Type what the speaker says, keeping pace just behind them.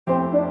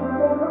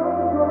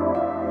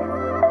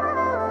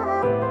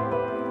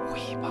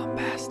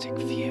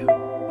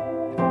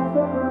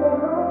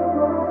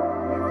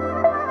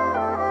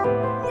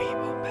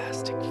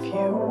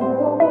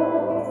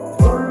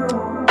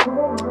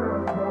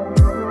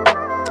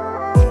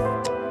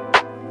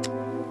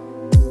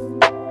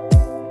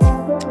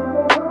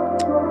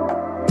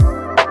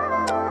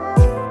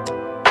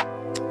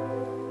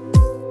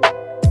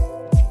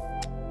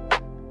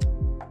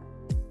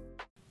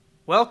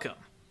welcome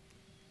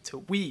to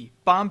We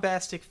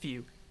Bombastic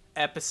Few,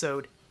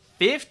 episode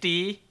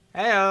 50.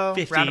 Heyo,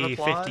 50, round of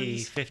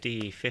applause.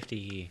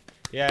 50.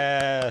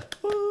 Yeah.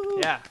 Woo.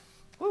 Yeah.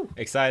 Woo.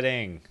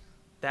 Exciting.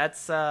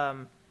 That's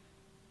one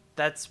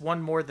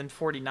more than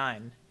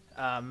 49.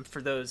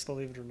 For those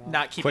Believe it or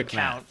not keeping Quick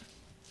count. math.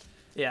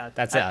 Yeah,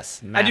 That's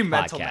us. I do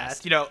Math mental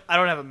podcast. math. I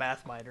don't have a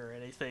math minor or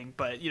anything,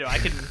 but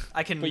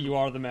I can. But you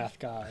are the math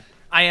guy.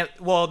 I am.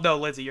 Well, no,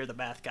 Lindsay, you're the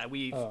math guy.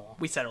 We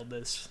settled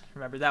this.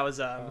 Remember that was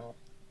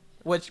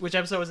which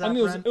episode was that? I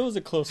mean, Brent? it was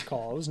a close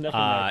call. It was neck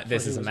and neck.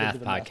 This for is who a was math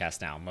good with the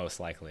podcast now, most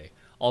likely.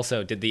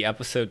 Also, did the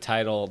episode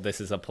title "This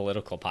is a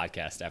political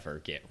podcast" ever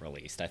get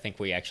released? I think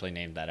we actually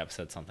named that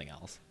episode something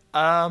else.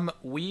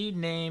 We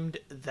named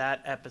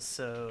that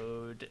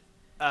episode.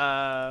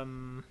 That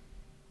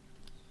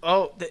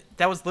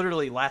was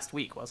literally last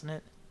week, wasn't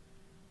it?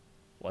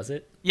 Was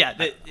it? Yeah,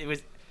 it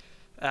was.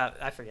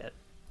 I forget.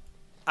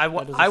 I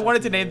doesn't wanted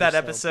to sound name that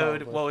familiar, so episode.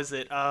 probably. What was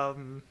it?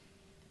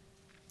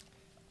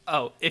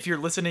 Oh, if you're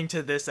listening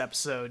to this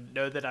episode,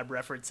 know that I'm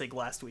referencing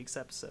last week's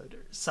episode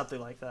or something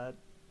like that.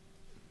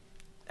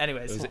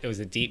 Anyways, It was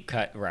a deep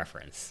cut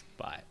reference,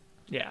 but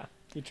yeah.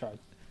 You tried.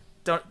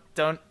 Don't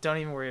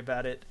even worry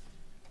about it.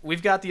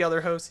 We've got the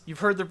other hosts. You've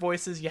heard their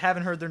voices. You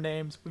haven't heard their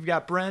names. We've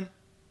got Brent.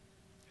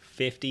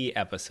 50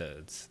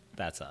 episodes.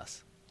 That's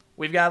us.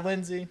 We've got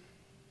Lindsay.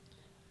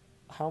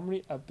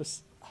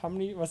 What's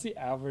the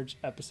average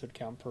episode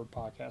count per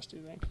podcast, do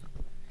you think?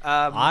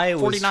 I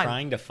was 49.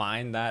 trying to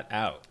find that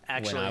out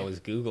Actually. when I was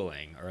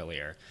Googling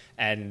earlier.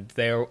 And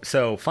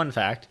fun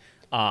fact,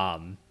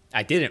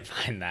 I didn't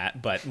find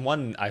that, but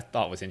one I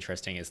thought was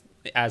interesting is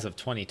as of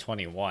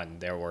 2021,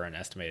 there were an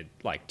estimated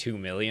 2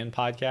 million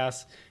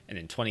podcasts. And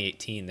in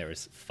 2018, there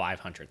was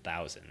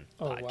 500,000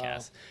 podcasts. Wow.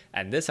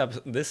 And this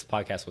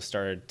podcast was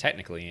started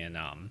technically in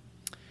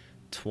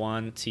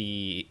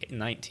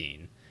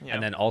 2019. Yeah.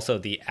 And then also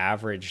the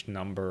average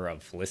number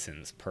of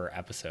listens per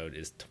episode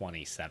is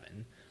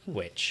 27,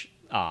 which,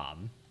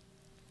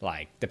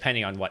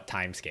 depending on what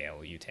time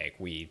scale you take,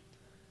 we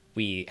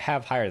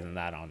have higher than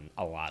that on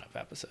a lot of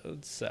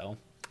episodes. So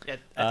Yeah,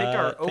 I think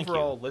our thank you.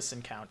 overall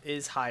listen count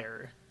is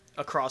higher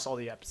across all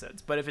the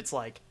episodes. But if it's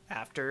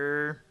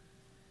after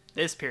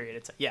this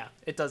period,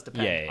 it does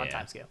depend on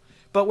time scale.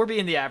 But we're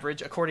being the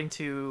average according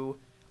to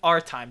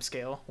our time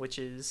scale, which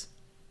is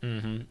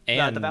and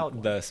the valid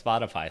one. the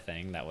Spotify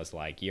thing that was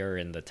you're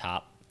in the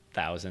top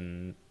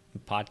 1,000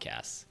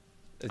 podcasts.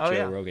 Oh, Joe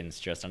yeah. Rogan's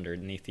just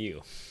underneath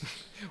you.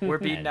 we're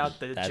beating And out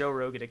the that- Joe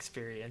Rogan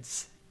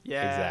experience.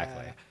 Yeah,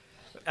 Exactly.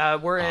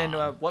 We're in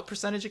what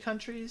percentage of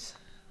countries?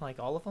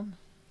 All of them?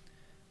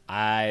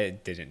 I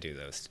didn't do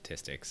those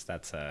statistics.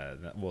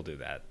 We'll do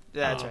that.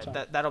 That's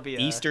right. That'll be a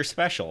Easter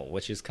special,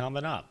 which is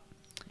coming up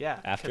Yeah,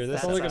 after 'cause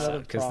this that's, episode,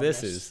 because this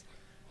promise. is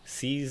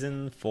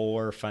season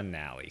 4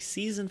 finale.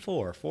 Season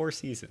 4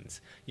 seasons.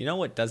 You know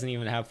what doesn't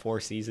even have 4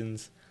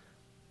 seasons?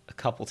 A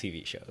couple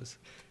TV shows.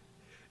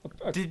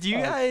 Did you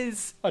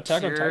guys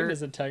Attack on hear- Titan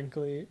isn't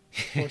technically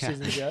 4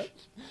 seasons yet.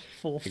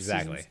 Full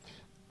Exactly. seasons.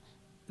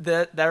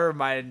 That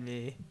reminded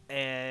me,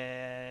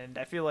 and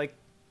I feel like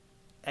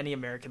any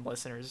American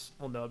listeners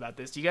will know about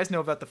this. Do you guys know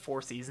about the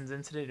 4 seasons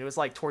incident? It was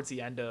towards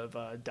the end of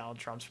Donald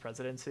Trump's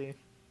presidency,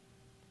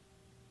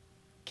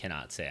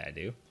 Cannot say I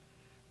do.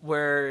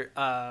 where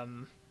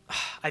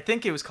I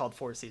think it was called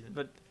 4 seasons,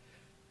 but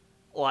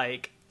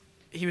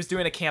he was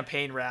doing a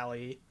campaign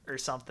rally or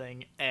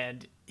something,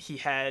 and he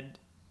had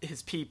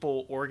his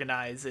people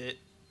organize it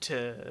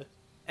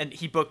and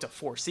he booked a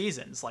 4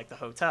 seasons, like the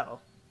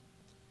hotel,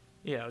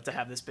 to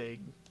have this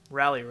big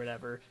rally or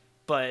whatever.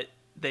 But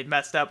they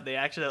messed up. They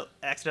actually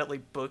accidentally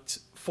booked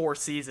 4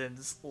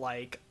 seasons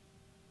like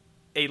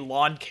a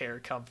lawn care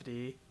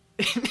company.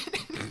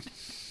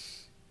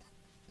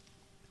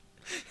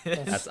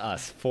 That's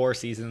us. 4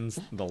 seasons,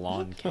 the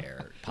Lawn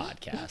Care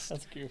Podcast.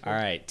 That's goofy. All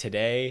right,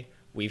 today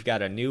we've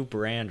got a new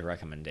brand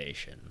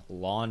recommendation: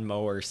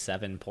 Lawnmower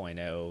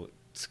 7.0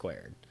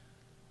 Squared.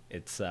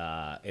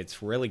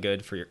 It's really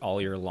good for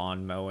all your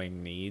lawn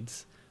mowing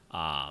needs.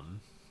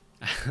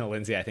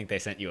 Lindsay, I think they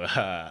sent you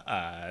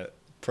a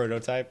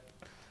prototype.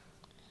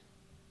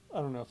 I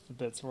don't know if the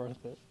bit's worth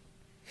it.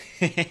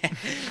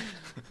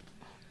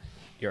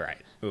 You're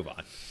right. Move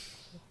on.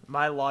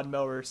 My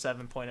lawnmower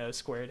 7.0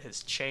 squared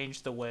has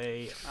changed the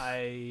way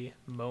I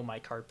mow my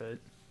carpet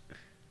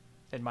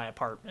in my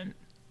apartment.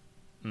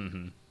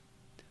 Mm-hmm.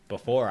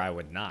 Before I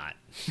would not.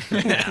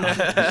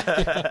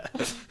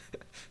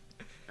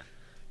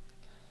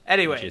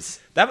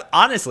 Anyways, That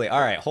honestly, all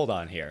right, hold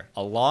on here.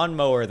 A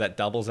lawnmower that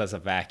doubles as a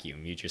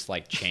vacuum. You just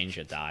change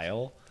a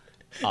dial.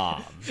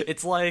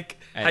 it's like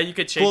how And- you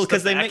could change well, the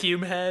 'cause they make-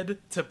 vacuum head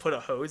to put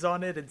a hose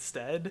on it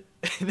instead.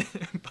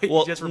 But Well,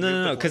 you just remove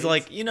no, the because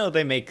blades.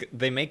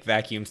 they make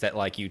vacuums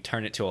that you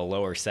turn it to a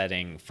lower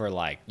setting for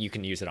you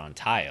can use it on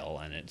tile,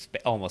 and it's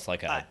almost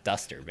like a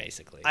duster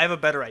basically. I have a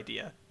better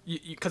idea.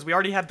 Because we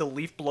already have the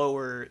leaf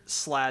blower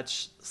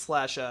slash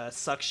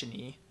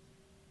suctiony.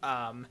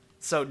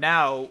 So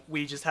now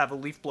we just have a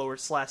leaf blower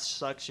slash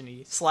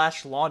suctiony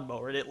slash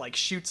lawnmower, and it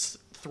shoots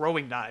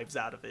throwing knives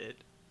out of it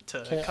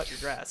to cut your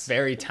grass.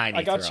 Very tiny.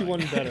 I got you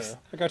throwing one better.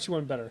 I got you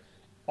one better.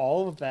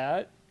 All of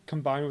that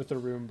combined with the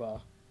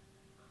Roomba.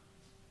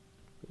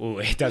 Ooh,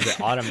 it does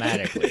it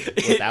automatically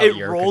without it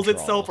your rolls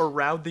control. itself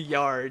around the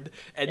yard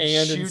and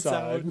shoots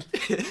inside.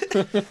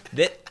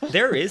 out.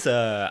 There is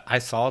a. I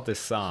saw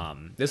this.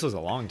 This was a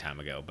long time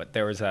ago, but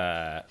there was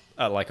a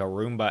like a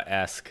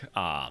Roomba-esque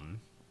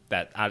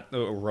that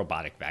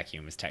robotic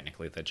vacuum is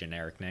technically the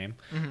generic name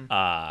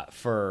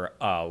for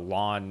a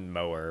lawn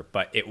mower,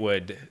 but it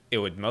would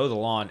mow the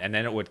lawn and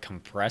then it would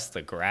compress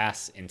the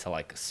grass into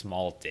like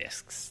small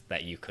discs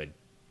that you could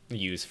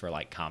use for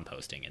like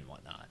composting and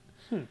whatnot,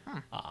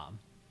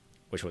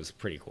 which was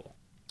pretty cool.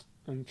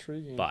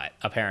 Intriguing. But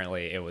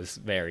apparently it was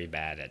very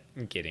bad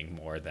at getting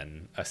more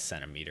than a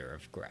centimeter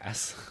of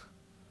grass,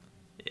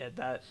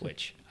 Yeah,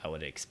 which I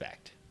would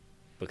expect,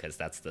 because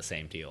that's the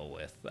same deal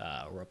with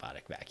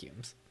robotic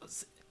vacuums.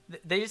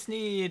 they just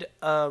need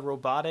a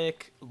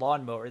robotic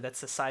lawnmower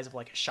that's the size of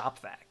like a shop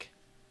vac.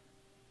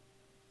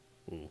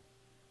 Ooh,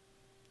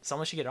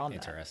 Someone should get on that.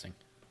 interesting.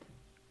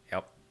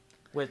 Yep.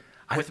 With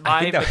I my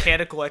think that-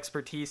 mechanical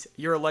expertise,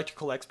 your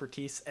electrical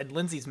expertise, and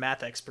Lindsay's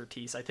math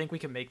expertise, I think we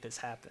can make this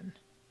happen.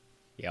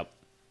 Yep.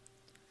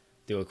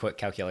 Do a quick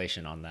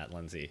calculation on that,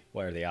 Lindsay.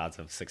 What are the odds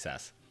of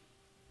success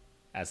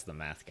as the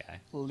math guy?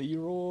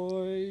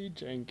 Leroy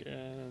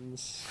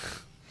Jenkins.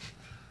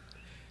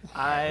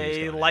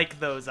 I like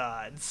those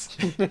odds.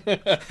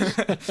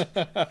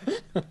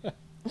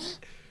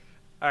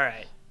 All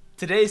right.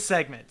 Today's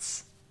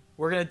segments.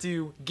 We're going to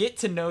do Get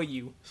to Know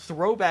You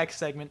throwback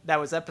segment. That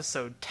was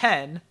episode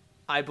 10,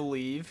 I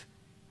believe.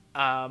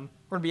 We're going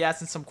to be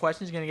asking some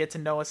questions. You're going to get to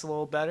know us a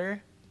little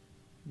better.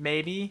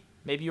 Maybe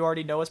you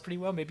already know us pretty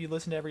well. Maybe you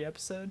listen to every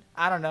episode.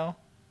 I don't know.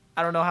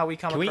 I don't know how we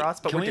come across,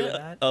 but we're doing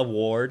that.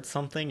 Award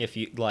something if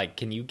you like.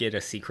 Can you get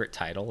a secret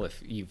title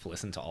if you've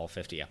listened to all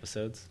 50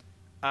 episodes?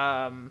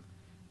 You'll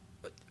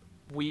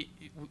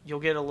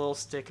get a little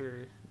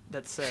sticker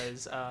that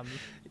says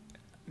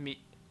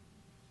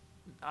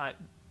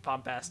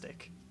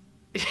bombastic.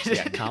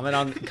 Yeah, comment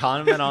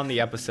on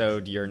the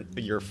episode,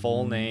 your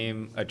full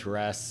name,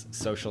 address,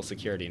 social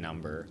security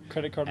number,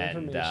 Credit card and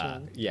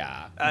information.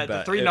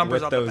 The three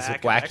numbers with on the those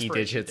back, wacky expiration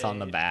digits on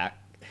the date. back.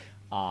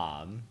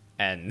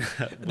 And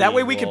That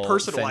way we can will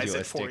personalize send you a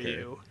it for sticker.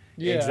 you.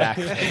 Yeah.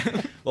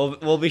 Exactly.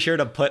 We'll be sure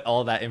to put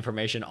all that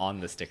information on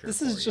the sticker. This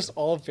for is you. just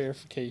all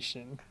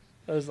verification.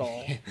 That is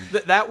all.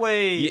 That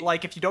way, Yeah,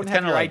 like, if you don't it's have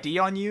kinda your like- ID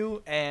on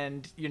you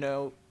and,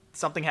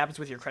 something happens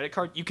with your credit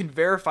card, you can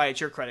verify it's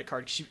your credit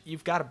card because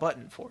you've got a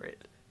button for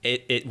it.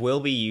 It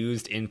will be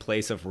used in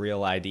place of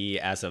real ID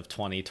as of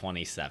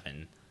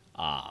 2027.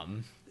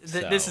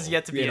 This is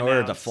yet to be in order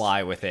to announced.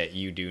 fly with it,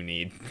 you do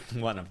need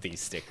one of these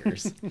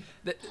stickers.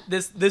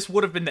 This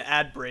would have been the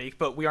ad break,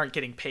 but we aren't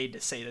getting paid to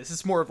say this.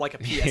 It's more of like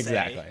a PSA.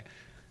 Exactly.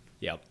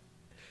 Yep.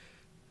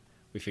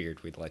 We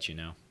figured we'd let you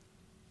know.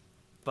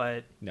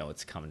 But No,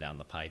 it's coming down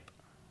the pipe.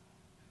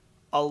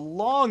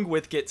 along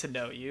with Get to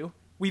Know You,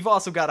 we've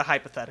also got a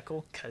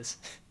hypothetical, because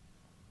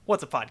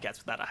what's a podcast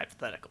without a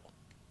hypothetical?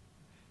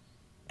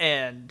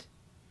 And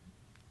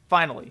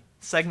finally,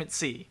 segment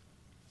C.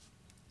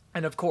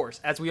 And of course,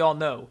 as we all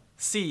know,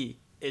 C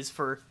is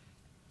for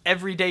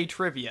everyday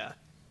trivia.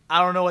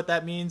 I don't know what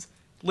that means.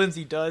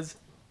 Lindsay does.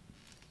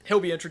 He'll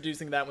be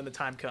introducing that when the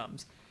time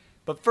comes.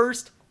 But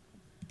first,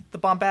 the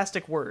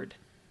bombastic word.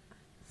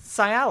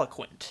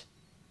 Sialoquent.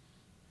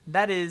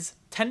 That is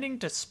tending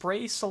to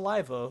spray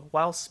saliva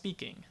while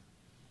speaking.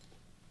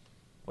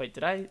 Wait,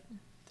 did I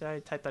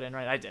type that in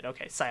right? I did.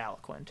 Okay,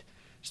 sialoquent.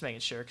 Just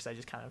making sure because I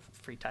just kind of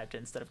free typed it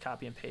instead of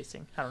copy and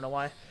pasting. I don't know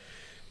why.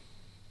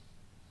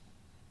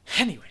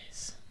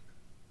 Anyways,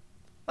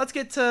 let's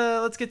get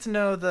to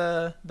know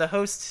the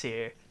hosts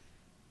here.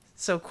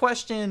 So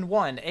question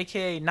 1,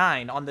 aka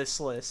 9 on this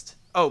list.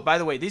 Oh, by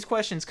the way, these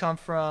questions come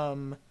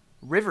from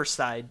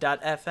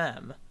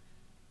Riverside.fm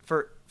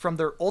from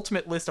their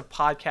ultimate list of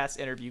podcast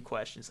interview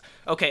questions.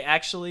 Okay,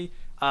 actually,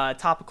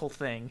 topical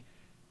thing.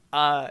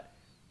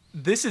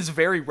 This is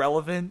very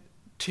relevant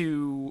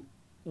to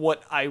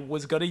what I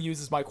was gonna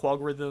use as my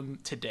qualgorithm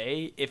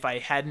today if I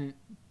hadn't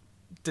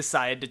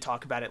decided to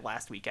talk about it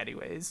last week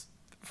anyways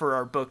for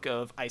our book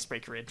of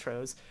icebreaker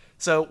intros.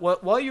 So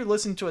while you're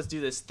listening to us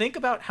do this, think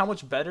about how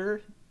much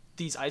better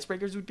these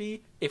icebreakers would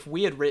be if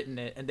we had written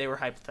it and they were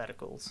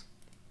hypotheticals.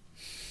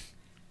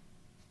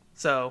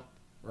 So,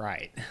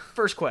 Right.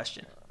 first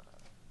question.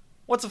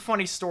 What's a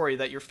funny story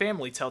that your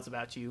family tells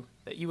about you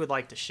that you would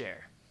like to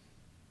share?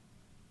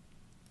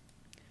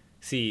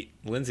 See,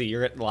 Lindsay,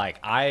 you're like,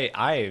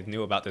 I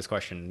knew about this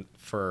question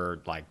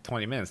for like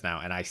 20 minutes now,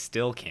 and I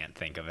still can't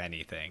think of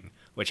anything,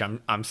 which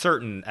I'm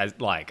certain as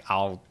like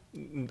I'll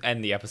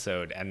end the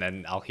episode and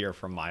then I'll hear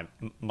from my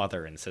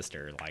mother and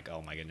sister like,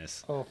 oh my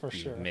goodness, Oh, for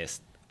you sure.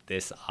 missed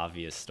this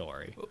obvious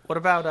story. What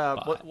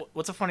about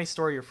what's a funny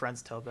story your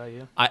friends tell about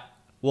you?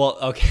 Well,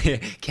 okay,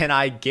 can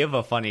I give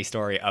a funny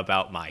story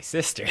about my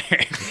sister?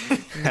 My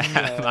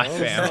It's not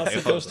family.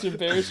 supposed to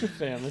embarrass your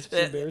family. It's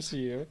supposed to embarrass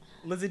you.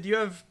 Lizzie, do you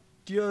have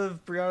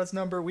Brianna's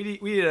number? We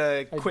need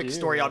a quick do.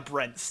 story on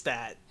Brent's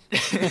stat.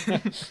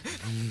 That'd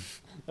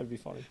That'd be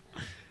funny.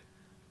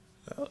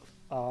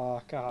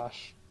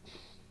 Gosh.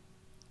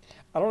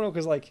 I don't know,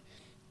 because, like,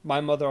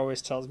 my mother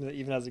always tells me that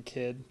even as a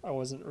kid, I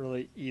wasn't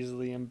really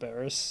easily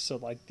embarrassed. So,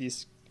 like,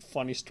 these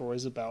funny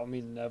stories about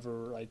me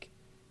never, like,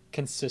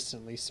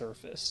 consistently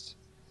surfaced.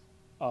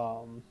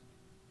 Um,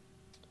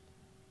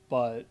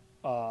 but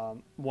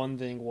one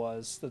thing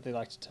was that they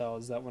like to tell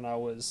is that when I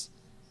was,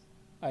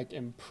 like,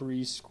 in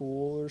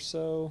preschool or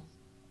so,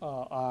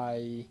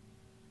 I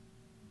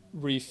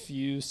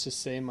refused to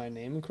say my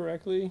name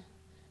correctly.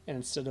 And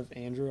instead of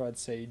Andrew, I'd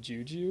say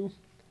Juju.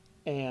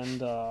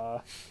 And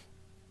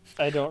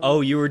I don't. Oh,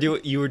 you were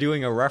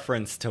doing a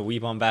reference to We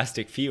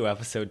Bombastic Few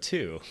episode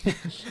 2.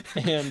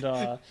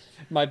 And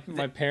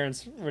my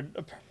parents were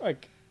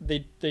like,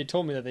 they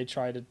told me that they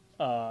tried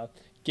to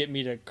get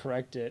me to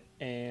correct it,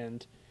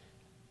 and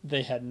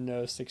they had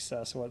no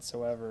success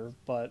whatsoever.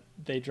 But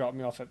they dropped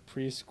me off at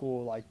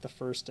preschool like the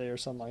first day or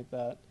something like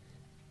that,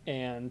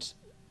 and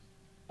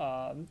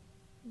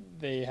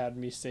they had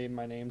me say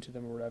my name to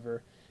them or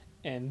whatever,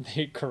 and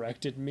they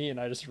corrected me,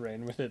 and I just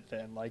ran with it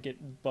then. Like,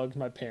 it bugged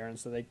my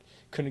parents that they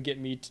couldn't get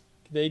me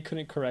they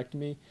couldn't correct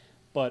me,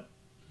 but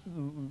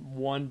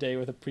one day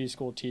with a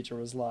preschool teacher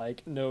was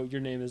like, no,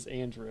 your name is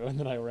Andrew, and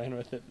then I ran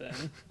with it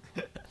then.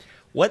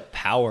 What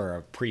power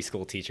a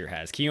preschool teacher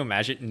has? Can you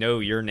imagine? No,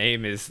 your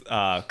name is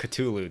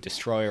Cthulhu,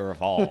 destroyer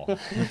of all.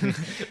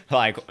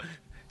 Like,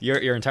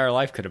 your entire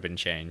life could have been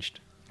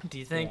changed. Do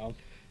you think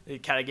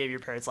it kind of gave your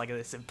parents like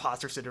this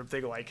imposter syndrome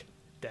thing, like,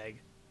 dang,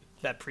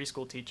 that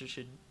preschool teacher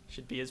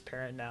should be his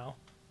parent now?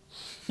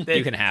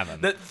 You can have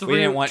him. We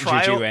didn't want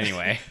Juju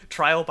anyway.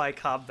 Trial by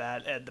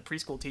combat, and the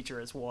preschool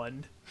teacher has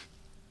won.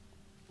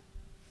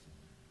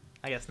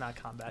 I guess not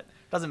combat.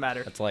 Doesn't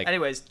matter. It's like,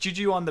 anyways,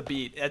 Juju on the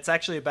Beat. It's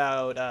actually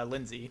about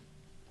Lindsay.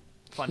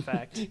 Fun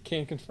fact.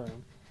 Can't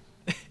confirm.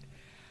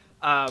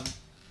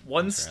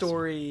 One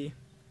story,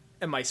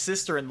 and my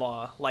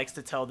sister-in-law likes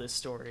to tell this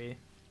story.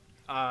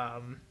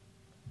 And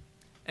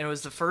it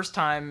was the first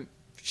time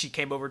she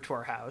came over to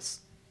our house.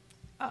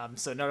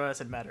 So none of us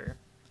had met her.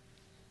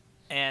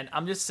 And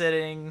I'm just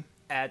sitting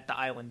at the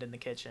island in the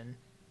kitchen,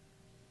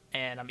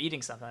 and I'm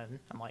eating something.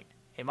 I'm like,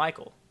 hey,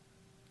 Michael.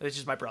 It's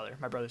just my brother.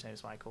 My brother's name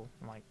is Michael.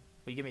 I'm like,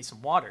 will you give me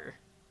some water?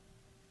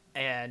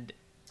 And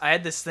I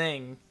had this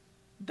thing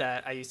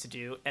that I used to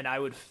do, and I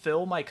would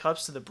fill my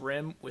cups to the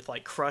brim with,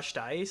 like, crushed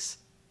ice,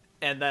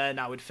 and then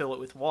I would fill it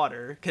with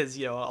water, because,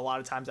 you know, a lot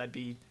of times I'd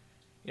be,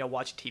 you know,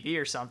 watching TV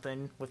or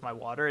something with my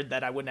water, and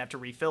then I wouldn't have to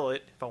refill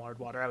it. If I wanted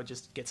water, I would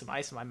just get some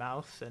ice in my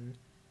mouth and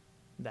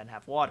then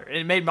have water. And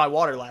it made my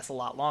water last a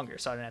lot longer,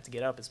 so I didn't have to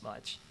get up as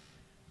much.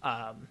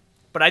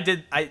 But I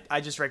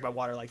just drank my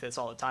water like this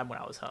all the time when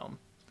I was home.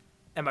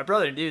 And my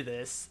brother knew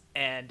this,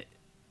 and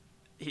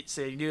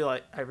he knew,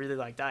 like, I really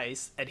liked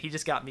ice, and he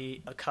just got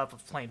me a cup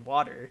of plain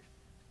water,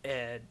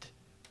 and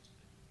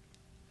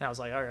I was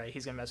like, all right,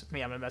 he's gonna mess with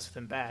me, I'm gonna mess with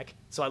him back.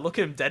 So I look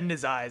at him dead in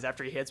his eyes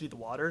after he hands me the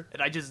water,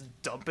 and I just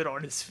dump it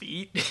on his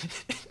feet.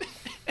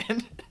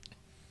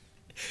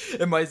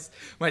 and my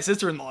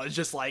sister-in-law is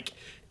just, like,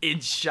 in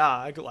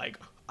shock, like,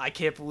 I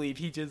can't believe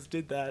he just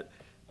did that.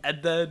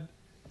 And then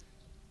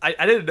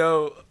I didn't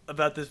know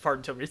about this part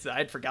until recently. I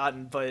had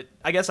forgotten, but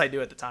I guess I knew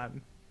at the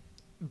time.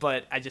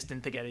 But I just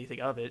didn't think anything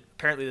of it.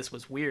 Apparently this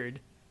was weird,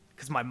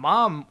 because my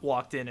mom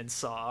walked in and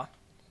saw,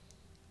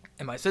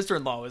 and my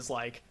sister-in-law was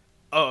like,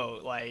 oh,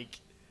 like,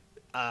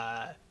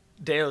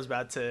 Dale's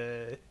about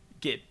to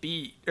get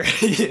beat,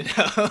 you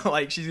know?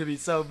 Like, she's gonna be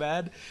so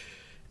mad.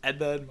 And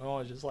then my mom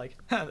was just like,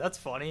 that's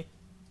funny.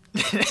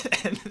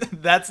 And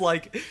that's,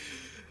 like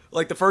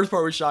the first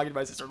part was shocking to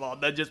my sister-in-law,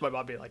 and then just my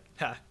mom being like,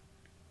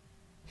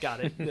 got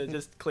it.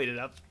 Just clean it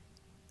up.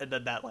 And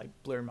then that, like,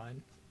 blew her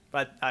mind.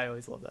 But I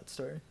always love that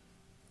story.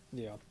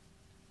 Yeah.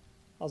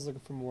 I was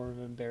looking for more of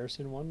an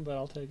embarrassing one, but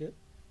I'll take it.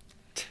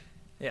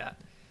 Yeah.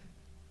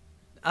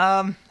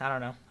 I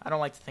don't know. I don't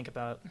like to think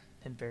about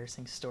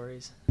embarrassing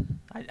stories.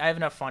 I have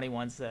enough funny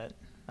ones that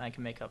I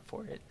can make up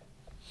for it.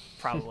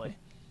 Probably.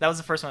 That was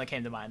the first one that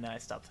came to mind, then I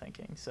stopped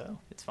thinking, so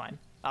it's fine.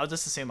 I'll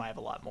just assume I have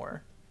a lot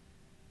more.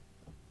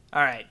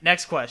 All right,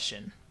 next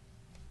question.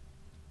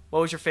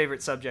 What was your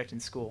favorite subject in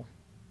school?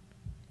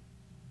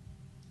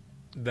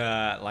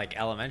 The, like,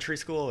 elementary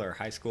school or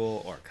high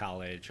school or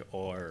college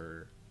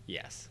or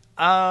yes?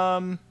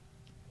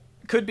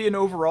 Could be an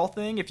overall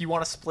thing. If you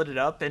want to split it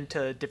up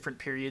into different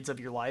periods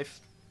of your life,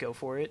 go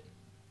for it.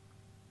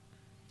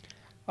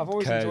 I've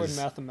always enjoyed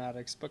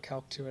mathematics, but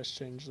Calc 2 has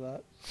changed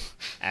that.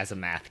 As a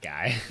math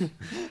guy.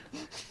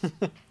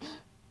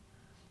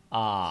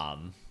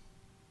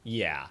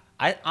 Yeah.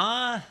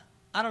 I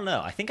don't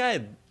know. I think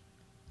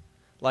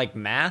like,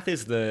 math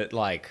is the,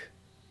 like,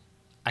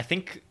 I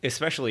think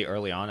especially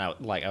early on, I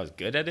was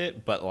good at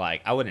it, but,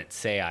 like, I wouldn't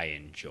say I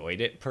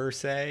enjoyed it per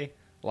se.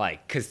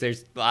 Like, because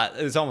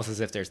it's almost as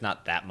if there's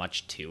not that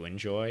much to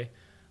enjoy.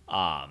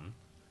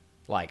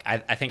 Like,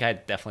 I think I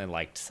definitely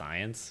liked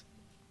science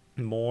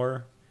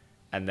more.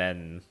 And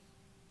then,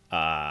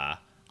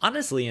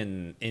 honestly,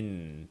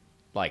 in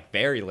like,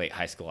 very late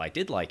high school, I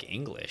did like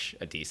English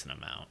a decent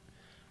amount.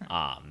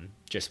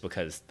 just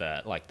because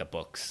the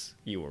books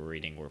you were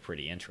reading were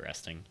pretty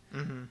interesting.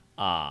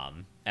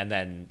 And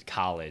then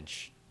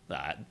college,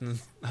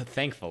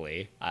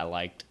 thankfully, I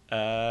liked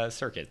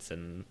circuits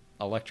and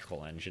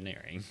electrical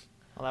engineering.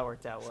 Well, that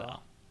worked out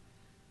well.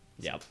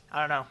 So, yep.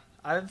 I don't know.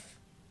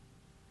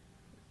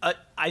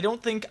 I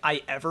don't think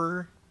I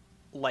ever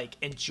like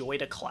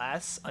enjoyed a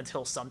class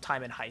until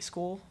sometime in high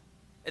school.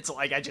 It's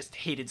like I just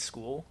hated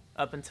school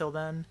up until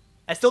then.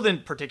 I still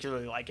didn't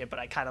particularly like it, but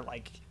I kind of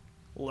like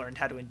learned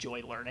how to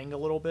enjoy learning a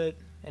little bit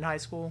in high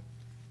school.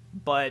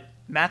 But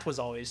math was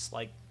always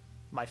like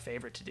my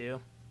favorite to do.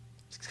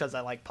 It's because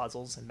I like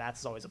puzzles, and math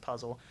is always a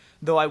puzzle.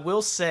 Though I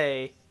will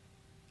say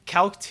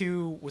Calc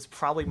 2 was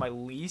probably my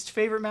least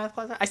favorite math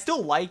class. I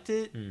still liked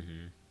it.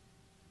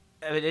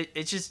 I mean,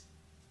 it's just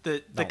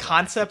the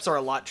concepts are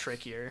a lot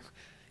trickier.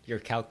 Your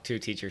Calc 2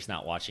 teacher's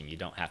not watching. You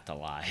don't have to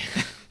lie.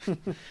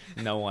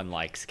 No one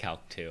likes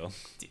Calc 2.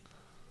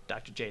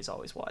 Dr. J's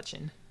always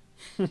watching.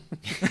 Nothing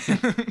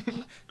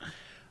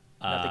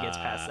gets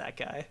past that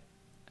guy.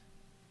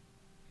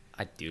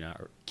 I do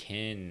not...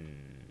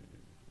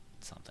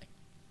 something.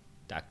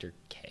 Dr.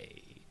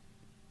 K.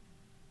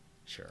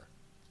 Sure.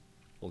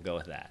 We'll go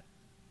with that.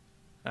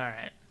 All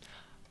right.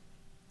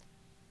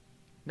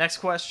 Next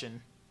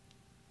question.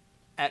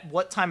 At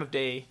what time of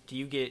day do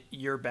you get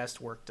your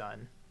best work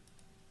done?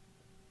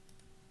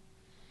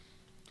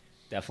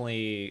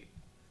 Definitely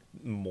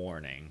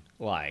morning.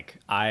 Like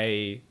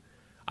I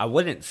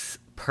wouldn't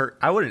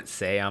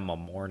say I'm a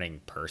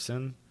morning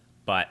person,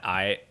 but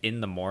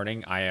in the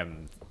morning I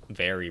am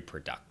very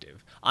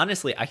productive.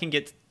 Honestly, I can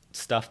get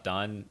stuff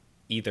done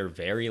either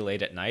very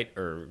late at night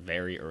or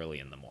very early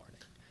in the morning.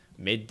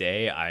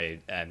 Midday, I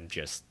am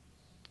just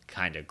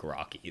kind of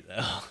groggy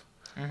though.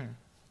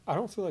 I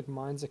don't feel like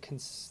mine's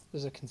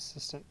there's a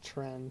consistent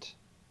trend,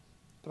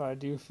 but I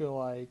do feel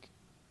like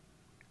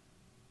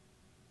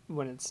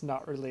when it's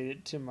not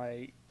related to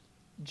my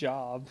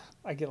job,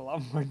 I get a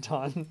lot more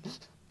done.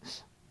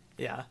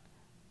 Yeah.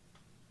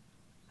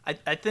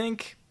 I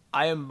think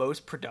I am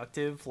most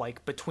productive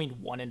like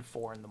between 1 and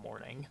 4 in the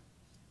morning.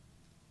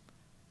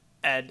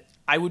 And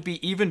I would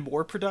be even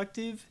more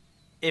productive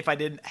if I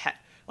didn't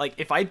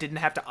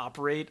have to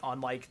operate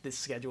on like this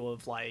schedule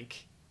of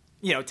like,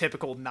 you know,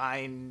 typical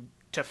 9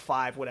 to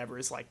 5 whatever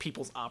is like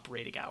people's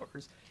operating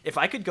hours. If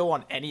I could go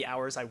on any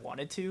hours I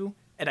wanted to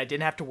and I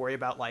didn't have to worry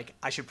about like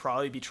I should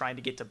probably be trying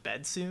to get to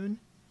bed soon,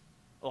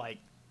 like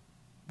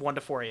 1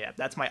 to 4 a.m.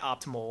 That's my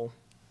optimal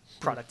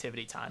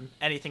productivity time.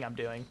 Anything I'm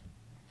doing.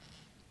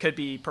 Could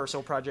be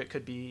personal project,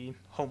 could be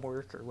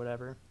homework or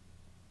whatever.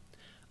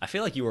 I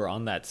feel like you were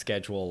on that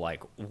schedule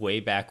like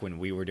way back when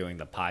we were doing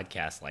the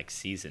podcast, like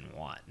season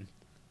 1.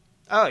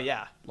 Oh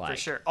yeah, like, for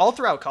sure. All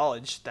throughout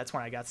college, that's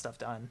when I got stuff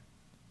done.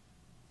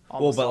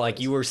 Almost but always. like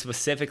you were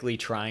specifically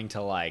trying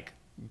to like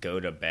go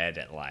to bed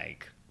at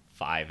like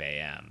 5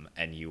 a.m.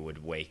 and you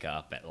would wake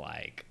up at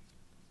like,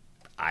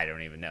 I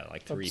don't even know,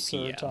 like 3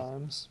 p.m.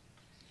 times.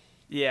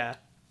 Yeah.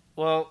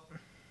 Well,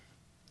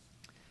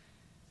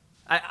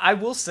 I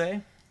will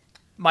say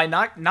my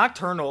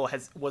nocturnal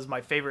was my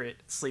favorite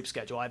sleep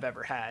schedule I've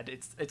ever had.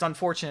 It's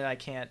unfortunate I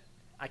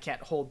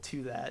can't hold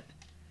to that.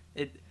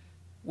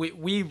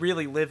 We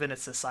really live in a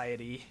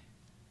society.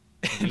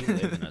 We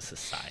live in a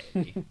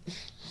society.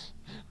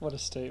 What a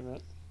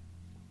statement.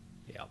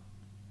 Yep.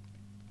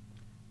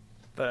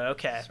 But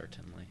okay.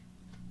 Certainly.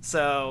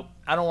 So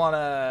I don't want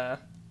to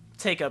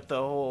take up the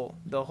whole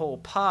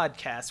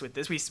podcast with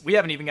this. We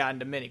haven't even gotten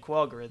to mini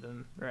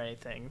qualgorithm or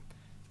anything.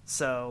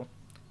 So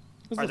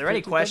are there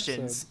any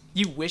questions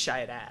you wish I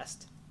had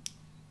asked?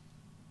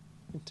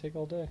 It'd take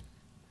all day.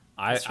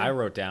 I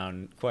wrote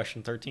down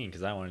question 13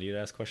 because I wanted you to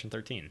ask question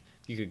 13.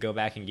 If you could go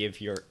back and give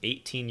your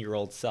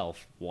 18-year-old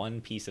self one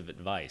piece of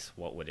advice,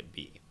 what would it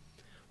be?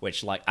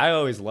 Which, like, I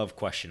always love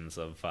questions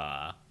of,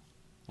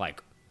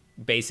 like,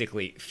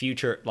 basically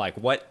future, like,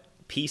 what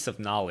piece of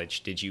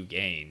knowledge did you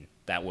gain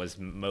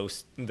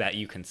that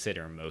you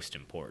consider most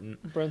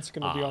important? Brent's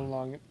going to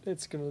be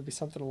it's going to be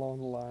something along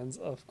the lines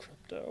of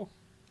crypto.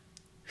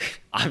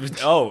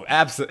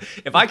 Absolutely.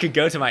 If I could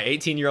go to my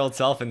 18-year-old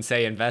self and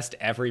say, invest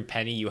every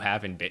penny you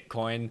have in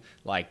Bitcoin,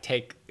 like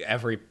take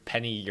every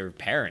penny your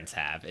parents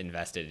have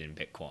invested in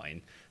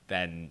Bitcoin,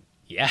 then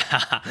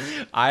yeah,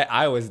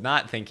 I was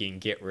not thinking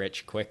get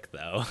rich quick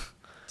though.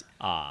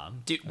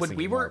 Dude, when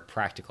we were more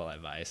practical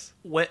advice,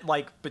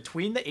 like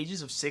between the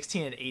ages of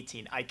 16 and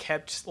 18, I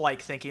kept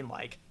like thinking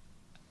like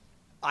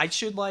I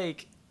should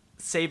like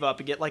save up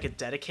and get like a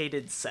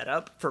dedicated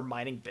setup for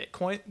mining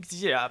Bitcoin.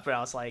 Yeah, but I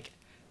was like,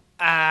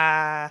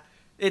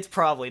 it's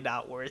probably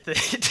not worth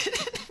it.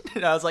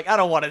 And I was like, I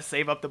don't want to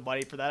save up the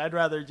money for that. I'd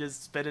rather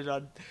just spend it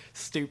on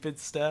stupid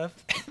stuff.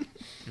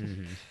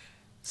 Mm-hmm.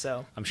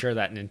 So I'm sure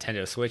that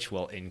Nintendo Switch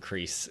will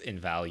increase in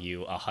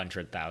value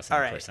 100,000%. All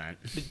right.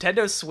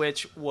 Nintendo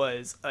Switch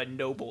was a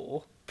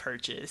noble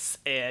purchase,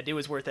 and it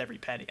was worth every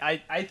penny.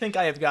 I think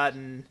I've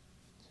gotten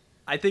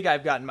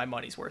my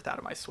money's worth out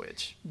of my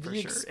Switch for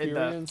sure. In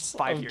the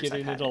 5 years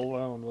getting I've had it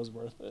alone was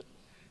worth it.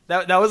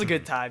 That was a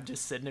good time,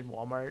 just sitting in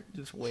Walmart,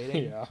 just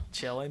waiting,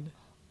 chilling.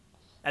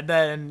 And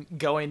then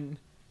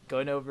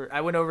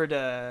I went over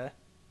to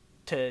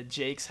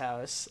Jake's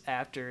house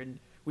after, and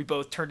we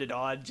both turned it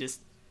on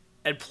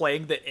and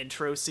playing the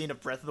intro scene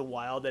of Breath of the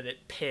Wild, and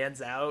it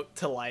pans out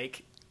to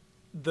like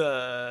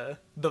the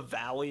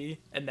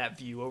valley and that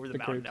view over the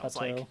mountain. I was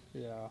like,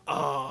 yeah.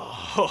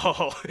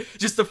 Oh,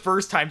 just the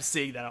first time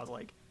seeing that, I was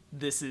like,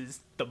 this is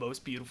the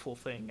most beautiful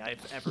thing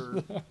I've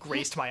ever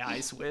graced my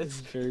eyes with. It's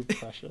very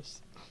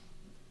precious.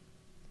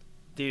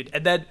 Dude,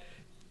 and then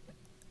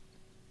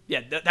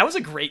yeah, that was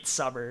a great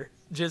summer.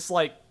 Just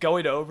like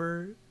going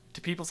over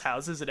to people's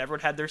houses and everyone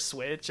had their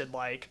Switch, and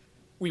like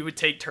we would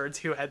take turns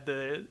who had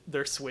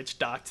their Switch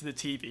docked to the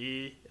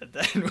TV, and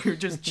then we were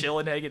just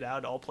chilling, hanging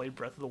out, all playing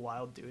Breath of the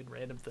Wild, doing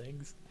random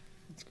things.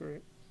 That's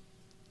great.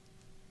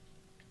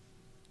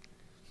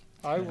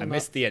 I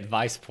missed the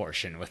advice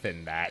portion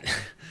within that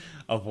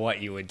of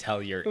what you would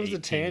tell your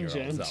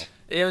 18-year-old self.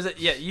 It was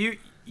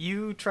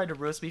you tried to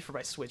roast me for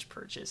my Switch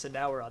purchase, and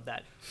now we're on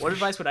that. What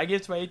advice would I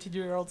give to my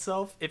 18-year-old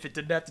self if it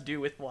didn't have to do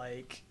with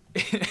like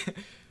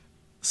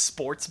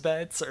sports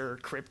bets or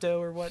crypto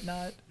or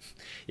whatnot?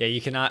 Yeah,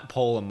 you cannot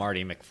pull a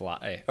Marty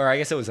McFly, or I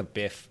guess it was a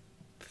Biff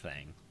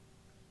thing,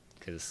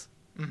 because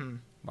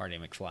Marty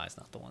McFly is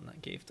not the one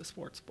that gave the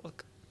sports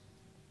book.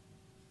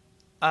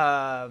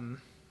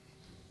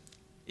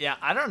 Yeah,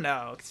 I don't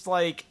know. It's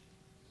like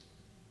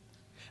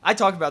I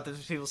talk about this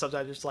with people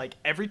sometimes. It's like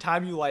every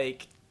time you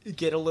like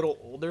get a little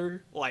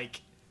older, like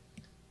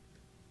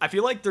I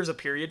feel like there's a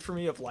period for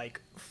me of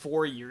like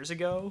 4 years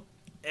ago,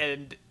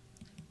 and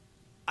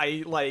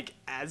I like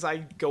as I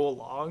go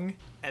along,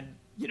 and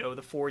you know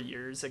the 4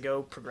 years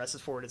ago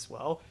progresses forward as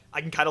well, I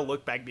can kind of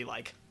look back and be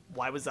like,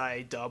 why was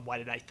I dumb? Why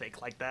did I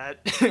think like that?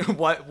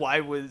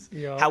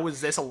 How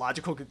was this a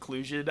logical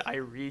conclusion I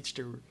reached,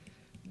 or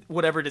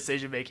whatever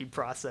decision making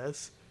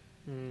process?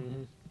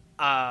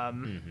 I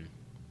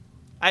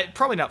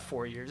probably not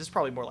 4 years. It's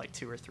probably more like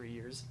 2 or 3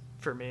 years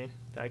for me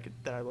that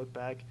I look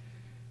back.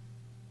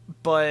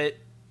 But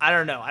I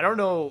don't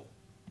know.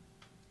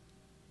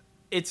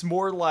 It's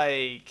more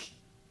like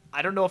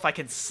I don't know if I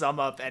can sum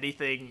up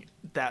anything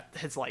that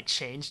has like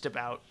changed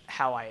about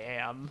how I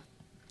am.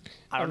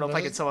 I don't know if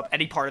I can sum up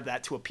any part of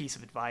that to a piece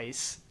of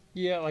advice.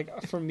 Yeah,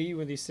 like for me,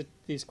 when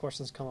these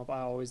questions come up,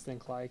 I always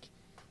think like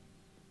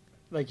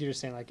you're just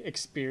saying, like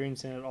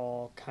experiencing it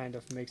all kind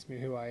of makes me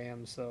who I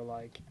am. So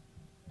like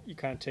you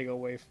kind of take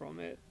away from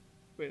it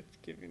with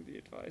giving the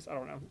advice. I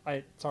don't know.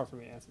 It's hard for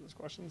me to answer those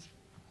questions.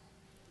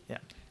 Yeah,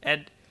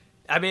 and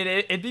I mean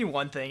it'd be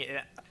one thing.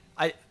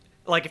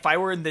 Like if I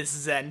were in this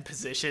Zen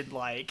position,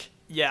 like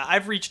yeah,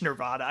 I've reached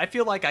nirvana. I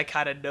feel like I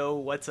kind of know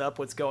what's up,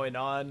 what's going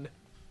on,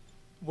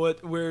 where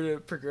to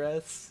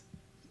progress,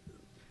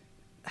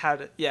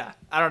 I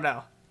don't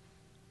know.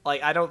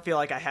 Like I don't feel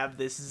like I have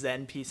this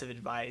Zen piece of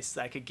advice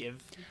that I could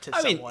give to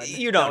someone.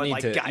 You don't need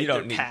like, to. Guide you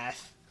don't their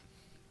path.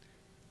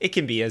 It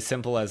can be as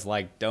simple as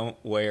like don't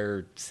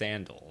wear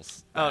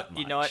sandals. Oh,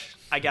 you know what?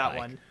 I got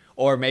one.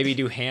 Or maybe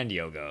do hand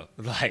yoga,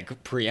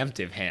 like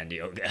preemptive hand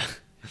yoga.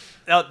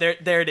 Oh,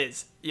 there it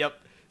is. Yep.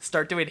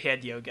 Start doing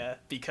hand yoga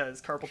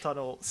because carpal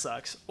tunnel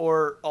sucks.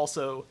 Or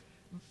also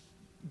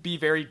be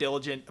very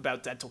diligent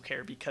about dental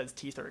care because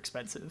teeth are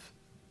expensive.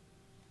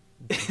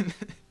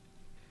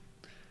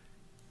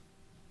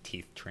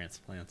 Teeth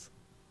transplants.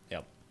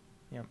 Yep.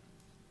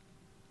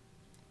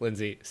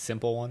 Lindsay,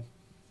 simple one.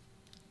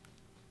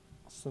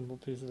 Simple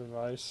piece of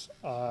advice.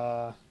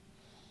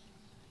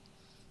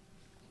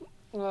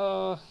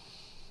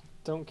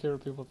 Don't care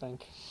what people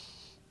think.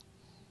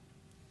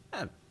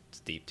 It's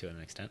deep to an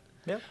extent.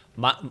 Yeah.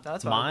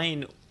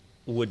 Mine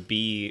would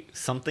be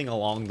something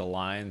along the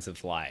lines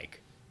of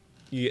like,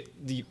 you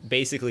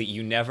basically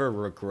you never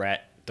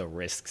regret the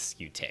risks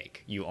you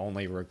take. You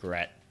only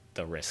regret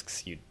the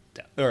risks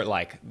or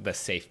like the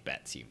safe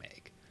bets you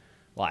make.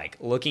 Like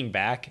looking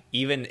back,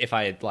 even if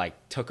I had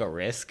like took a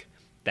risk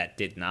that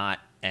did not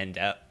end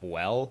up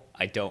well,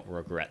 I don't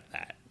regret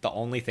that. The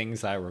only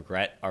things I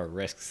regret are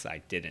risks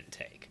I didn't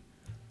take.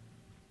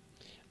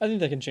 I think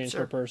that can change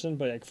per person,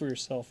 but like for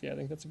yourself, yeah, I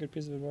think that's a good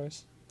piece of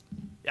advice.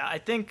 Yeah, I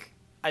think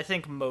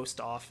most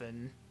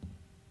often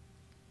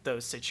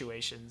those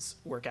situations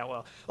work out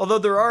well. Although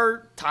there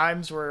are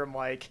times where I'm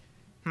like,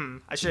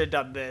 I should have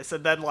done this,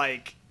 and then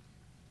like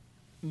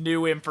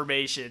new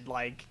information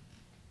like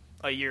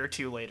a year or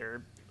two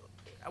later,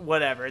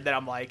 whatever, then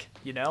I'm like,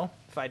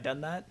 if I'd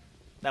done that,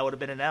 that would have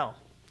been an L.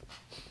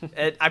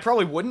 And I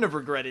probably wouldn't have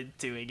regretted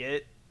doing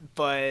it,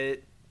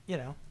 but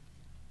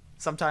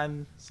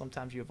sometimes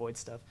you avoid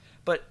stuff.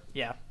 But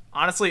yeah,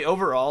 honestly,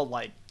 overall,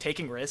 like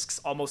taking risks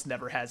almost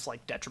never has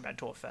like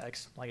detrimental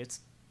effects. Like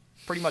it's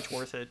pretty much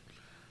worth it.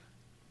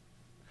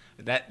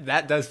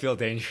 That does feel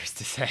dangerous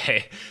to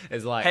say.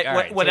 It's like, hey, all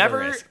right,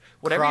 whatever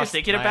you're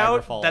thinking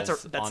about, that's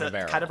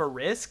a kind of a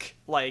risk.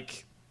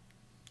 Like,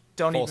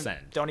 don't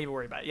even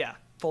worry about it. Yeah,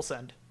 full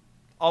send,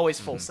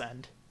 always full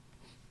send.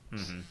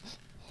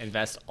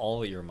 Invest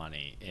all your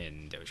money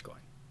in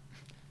Dogecoin.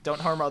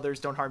 Don't harm others.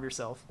 Don't harm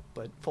yourself.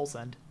 But full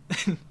send.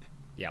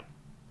 Yep.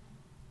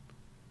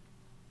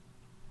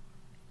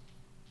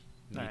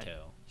 Neato. Right.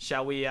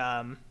 Shall we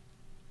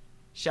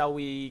Shall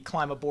we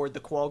climb aboard the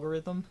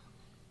qualgorithm?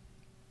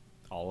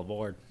 All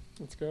aboard.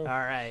 Let's go. All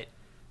right.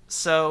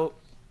 So,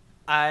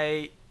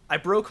 I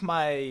broke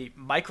my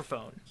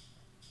microphone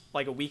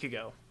like a week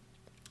ago,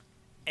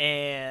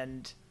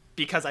 and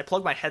because I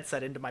plugged my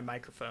headset into my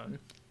microphone,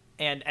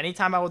 and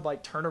anytime I would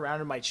like turn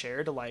around in my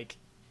chair to like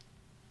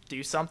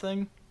do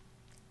something,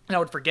 and I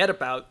would forget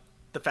about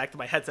the fact that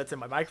my headset's in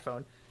my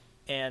microphone,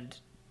 and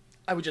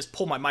I would just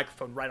pull my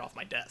microphone right off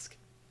my desk.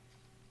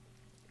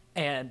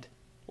 And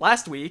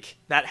last week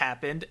that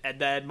happened, and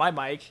then my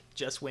mic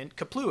just went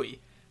kaplooey.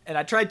 And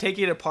I tried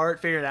taking it apart,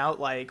 figuring out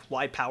like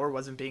why power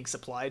wasn't being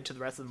supplied to the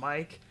rest of the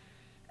mic,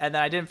 and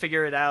then I didn't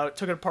figure it out.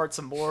 Took it apart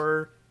some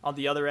more on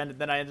the other end, and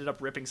then I ended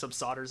up ripping some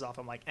solders off.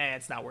 I'm like,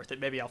 it's not worth it.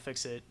 Maybe I'll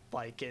fix it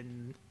like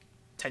in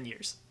 10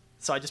 years.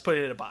 So I just put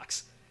it in a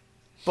box.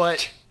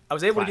 But I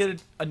was able to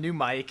get a new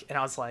mic, and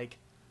I was like,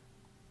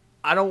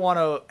 I don't want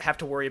to have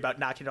to worry about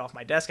knocking it off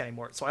my desk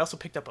anymore. So I also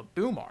picked up a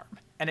boom arm,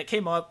 and it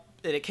came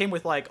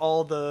with like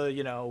all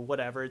the,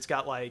 whatever. It's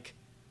got like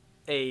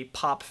a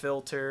pop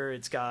filter.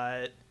 It's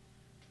got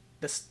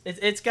this.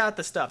 It's got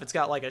the stuff. It's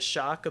got like a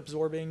shock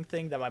absorbing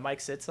thing that my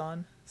mic sits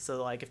on.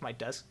 So like if my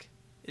desk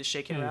is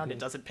shaking around, it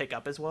doesn't pick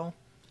up as well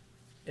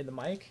in the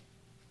mic.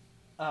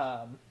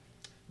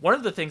 One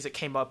of the things it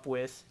came up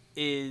with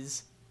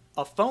is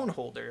a phone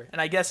holder,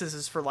 and I guess this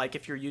is for like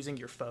if you're using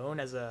your phone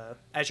as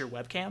your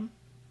webcam.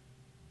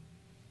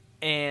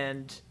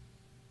 And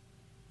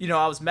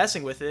I was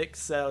messing with it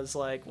because I was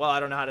like, well, I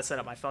don't know how to set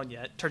up my phone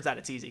yet. Turns out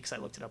it's easy because I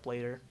looked it up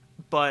later.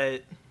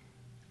 But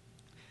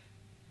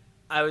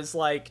I was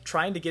like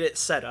trying to get it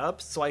set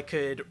up so I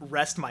could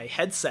rest my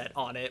headset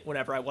on it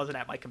whenever I wasn't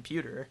at my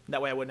computer.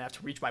 That way I wouldn't have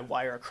to reach my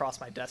wire across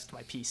my desk to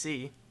my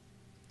PC.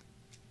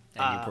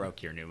 And you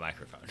broke your new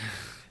microphone.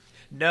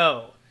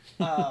 No.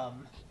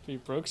 You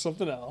broke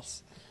something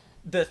else.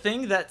 The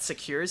thing that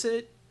secures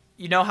it,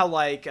 you know how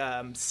like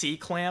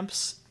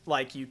C-clamps,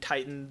 like you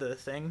tighten the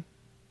thing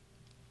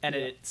and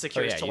it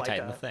secures to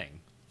like the thing.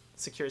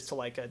 Secures to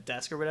like a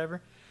desk or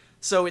whatever.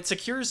 So it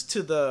secures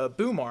to the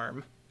boom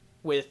arm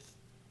with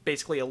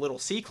basically a little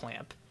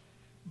C-clamp.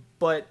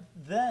 But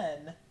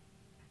then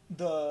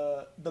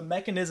the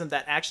mechanism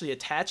that actually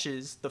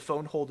attaches the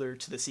phone holder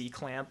to the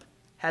C-clamp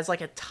has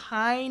like a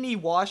tiny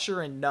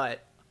washer and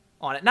nut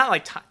on it. Not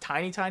like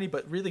tiny,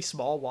 but really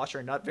small washer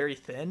and nut, very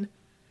thin.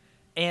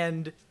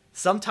 And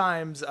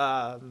sometimes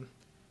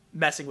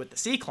messing with the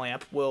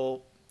C-clamp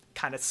will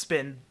kind of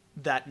spin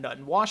that nut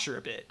and washer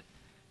a bit.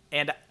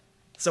 And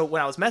so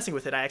when I was messing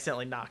with it, I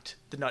accidentally knocked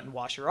the nut and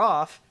washer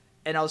off,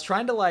 and I was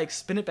trying to like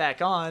spin it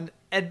back on,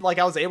 and like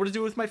I was able to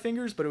do it with my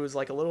fingers, but it was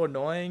like a little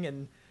annoying,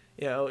 and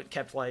it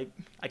kept like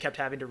I kept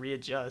having to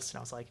readjust, and I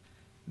was like,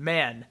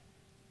 man,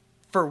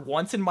 for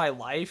once in my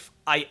life,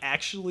 I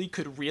actually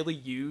could really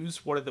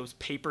use one of those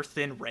paper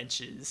thin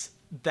wrenches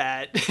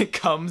that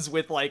comes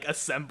with like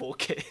assemble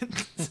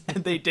kits,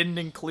 and they didn't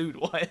include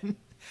one.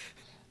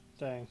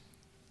 Dang.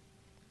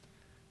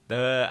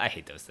 I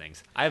hate those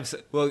things.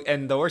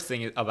 And the worst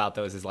thing about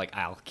those is like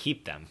I'll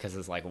keep them because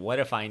it's like, what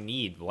if I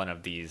need one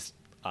of these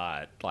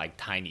like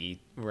tiny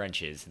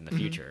wrenches in the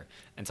future?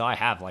 And so I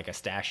have like a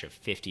stash of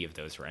 50 of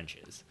those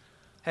wrenches.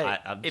 Hey,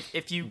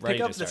 if you pick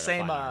up the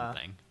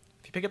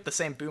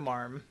same boom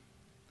arm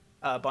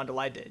bundle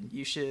I did,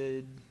 you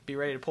should be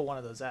ready to pull one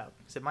of those out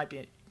because it might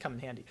come in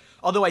handy.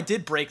 Although I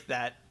did break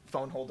that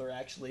phone holder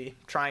actually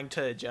trying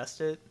to adjust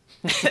it,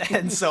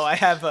 and so I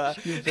have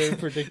You're very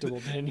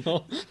predictable,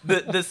 Daniel.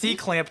 the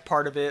C-clamp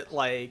part of it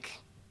like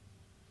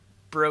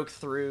broke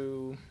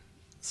through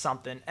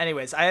something.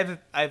 Anyways, I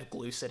have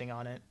glue sitting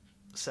on it,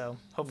 so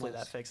hopefully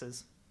that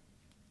fixes.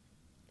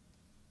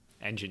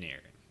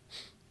 Engineering.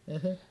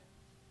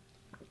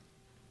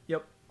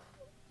 Yep.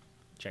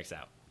 Checks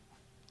out.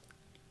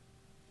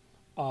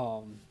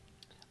 I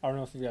don't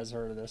know if you guys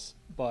heard of this,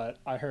 but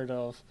I heard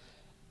of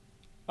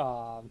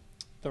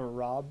the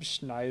Rob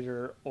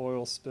Schneider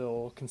oil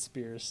spill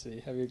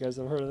conspiracy. Have you guys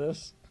ever heard of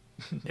this?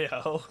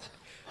 No.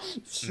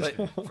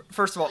 But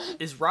first of all,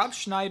 is Rob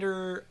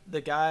Schneider the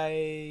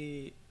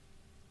guy?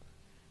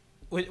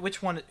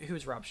 Which one?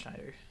 Who's Rob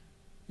Schneider?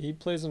 He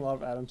plays in a lot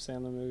of Adam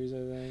Sandler movies,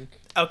 I think.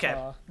 Okay,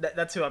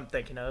 that's who I'm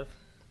thinking of.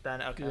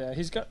 Then okay. Yeah,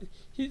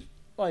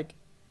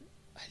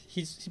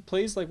 he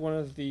plays like one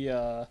of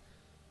the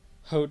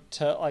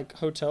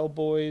hotel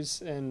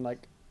boys in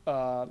like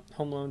Home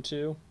Alone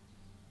 2.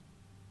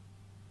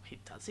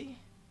 Does he?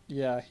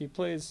 Yeah, he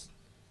plays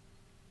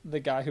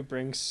the guy who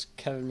brings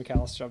Kevin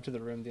McAllister up to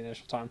the room the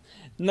initial time.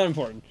 Not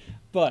important,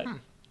 but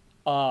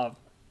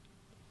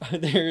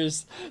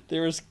there's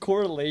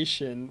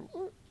correlation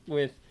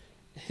with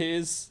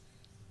his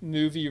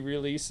movie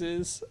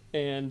releases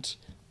and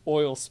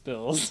oil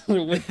spills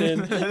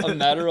within a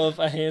matter of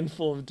a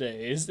handful of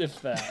days,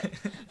 if that.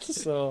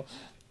 So,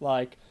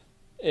 like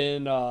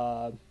in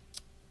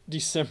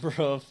December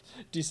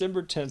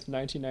 10th,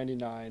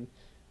 1999.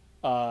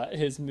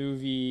 His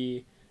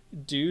movie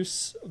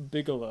Deuce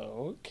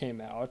Bigelow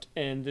came out,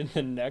 and then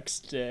the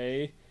next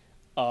day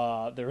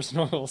there was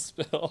an oil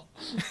spill.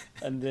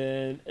 And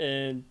then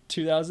in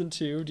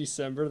 2002,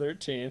 December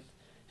 13th,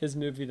 his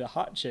movie The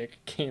Hot Chick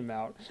came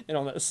out, and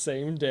on that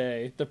same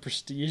day, the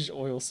Prestige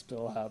oil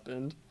spill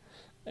happened.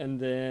 And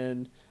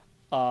then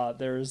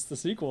there's the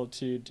sequel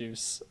to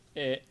Deuce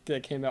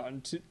that came out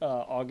in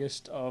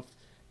August of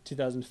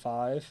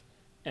 2005.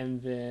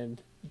 And then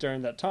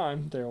during that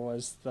time, there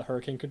was the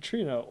Hurricane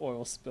Katrina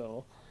oil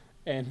spill.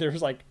 And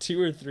there's like 2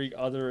 or 3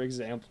 other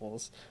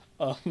examples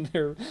of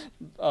their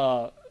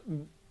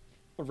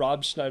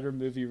Rob Schneider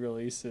movie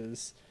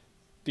releases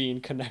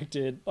being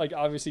connected, like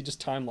obviously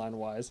just timeline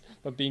wise,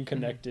 but being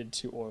connected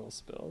to oil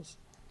spills.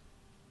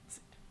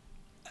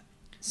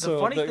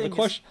 So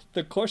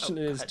the question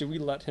is, do we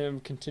let him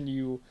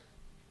continue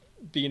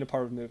being a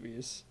part of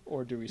movies,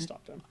 or do we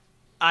stop him?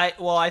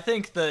 I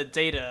think the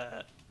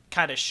data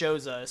kind of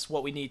shows us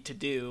what we need to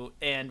do,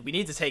 and we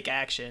need to take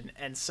action.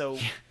 And so,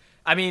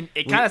 I mean,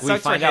 it kind of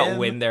sucks for him. We find out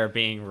when they're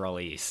being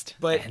released,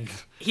 but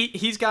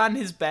he's gotten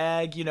his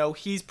bag. You know,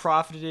 he's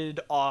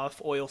profited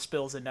off oil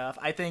spills enough.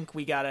 I think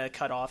we gotta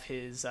cut off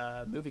his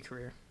movie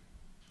career.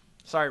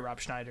 Sorry, Rob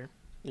Schneider.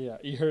 Yeah,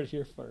 you heard it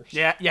here first.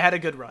 Yeah, you had a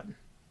good run.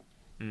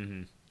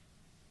 Mm-hmm.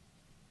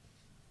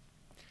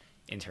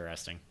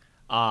 Interesting.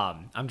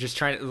 I'm just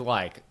trying to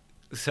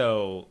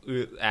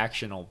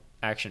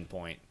action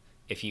point.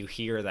 If you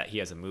hear that he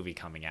has a movie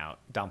coming out,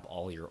 dump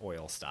all your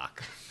oil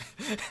stock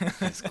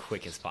as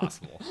quick as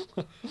possible.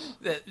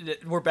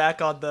 We're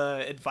back on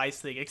the advice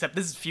thing, except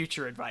this is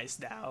future advice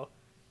now.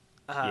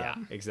 Yeah,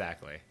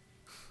 exactly.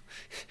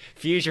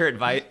 Future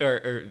advice,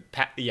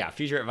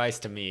 future advice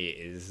to me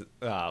is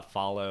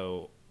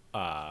follow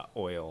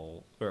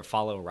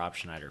follow Rob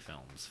Schneider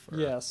films.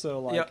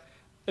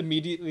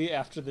 Immediately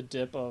after the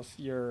dip of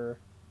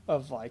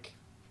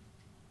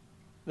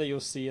that you'll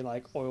see in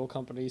like oil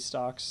company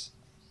stocks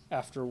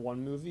after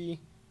one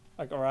movie,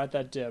 or at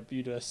that dip,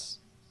 you just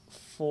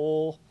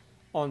full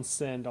on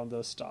send on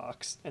those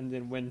stocks, and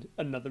then when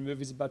another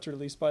movie's about to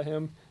release by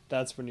him,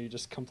 that's when you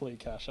just completely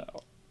cash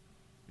out.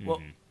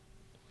 Well,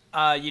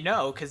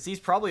 because these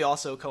probably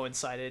also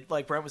coincided,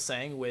 like Brent was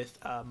saying, with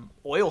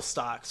oil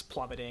stocks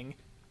plummeting.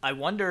 I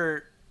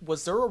wonder,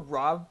 was there a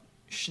Rob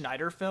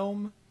Schneider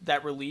film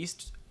that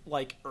released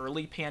like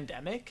early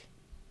pandemic?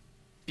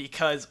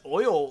 Because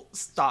oil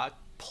stock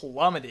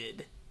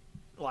plummeted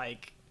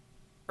like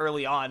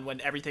early on when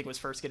everything was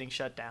first getting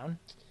shut down.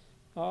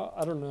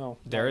 I don't know.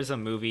 There is a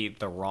movie,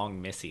 The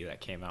Wrong Missy, that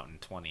came out in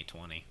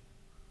 2020.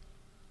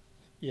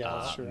 Yeah,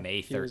 that's true.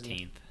 May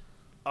 13th.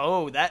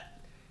 Oh,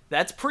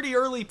 that's pretty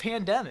early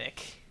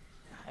pandemic.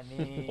 I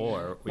mean,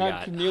 or we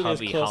not got nearly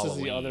Hubby as close Halloween.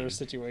 as the other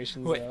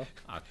situations though.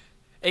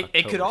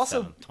 It could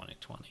also 7th,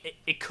 2020.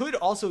 It could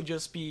also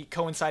just be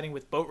coinciding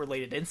with boat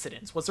related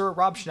incidents. Was there a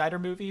Rob Schneider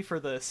movie for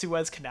the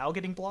Suez Canal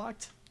getting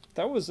blocked?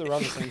 That was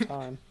around the same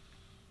time.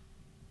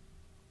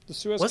 The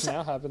Suez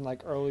Canal happened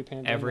like early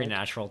pandemic. Every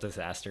natural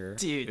disaster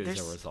is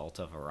a result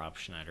of a Rob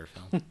Schneider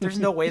film. There's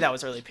no way that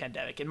was early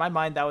pandemic. In my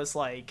mind, that was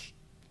like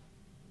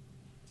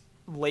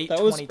late 2021.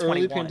 That was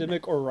early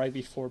pandemic or right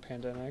before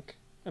pandemic,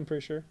 I'm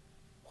pretty sure.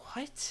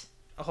 What?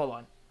 Oh, hold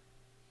on.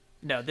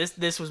 No,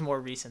 this was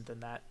more recent than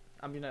that.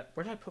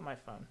 Where did I put my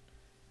phone?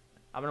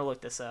 I'm gonna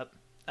look this up.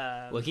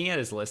 Looking at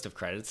his list of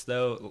credits,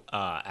 though,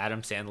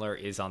 Adam Sandler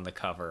is on the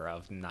cover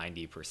of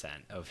 90%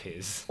 of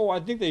his. Oh,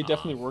 I think they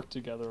definitely work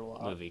together a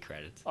lot. Movie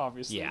credits,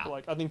 obviously. Yeah.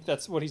 Like I think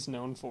that's what he's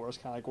known for, is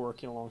kind of like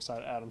working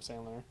alongside Adam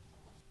Sandler.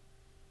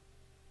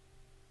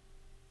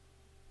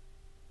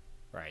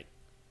 Right.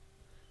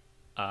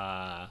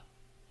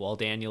 While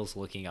Daniel's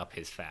looking up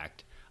his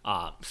fact,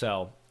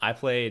 so I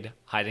played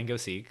hide and go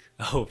seek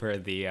over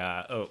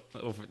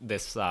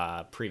this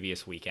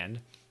previous weekend,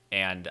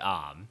 and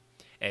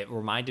it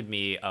reminded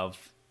me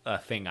of a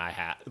thing I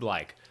had,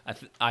 like an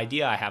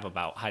idea I have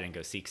about hide and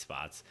go seek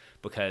spots,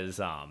 because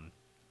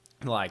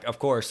of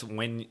course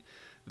when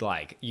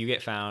you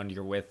get found,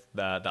 you're with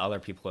the other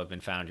people who have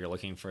been found, you're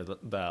looking for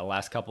the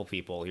last couple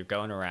people, you're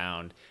going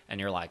around and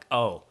you're like,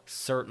 oh,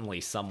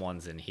 certainly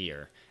someone's in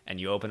here, and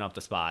you open up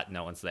the spot,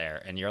 no one's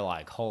there, and you're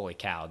like, holy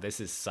cow, this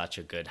is such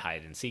a good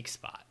hide and seek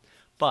spot.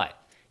 But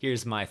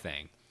here's my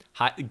thing.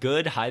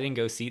 Good hide and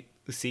go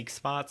seek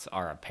spots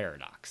are a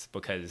paradox,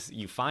 because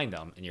you find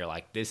them and you're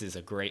like, this is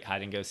a great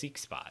hide and go seek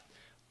spot.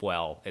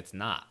 Well, it's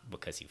not,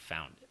 because you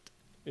found it.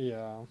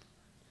 Yeah,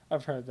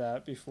 I've heard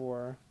that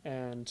before,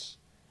 and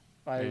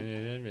okay,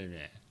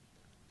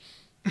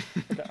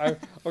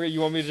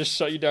 you want me to just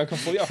shut you down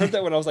completely? I heard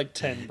that when I was like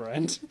 10,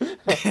 Brent.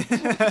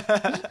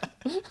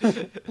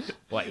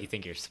 What, you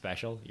think you're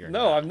special?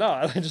 I'm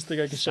not. I just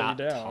think I can shut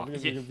you down.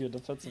 Because you can be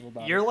defensive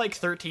about You're it. like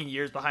 13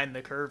 years behind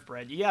the curve,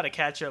 Brent. You got to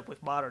catch up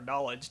with modern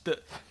knowledge.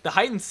 The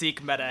hide and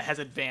seek meta has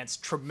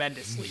advanced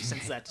tremendously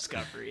since that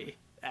discovery.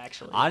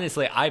 Actually,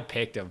 honestly, I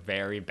picked a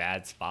very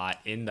bad spot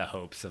in the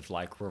hopes of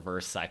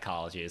reverse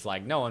psychology. It's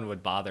like no one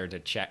would bother to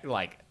check.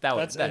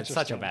 That's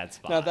such a bad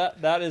spot. Now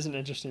that is an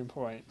interesting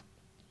point.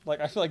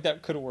 I feel like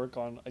that could work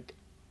on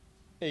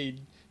a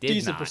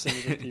decent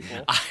percentage of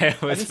people. I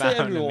was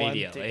found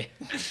immediately.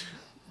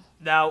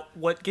 Now,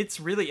 what gets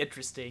really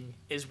interesting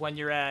is when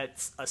you're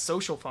at a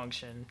social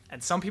function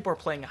and some people are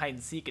playing hide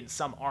and seek and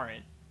some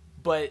aren't.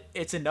 but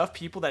it's enough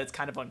people that it's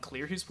kind of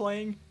unclear who's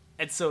playing.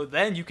 And so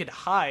then you can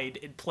hide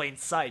in plain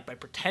sight by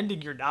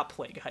pretending you're not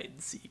playing hide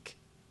and seek.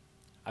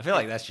 I feel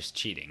like that's just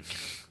cheating.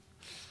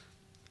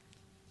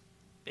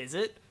 Is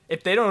it?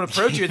 If they don't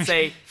approach you and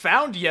say,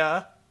 found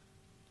ya.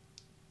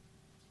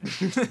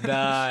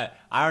 I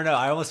don't know.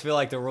 I almost feel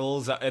like the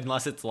rules,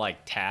 unless it's like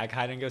tag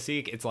hide and go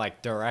seek, it's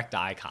like direct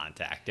eye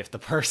contact. If the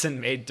person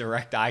made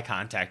direct eye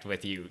contact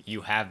with you,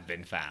 you have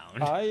been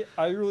found. I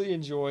really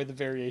enjoy the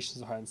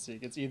variations of hide and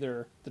seek. It's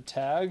either the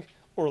tag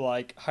or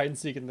like hide and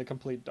seek in the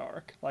complete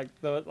dark.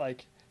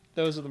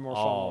 Those are the more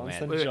fun ones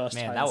than just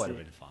hide and that would seek.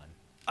 have been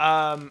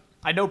fun.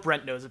 I know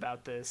Brent knows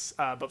about this,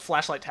 but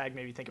flashlight tag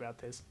made me think about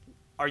this.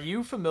 Are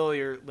you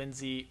familiar,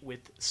 Lindsay,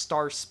 with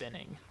star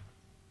spinning?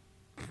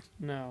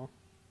 No.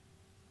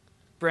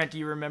 Brent, do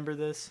you remember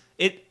this?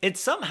 It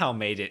somehow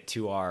made it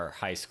to our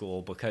high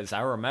school because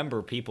I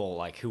remember people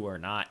like who are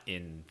not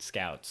in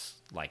scouts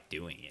like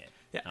doing it.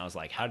 Yeah. And I was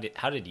like, how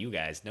did you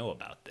guys know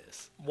about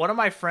this? One of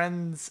my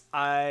friends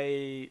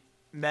I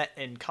met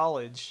in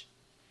college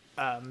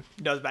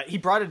knows about it. He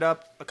brought it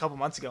up a couple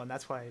months ago, and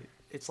that's why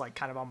it's like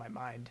kind of on my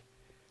mind.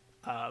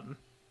 So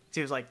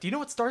he was like, do you know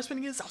what star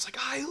spinning is? I was like,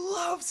 I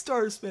love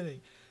star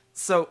spinning.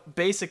 So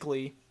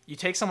basically, you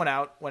take someone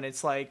out when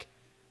it's like,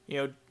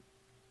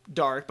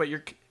 dark, but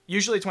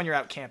usually it's when you're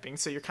out camping,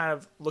 so you're kind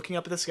of looking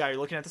up at the sky, you're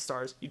looking at the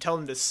stars, you tell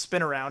them to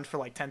spin around for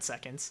like 10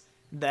 seconds,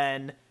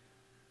 then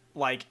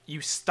like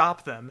you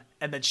stop them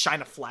and then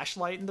shine a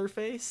flashlight in their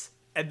face,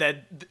 and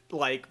then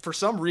like for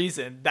some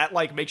reason that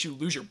like makes you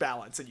lose your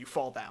balance and you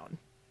fall down.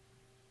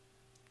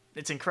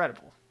 It's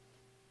incredible.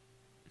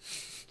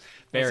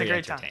 Very it's a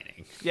great entertaining.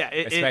 Time. Yeah,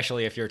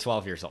 especially if you're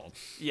 12 years old.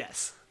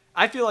 Yes,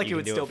 I feel like it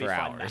would still be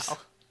fun hours. now.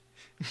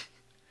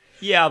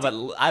 Yeah, but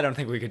I don't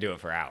think we could do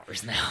it for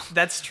hours now.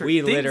 That's true.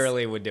 We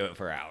literally would do it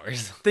for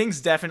hours. Things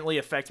definitely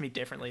affect me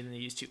differently than they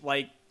used to.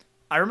 Like,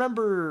 I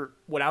remember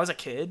when I was a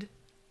kid,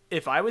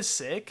 if I was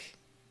sick,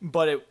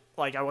 but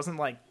I wasn't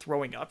like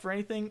throwing up or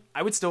anything,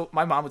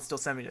 my mom would still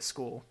send me to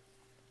school.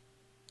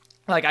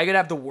 Like, I could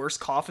have the worst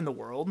cough in the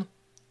world,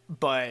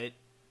 but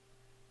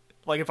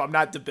like if I'm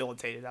not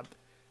debilitated, I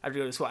have to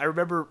go to school. I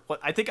remember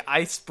I think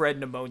I spread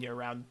pneumonia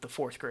around the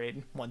 4th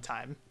grade one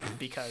time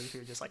because we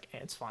were just like,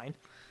 it's fine.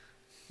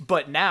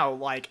 But now,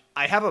 like,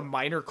 I have a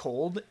minor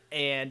cold,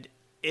 and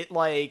it,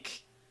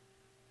 like,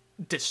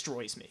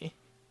 destroys me.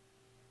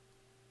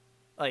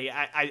 Like,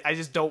 I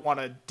just don't want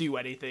to do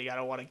anything. I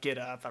don't want to get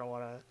up. I don't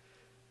want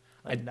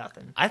to,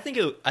 nothing. I think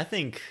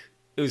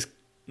it was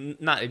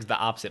not the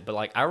opposite, but,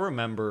 like, I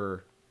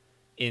remember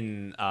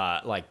in,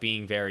 like,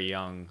 being very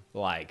young,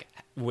 like,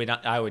 when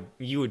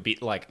you would be,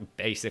 like,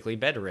 basically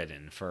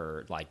bedridden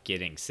for, like,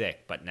 getting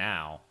sick. But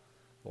now,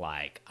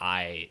 like,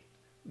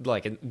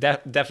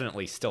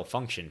 definitely still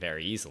function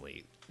very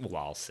easily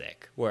while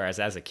sick.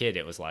 Whereas as a kid,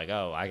 it was like,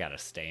 oh, I gotta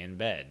stay in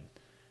bed.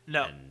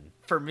 No,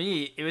 for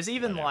me, it was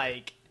even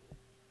like,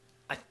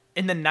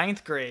 in the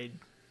 9th grade,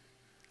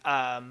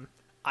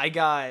 I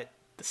got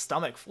the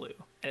stomach flu,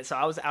 and so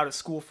I was out of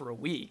school for a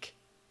week.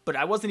 But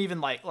I wasn't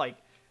even like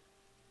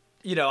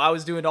I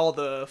was doing all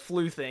the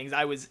flu things.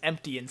 I was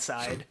empty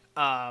inside.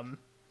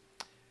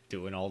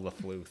 Doing all the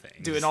flu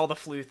things.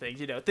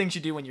 Things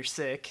you do when you're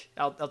sick.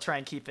 I'll try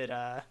and keep it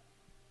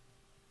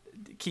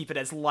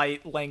as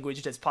light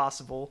languaged as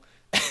possible.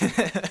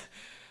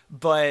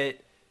 But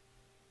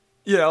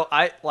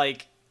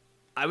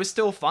I was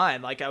still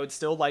fine. Like, I would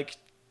still like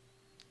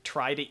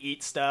try to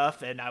eat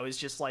stuff, and I was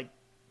just like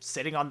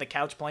sitting on the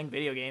couch playing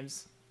video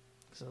games.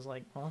 So I was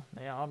like, well,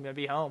 I'm gonna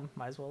be home,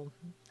 might as well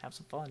have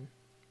some fun.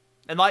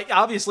 And like,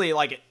 obviously,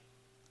 like,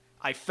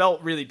 I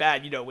felt really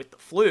bad, with the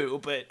flu,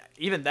 but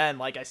even then,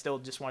 like, I still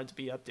just wanted to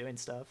be up doing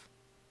stuff.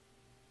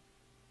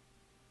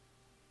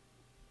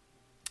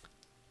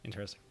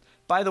 Interesting.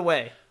 By the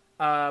way,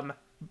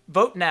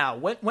 vote now.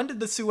 When did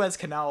the Suez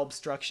Canal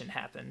obstruction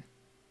happen?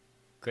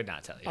 Could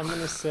not tell you. I'm going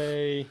to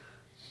say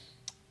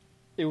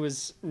it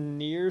was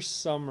near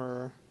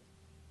summer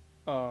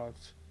of...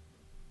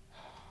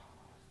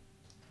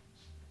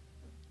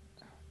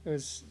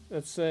 let's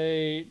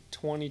say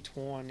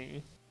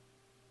 2020.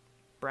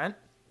 Brent?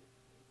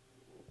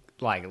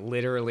 Like,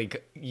 literally,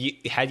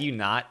 had you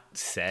not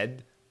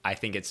said, I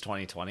think it's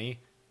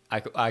 2020...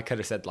 I could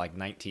have said like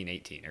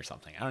 1918 or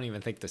something. I don't even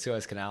think the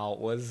Suez Canal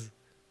was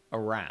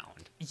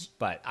around,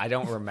 but I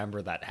don't remember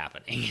that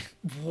happening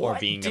or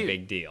being a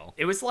big deal.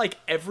 It was like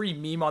every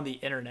meme on the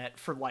internet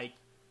for like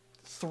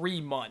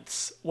 3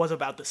 months was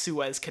about the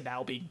Suez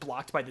Canal being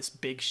blocked by this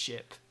big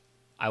ship.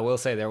 I will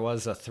say there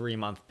was a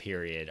 3-month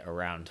period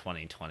around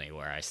 2020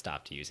 where I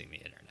stopped using the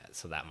internet,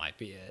 so that might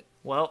be it.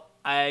 Well,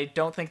 I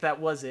don't think that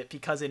was it,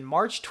 because in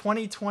March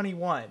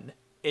 2021,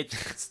 it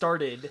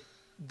started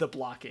the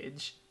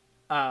blockage.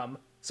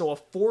 So a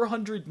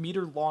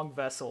 400-meter long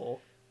vessel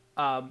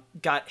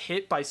got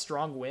hit by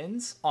strong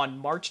winds on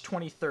March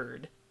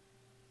 23rd,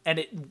 and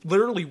it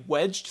literally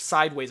wedged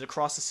sideways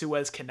across the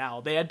Suez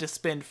Canal. They had to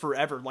spend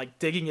forever, like,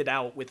 digging it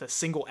out with a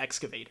single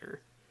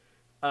excavator.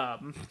 I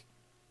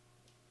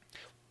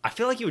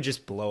feel like you would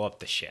just blow up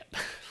the ship.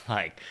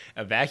 Like,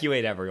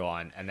 evacuate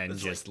everyone and then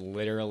It's just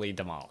literally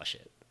demolish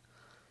it.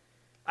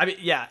 I mean,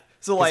 yeah.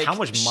 So 'Cause like, how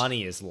much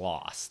money is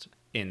lost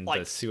in like,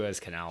 the Suez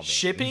Canal being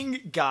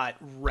shipping got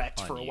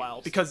wrecked for a while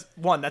unused. because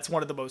one, that's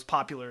one of the most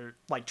popular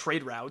like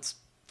trade routes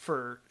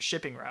for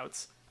shipping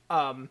routes.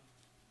 And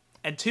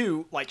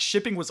two, like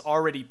shipping was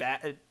already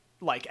bad,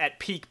 like at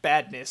peak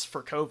badness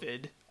for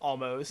COVID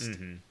almost.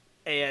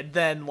 And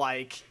then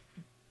like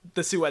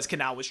the Suez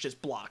Canal was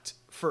just blocked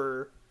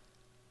for,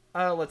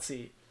 let's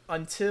see,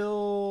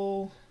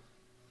 until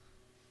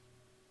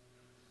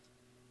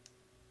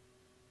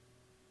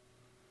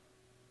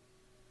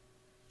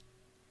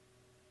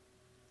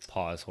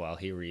Pause while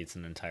he reads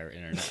an entire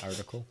internet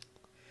article.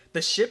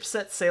 the ship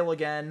set sail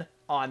again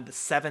on the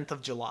 7th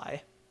of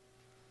July.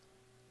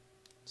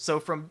 So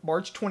from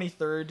March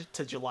 23rd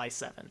to July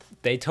 7th.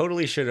 They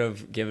totally should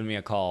have given me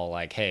a call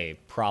like, hey,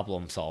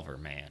 problem solver,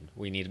 man.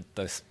 We need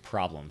this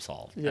problem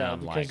solved. Yeah, and I'm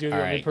because like, you're the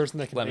all only right, person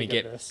that can let me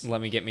think of get this.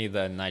 let me get me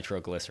the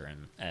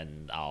nitroglycerin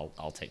and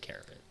I'll take care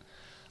of it.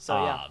 So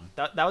yeah,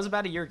 that was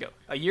about a year ago.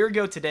 A year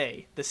ago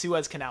today, the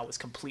Suez Canal was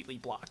completely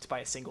blocked by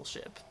a single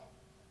ship.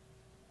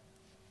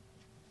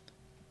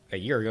 A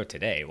year ago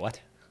today,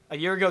 what? A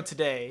year ago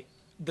today,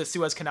 the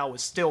Suez Canal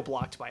was still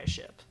blocked by a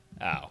ship,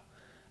 Oh.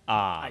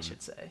 I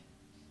should say.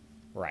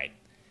 Right.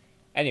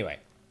 Anyway,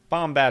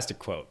 bombastic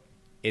quote.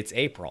 It's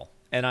April,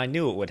 and I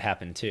knew it would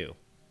happen too.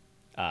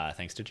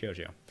 Thanks to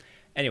JoJo.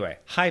 Anyway,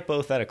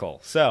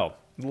 hypothetical. So,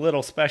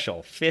 little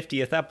special,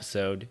 50th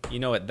episode. You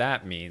know what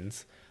that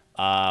means.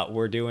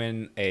 We're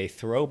doing a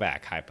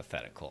throwback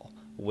hypothetical.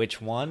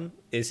 Which one?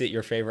 Is it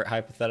your favorite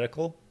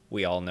hypothetical?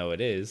 We all know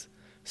it is.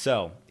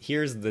 So,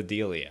 here's the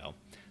dealio.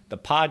 The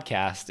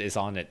podcast is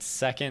on its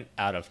second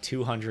out of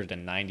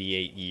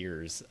 298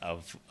 years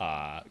of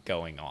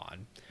going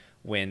on,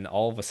 when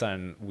all of a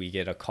sudden we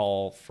get a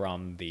call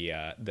from the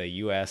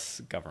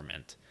U.S.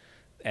 government,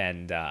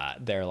 and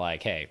they're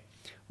like, "Hey,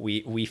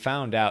 we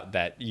found out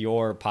that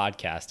your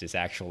podcast is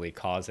actually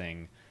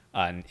causing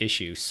an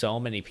issue. So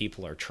many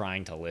people are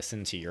trying to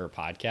listen to your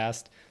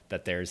podcast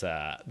that there's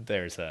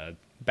a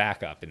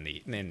backup in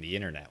the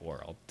internet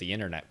world. The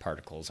internet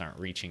particles aren't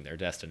reaching their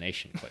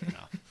destination quick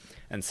enough,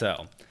 and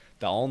so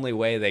the only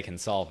way they can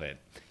solve it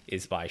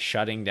is by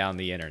shutting down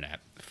the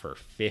internet for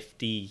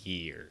 50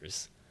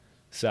 years."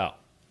 So,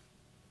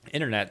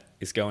 internet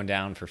is going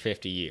down for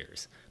 50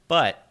 years.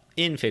 But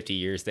in 50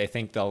 years, they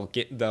think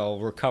they'll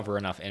recover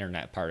enough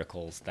internet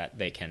particles that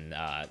they can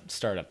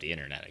start up the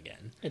internet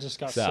again. It just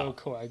got so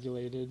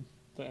coagulated.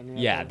 The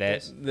internet Yeah,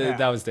 particles.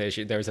 that was the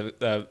issue. There was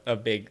a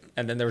big,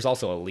 and then there was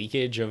also a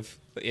leakage of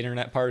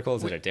internet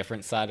particles at a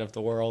different side of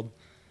the world.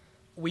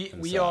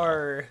 We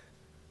are.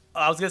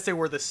 I was gonna say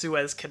we're the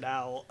Suez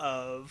Canal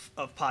of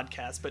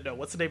podcasts, but no.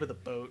 What's the name of the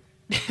boat?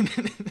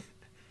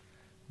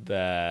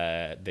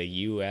 The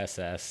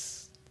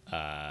USS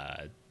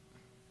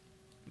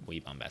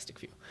We Bombastic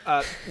Few.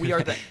 We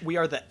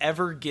are the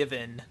Ever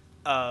Given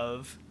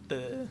of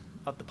the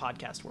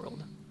podcast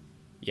world.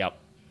 Yep.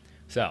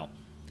 So,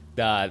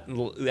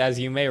 as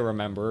you may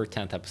remember,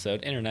 10th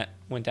episode, internet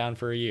went down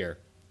for a year.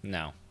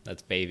 No,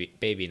 that's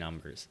baby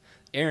numbers.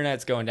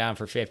 Internet's going down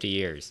for 50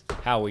 years.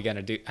 How are we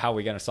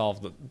gonna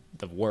solve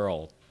the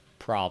world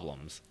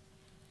problems?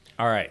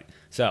 All right.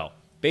 So,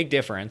 big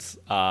difference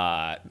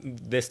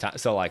this time.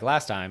 So like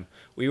last time,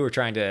 we were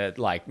trying to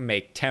like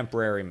make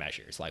temporary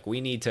measures. Like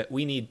we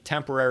need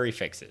temporary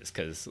fixes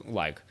because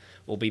like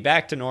we'll be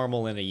back to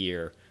normal in a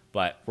year,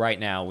 but right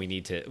now we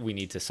need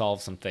to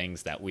solve some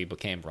things that we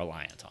became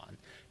reliant on.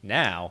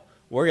 Now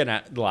we're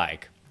gonna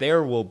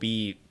there will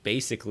be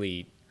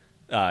basically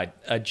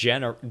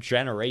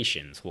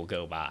generations will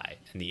go by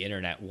and the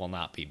internet will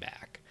not be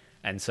back,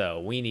 and so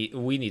we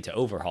need to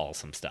overhaul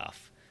some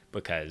stuff.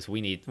 Because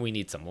we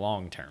need some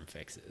long-term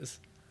fixes.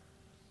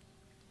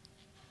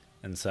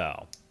 And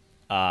so,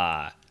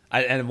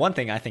 and one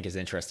thing I think is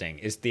interesting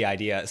is the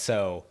idea.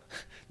 So,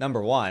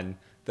 number one,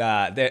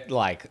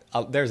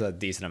 there's a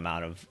decent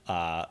amount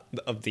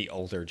of the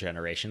older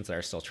generations that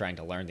are still trying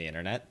to learn the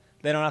internet.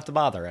 They don't have to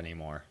bother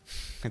anymore.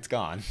 It's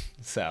gone.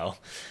 So,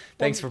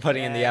 thanks for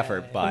putting in the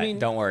effort, but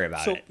don't worry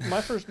about it. So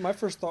my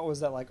first thought was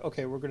that like,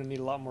 okay, we're going to need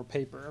a lot more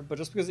paper, but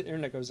just because the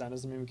internet goes down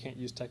doesn't mean we can't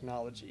use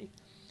technology.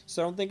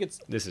 So I don't think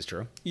This is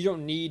true. You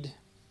don't need,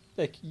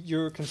 like,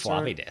 your concern.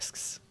 Floppy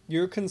disks.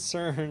 Your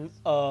concern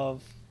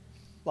of,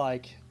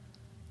 like,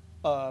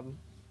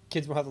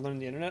 kids will have to learn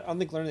the internet. I don't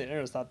think learning the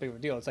internet is that big of a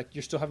deal. It's like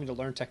you're still having to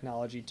learn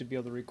technology to be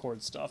able to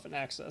record stuff and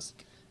access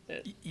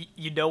it.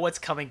 You know what's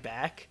coming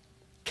back?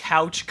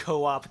 Couch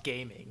co-op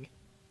gaming.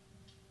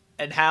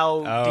 And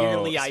how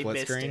dearly I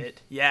missed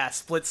it. Yeah,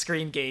 split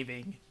screen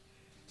gaming.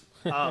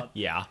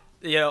 Yeah.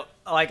 You know,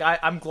 like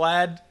I'm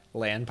glad.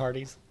 LAN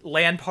parties,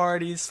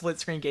 split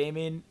screen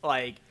gaming,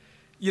 like,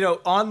 you know,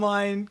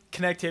 online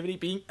connectivity,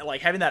 being like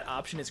having that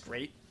option is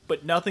great,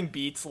 but nothing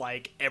beats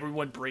like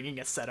everyone bringing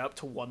a setup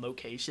to one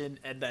location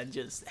and then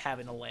just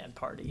having a LAN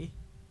party.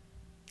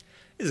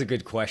 This is a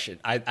good question.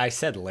 I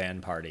said LAN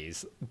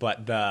parties, but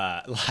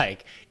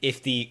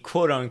if the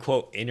quote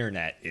unquote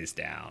internet is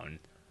down,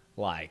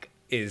 like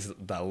is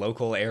the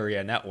local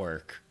area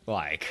network.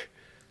 Like,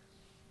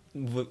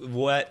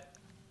 what?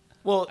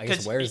 Well, I guess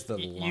because where's the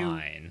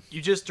line?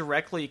 You just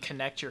directly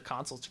connect your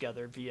consoles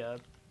together via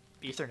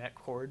Ethernet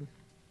cord.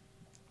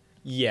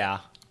 Yeah.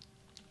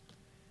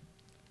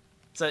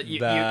 So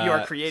you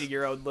are creating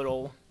your own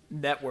little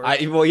network.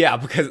 Well, yeah,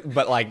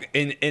 but like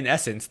in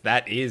essence,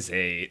 that is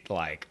a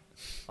like.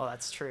 Oh,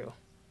 that's true.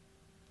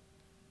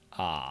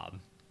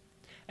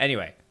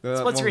 Anyway,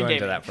 Split screen go into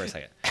gaming. that for a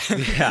second.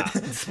 Yeah,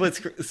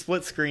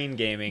 split screen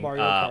gaming.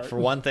 Mario Kart. For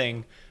one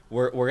thing,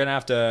 we're gonna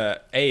have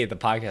to the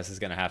podcast is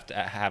gonna have to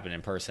happen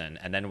in person,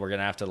 and then we're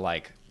gonna have to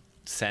like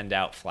send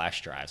out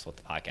flash drives with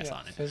the podcast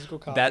on it. Physical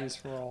copies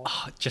for all.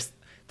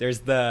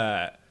 There's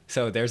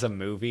a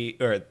movie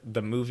the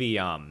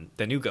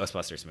new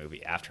Ghostbusters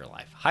movie,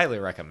 Afterlife. Highly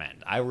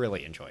recommend. I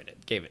really enjoyed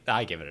it.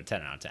 I gave it a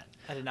 10 out of 10.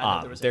 I did not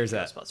know there was a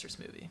Ghostbusters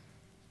movie.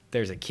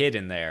 There's a kid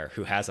in there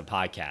who has a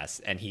podcast,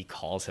 and he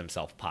calls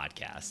himself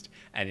Podcast,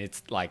 and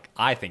it's like,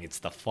 I think it's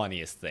the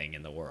funniest thing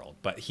in the world.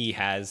 But he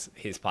has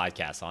his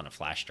podcast on a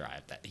flash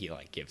drive that he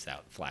like gives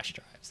out flash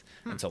drives,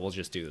 and so we'll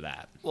just do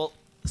that. Well,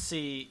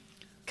 see,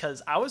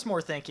 because I was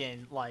more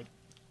thinking like,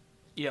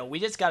 we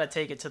just got to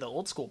take it to the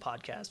old school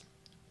podcast.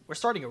 We're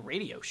starting a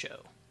radio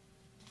show.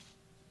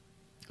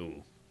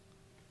 Ooh,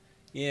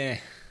 yeah.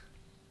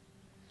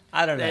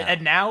 I don't know.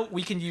 And now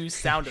we can use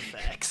sound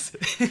effects.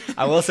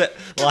 I will say,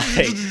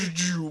 like,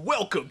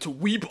 welcome to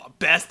We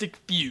Bombastic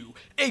Few,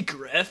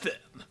 Anchor FM.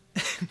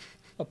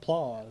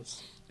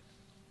 Applause.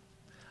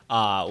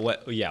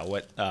 What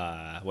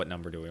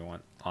number do we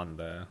want on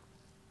the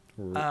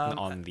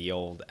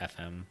old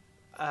FM?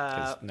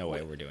 Because no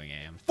way we're doing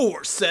AM.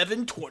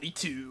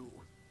 4722.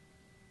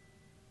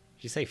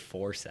 Did you say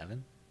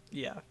 47?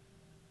 Yeah.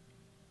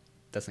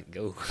 Doesn't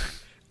go.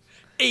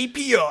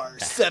 APR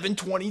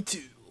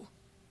 722.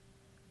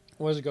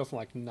 What does it go from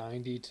like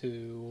 90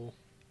 to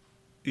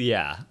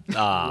Yeah.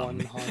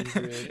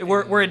 100?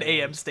 We're an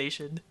AM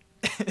station.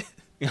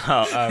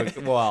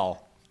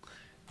 Well,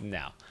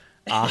 no.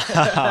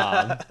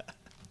 I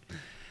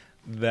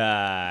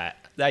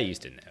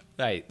used to know.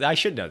 I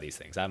should know these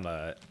things. I'm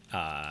a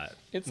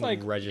it's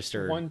like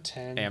registered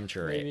 110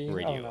 amateur maybe?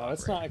 radio I don't know. operator.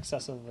 It's not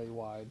excessively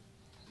wide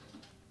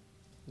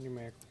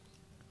numerically.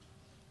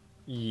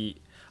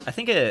 I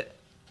think it.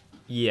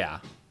 Yeah.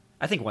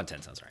 I think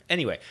 110 sounds right.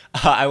 Anyway,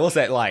 I will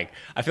say, like,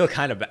 I feel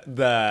kind of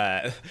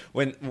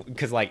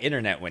because like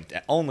internet went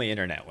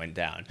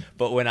down.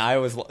 But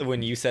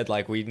when you said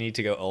like we need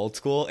to go old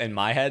school, in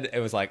my head it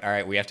was like, all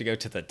right, we have to go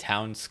to the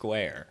town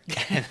square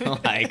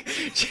and like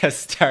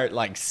just start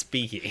like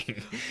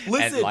speaking.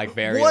 Listen, and, like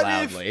very what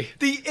loudly. If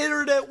the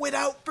internet went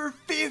out for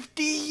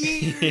 50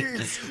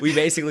 years? We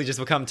basically just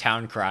become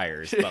town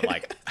criers, but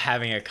like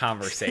having a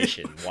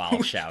conversation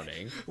while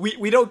shouting.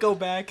 We don't go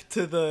back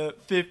to the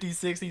 50s,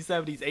 60s,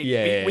 70s, 80s.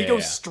 We go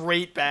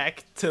straight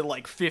back to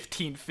like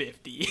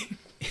 1550.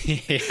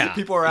 Yeah.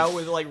 People are out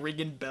with like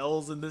ringing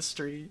bells in the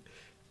street.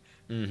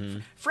 Mm-hmm.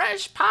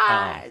 Fresh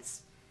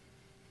pies.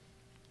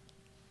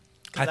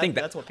 I think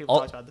that's what people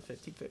talked about in the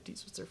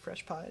 1550s was their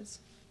fresh pies.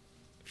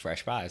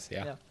 Fresh pies,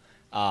 yeah.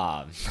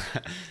 Yeah.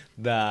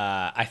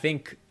 I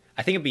think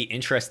it'd be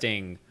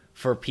interesting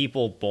for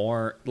people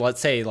born, let's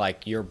say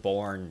like you're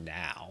born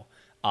now,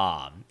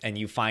 and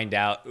you find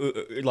out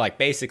like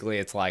basically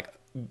it's like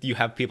you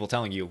have people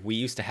telling you we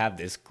used to have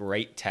this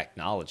great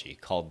technology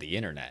called the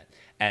internet,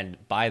 and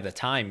by the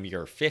time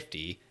you're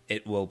 50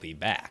 it will be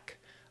back,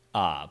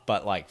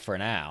 but like for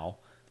now,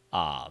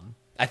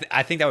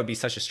 I think that would be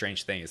such a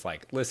strange thing. It's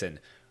like, listen,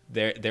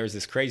 there's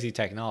this crazy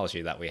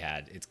technology that we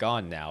had, it's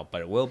gone now, but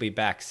it will be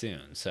back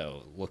soon,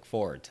 so look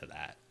forward to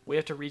that. We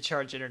have to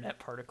recharge internet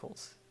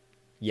particles.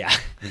 Yeah.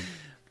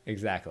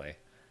 Exactly.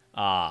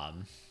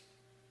 Of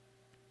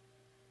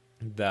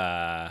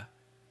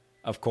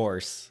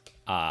course,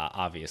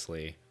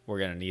 obviously, we're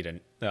gonna need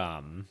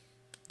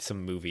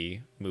some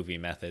movie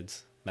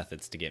methods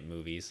to get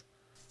movies.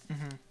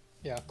 Mm-hmm.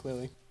 Yeah,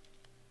 clearly.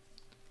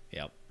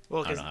 Yep.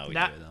 Well, I don't know how we do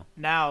it though.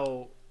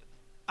 Now,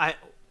 I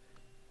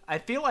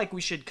feel like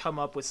we should come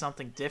up with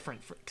something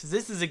different because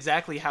this is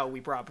exactly how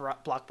we brought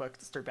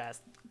Blockbuster back.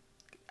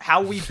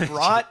 How we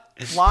brought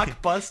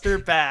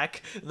Blockbuster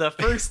back the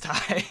first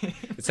time.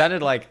 It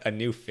sounded like a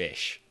new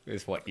fish,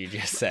 is what you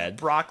just said.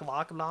 Brock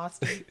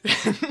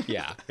Locklost.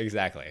 Yeah,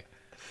 exactly.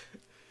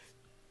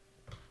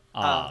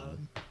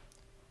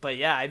 But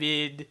yeah, I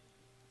mean,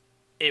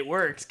 it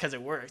works because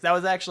it works. That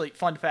was actually,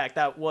 fun fact,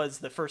 that was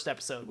the first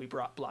episode we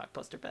brought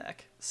Blockbuster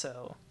back.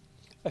 So,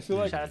 I feel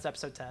like shout out to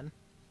episode 10.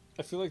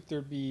 I feel like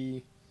there'd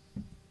be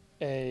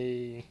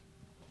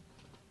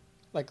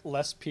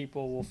less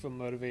people will feel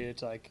motivated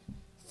to like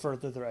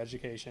further their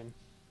education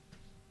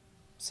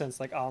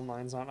since like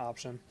online's not an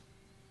option.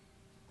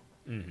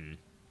 Mm-hmm.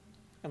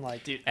 And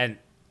like, Dude, and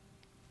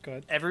go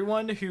ahead.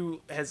 everyone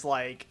who has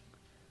like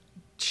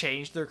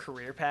changed their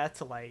career path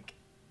to like,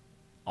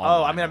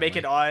 online I'm gonna make only.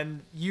 it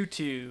on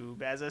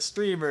YouTube as a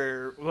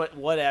streamer,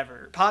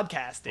 whatever,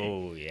 podcasting.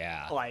 Oh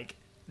yeah. Like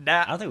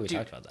now, I don't think we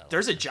talked about that.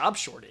 There's a job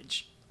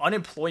shortage.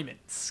 Unemployment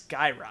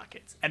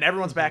skyrockets, and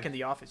everyone's Mm-hmm. back in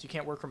the office. You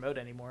can't work remote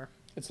anymore.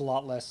 It's a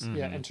lot less,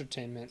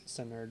 entertainment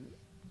centered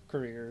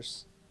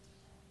careers.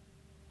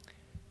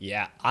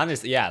 Yeah,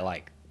 honestly, yeah,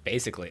 like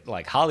basically,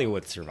 like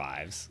Hollywood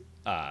survives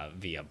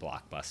via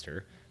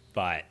Blockbuster,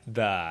 but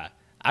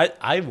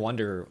I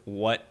wonder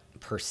what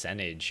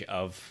percentage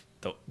of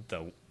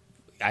the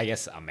I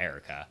guess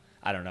America,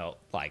 I don't know,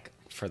 like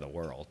for the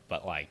world,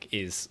 but like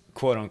is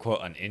quote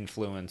unquote an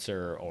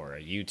influencer or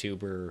a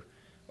YouTuber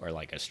or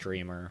like a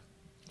streamer.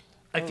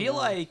 I feel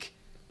like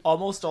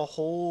almost a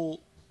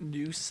whole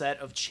new set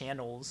of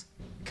channels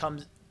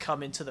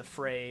come into the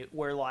fray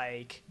where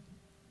like,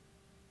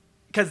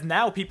 because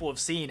now people have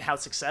seen how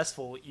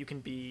successful you can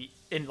be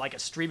in like a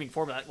streaming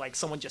format. Like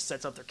someone just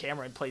sets up their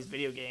camera and plays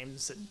video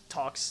games and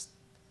talks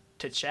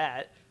to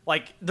chat.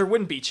 Like there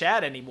wouldn't be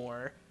chat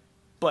anymore,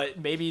 but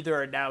maybe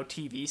there are now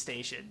TV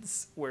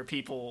stations where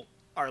people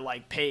are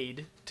like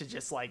paid to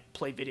just like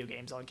play video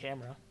games on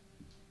camera.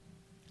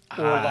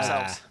 Or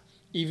like,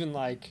 even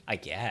like, I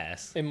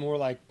guess, and more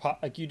like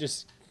like you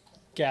just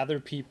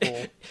gather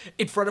people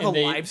in front of a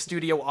live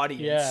studio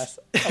audience. Yes,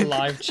 a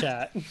live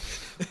chat.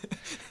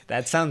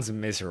 That sounds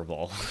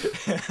miserable.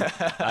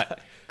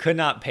 Could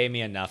not pay me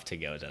enough to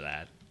go to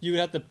that. You would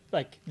have to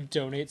like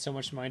donate so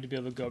much money to be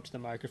able to go up to the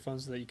microphone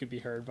so that you could be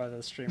heard by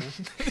the streamer.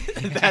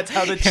 That's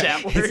how the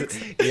chat works.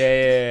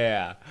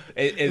 Yeah.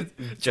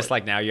 It just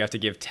like now you have to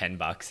give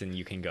 $10 and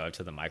you can go up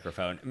to the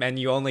microphone. Man,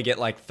 you only get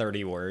like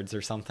 30 words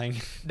or something.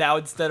 Now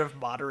instead of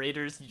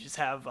moderators, you just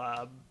have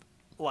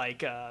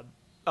like a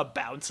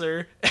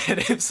bouncer, and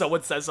if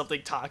someone says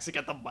something toxic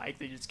at the mic,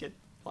 they just get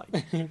like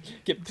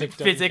get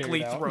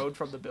physically thrown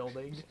from the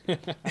building.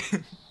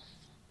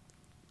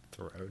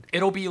 Thrown.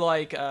 It'll be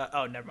like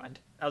oh, never mind.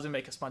 I was gonna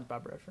make a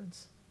SpongeBob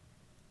reference.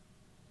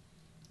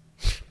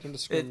 In the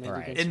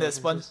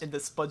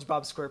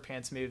SpongeBob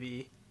SquarePants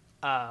movie,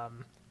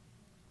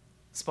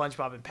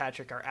 SpongeBob and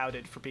Patrick are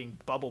outed for being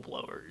bubble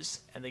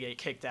blowers, and they get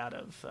kicked out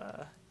of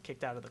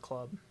the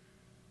club.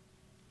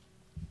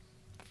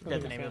 I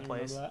forget the name of the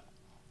place.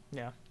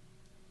 Yeah.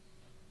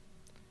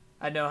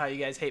 I know how you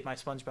guys hate my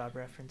SpongeBob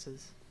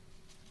references.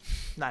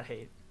 Not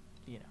hate,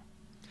 you know.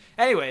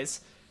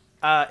 Anyways,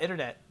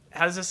 internet.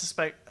 How does this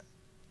suspect?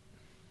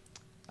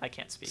 I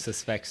can't speak.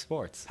 Suspect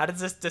sports. How does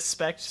this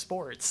suspect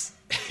sports?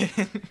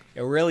 It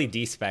really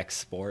despecs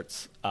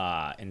sports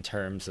in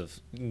terms of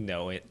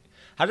it.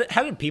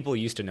 How did people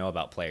used to know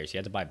about players? You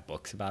had to buy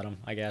books about them,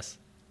 I guess.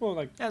 Well,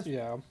 like yeah.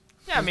 Yeah,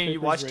 I mean, you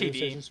watch TV.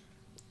 Stations.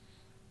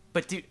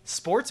 But dude,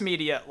 sports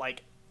media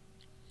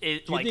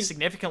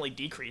significantly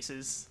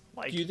decreases.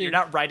 Like you're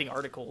not writing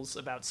articles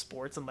about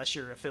sports unless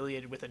you're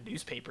affiliated with a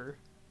newspaper.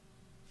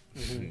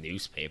 Mm-hmm.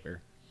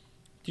 Newspaper.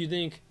 Do you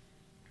think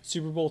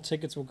Super Bowl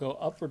tickets will go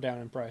up or down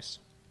in price?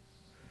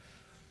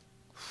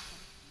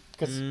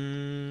 Because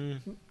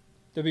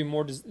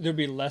there'll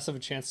be less of a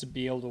chance to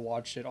be able to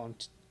watch it on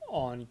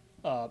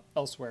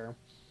elsewhere,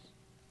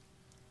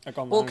 like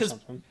online or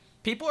something.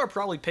 People are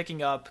probably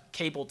picking up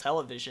cable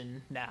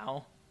television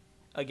now.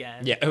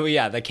 Again. Yeah. Oh,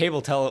 yeah. The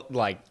cable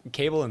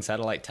and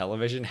satellite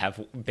television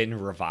have been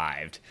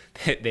revived.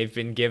 They've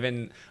been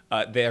given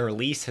their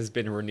lease has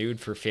been renewed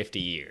for 50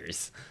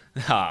 years.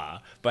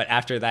 But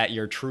after that,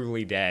 you're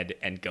truly dead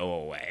and go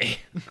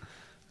away.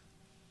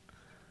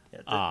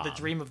 Yeah, the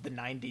dream of the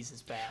 90s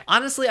is back.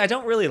 Honestly, I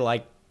don't really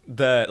like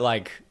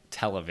the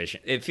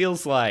television. It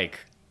feels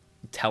like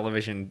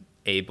television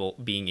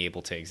being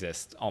able to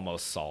exist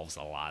almost solves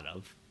a lot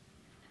of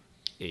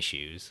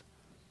issues.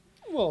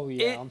 Well,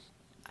 yeah.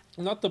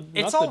 Not the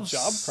job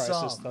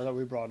crisis though that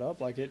we brought up.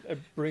 Like it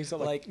brings up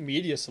like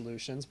media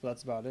solutions, but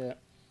that's about it.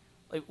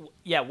 Like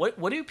yeah,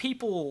 what do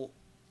people?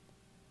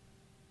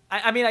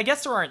 I mean, I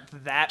guess there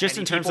aren't that just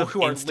many in terms people of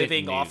who are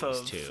living off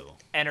of Is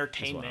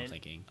entertainment. what I'm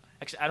thinking.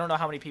 Actually, I don't know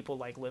how many people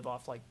live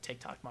off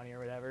TikTok money or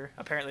whatever.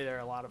 Apparently, there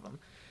are a lot of them.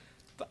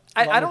 But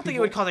I don't think it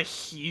would cause a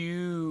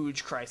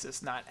huge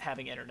crisis not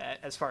having internet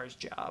as far as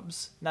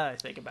jobs. Now that I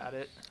think about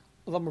it,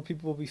 a lot more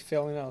people will be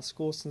failing out of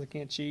school since they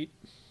can't cheat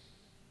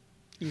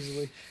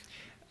easily.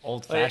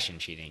 Old-fashioned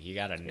cheating. You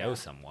gotta know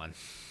someone.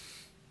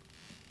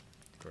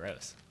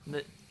 Gross.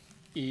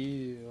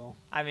 Ew.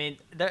 I mean,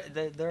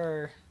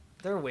 there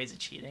are ways of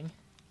cheating.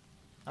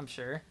 I'm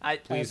sure.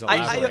 Please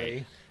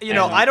elaborate.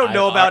 I don't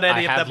know about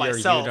any of them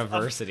myself. I have your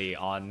university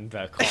on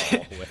the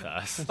call with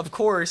us. Of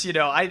course,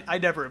 I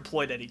never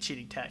employed any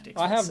cheating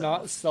tactics. I have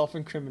not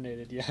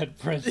self-incriminated yet,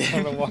 Prince.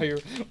 I don't know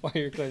why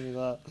you're claiming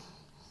that.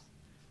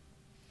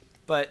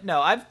 But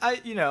no,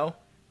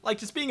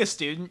 just being a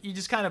student, you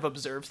just kind of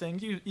observe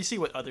things. You see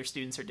what other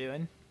students are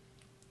doing.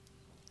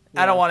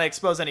 Yeah. I don't want to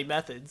expose any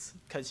methods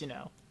because,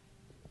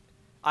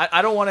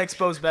 I don't want to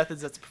expose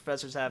methods that the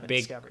professors haven't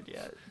discovered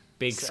yet.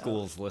 Big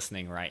schools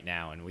listening right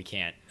now, and we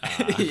can't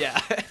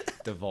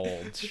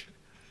divulge.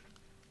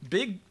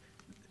 Big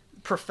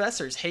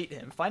professors hate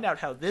him. Find out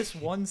how this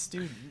one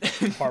student...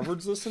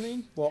 Harvard's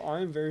listening? Well,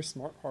 I'm very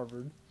smart,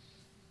 Harvard.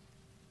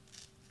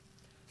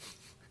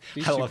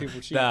 These two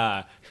people cheat.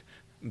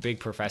 Big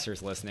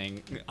professor's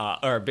listening,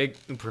 or a big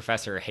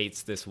professor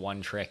hates this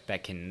one trick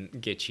that can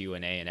get you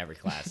an A in every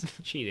class.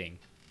 Cheating.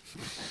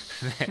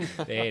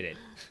 They hate it.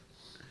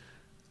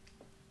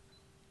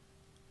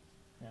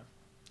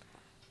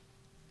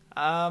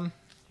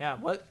 Yeah.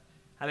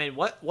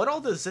 What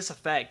all does this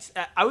affect?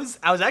 I was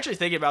actually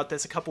thinking about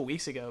this a couple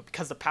weeks ago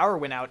because the power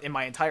went out in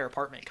my entire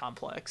apartment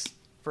complex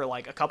for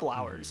like a couple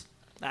hours.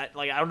 I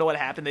don't know what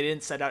happened. They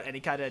didn't send out any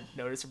kind of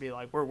notice or be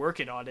like, we're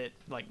working on it,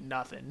 like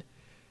nothing.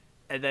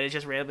 And then it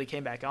just randomly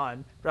came back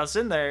on. But I was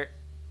sitting there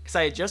because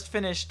I had just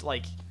finished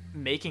like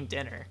making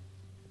dinner,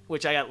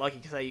 which I got lucky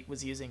because I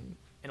was using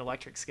an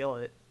electric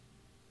skillet.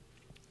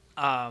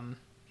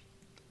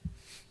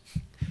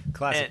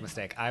 Classic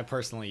mistake. I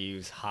personally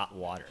use hot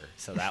water,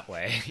 so that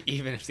way,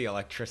 even if the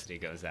electricity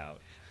goes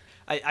out.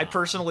 I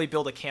personally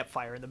build a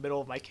campfire in the middle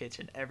of my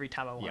kitchen every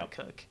time I want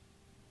to cook.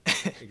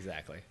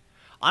 Exactly.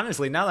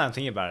 Honestly, now that I'm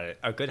thinking about it,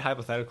 a good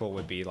hypothetical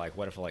would be like,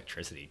 what if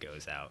electricity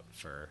goes out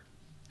for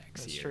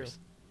X That's years? true.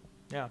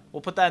 Yeah,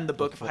 we'll put that in the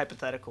book of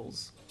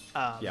hypotheticals.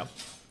 Yep.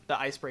 The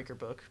icebreaker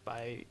book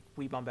by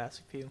We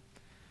Bombastic Few.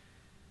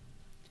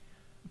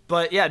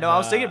 But yeah, no, I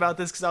was thinking about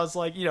this because I was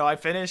like, I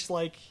finished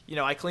I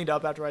cleaned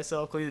up after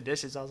myself, cleaned the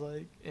dishes. I was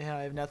like, I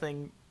have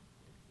nothing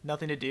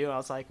to do. I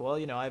was like, well,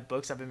 I have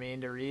books I've been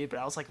meaning to read, but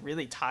I was like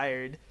really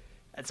tired,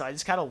 and so I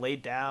just kind of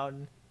laid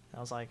down. I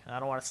was like, I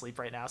don't want to sleep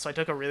right now, so I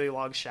took a really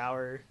long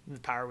shower. And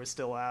the power was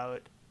still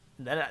out.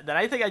 And then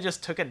I think I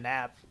just took a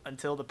nap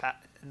until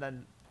and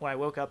then when I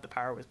woke up, the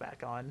power was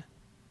back on.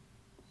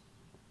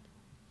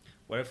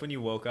 What if when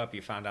you woke up,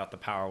 you found out the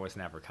power was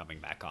never coming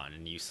back on,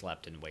 and you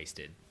slept and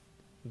wasted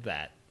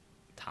that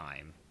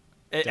time?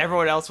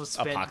 Everyone else was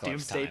spent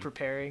doomsday time.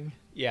 Preparing.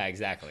 Yeah,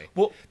 exactly.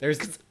 Well,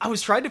 I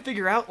was trying to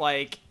figure out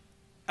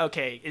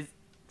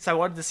so I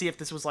wanted to see if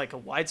this was like a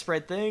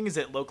widespread thing. Is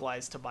it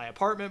localized to my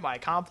apartment, my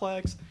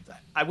complex?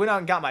 I went out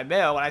and got my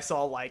mail, and I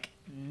saw like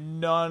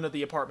none of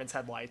the apartments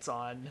had lights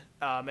on,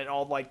 and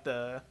all like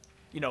the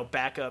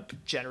backup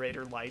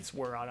generator lights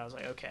were on. I was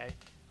like, okay,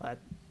 so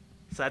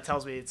that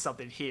tells me it's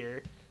something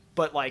here.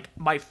 But like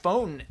my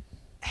phone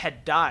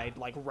had died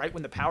like right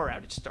when the power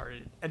outage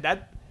started, and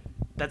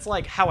that's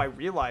like how I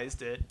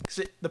realized it,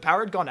 because the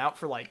power had gone out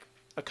for like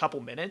a couple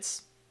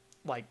minutes,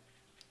 like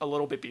a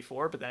little bit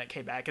before, but then it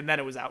came back, and then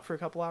it was out for a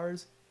couple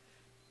hours.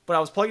 But I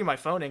was plugging my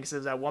phone in because it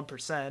was at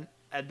 1%,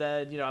 and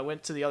then I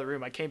went to the other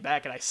room. I came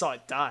back and I saw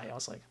it die. I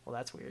was like, well,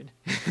 that's weird.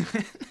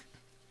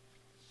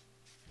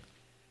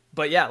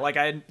 But yeah, like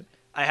I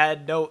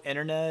had no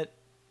internet,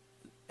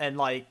 and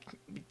like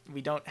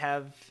we don't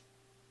have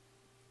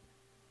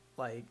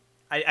like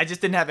I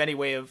just didn't have any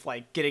way of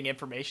like getting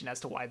information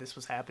as to why this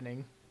was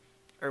happening,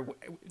 or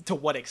to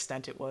what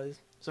extent it was.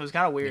 So it was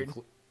kind of weird.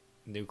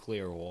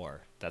 Nuclear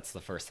war. That's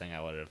the first thing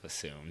I would have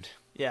assumed.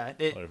 Yeah,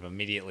 I would have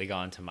immediately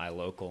gone to my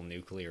local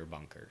nuclear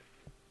bunker.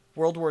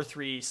 World War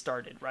III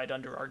started right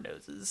under our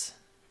noses.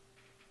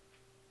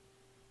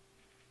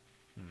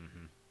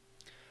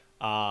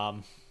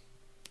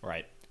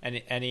 Right.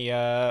 Any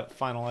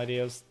final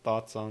ideas,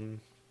 thoughts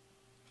on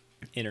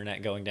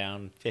internet going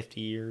down 50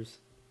 years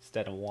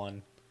instead of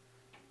 1?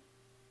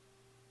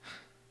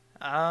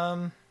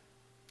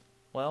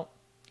 Well,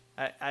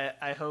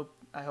 I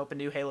hope a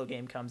new Halo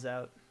game comes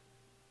out.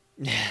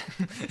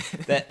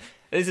 That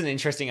is an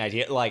interesting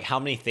idea. Like, how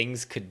many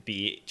things could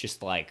be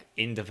just like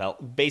in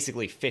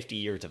basically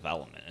 50-year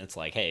development? It's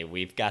like, hey,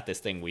 we've got this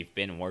thing we've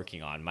been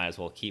working on, might as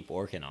well keep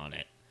working on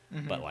it.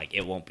 But like,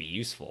 it won't be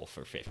useful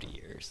for 50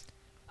 years.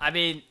 I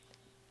mean,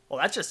 well,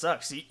 that just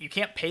sucks. You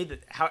can't pay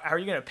how are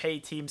you going to pay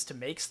teams to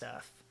make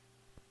stuff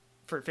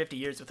for 50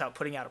 years without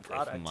putting out a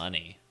product? With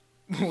money.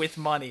 With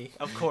money,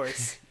 of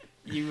course.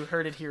 You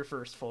heard it here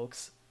first,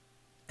 folks.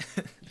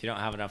 If you don't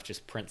have enough,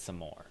 just print some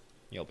more.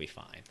 You'll be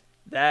fine.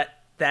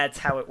 That's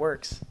how it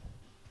works.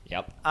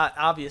 Yep.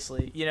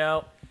 Obviously,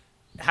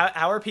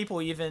 how are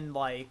people even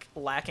like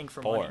lacking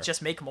for money?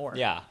 Just make more.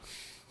 Yeah,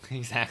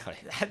 exactly.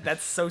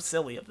 That's so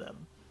silly of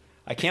them.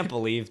 I can't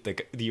believe the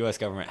U.S.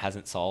 government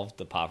hasn't solved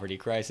the poverty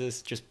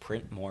crisis. Just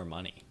print more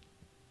money.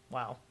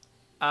 Wow.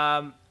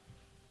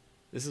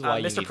 This is why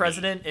you Mr. need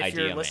President, the if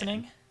you're idea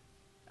listening,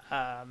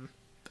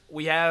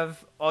 we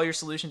have all your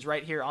solutions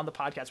right here on the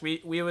podcast.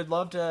 We would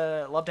love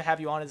to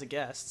have you on as a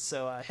guest.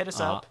 So hit us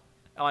up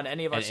on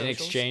any of our socials. In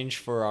exchange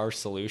for our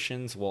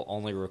solutions, we'll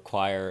only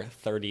require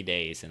 30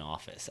 days in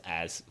office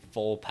as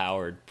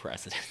full-powered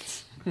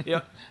presidents.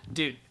 Yeah,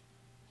 dude,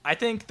 I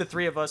think the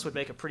three of us would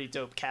make a pretty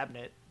dope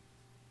cabinet.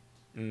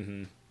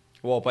 Mm-hmm.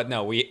 Well, but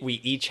no, we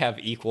each have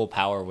equal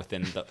power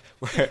within the.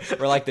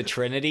 We're like the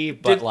Trinity,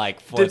 but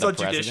for the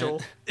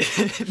president.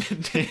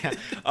 Yeah.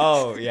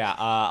 Oh yeah,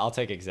 I'll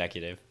take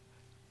executive.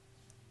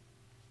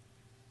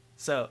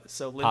 So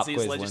Pop Lindsay's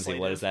quiz, legislative. Lindsay,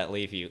 what does that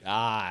leave you?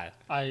 I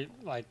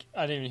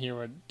didn't even hear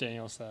what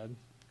Daniel said.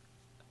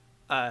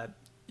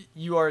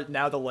 You are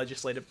now the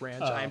legislative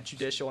branch. I am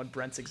judicial, and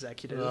Brent's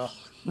executive.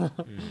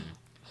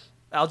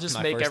 I'll just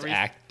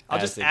I'll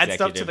just add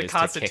stuff to the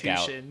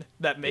Constitution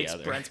that makes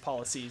Brent's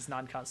policies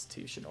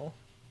non-constitutional.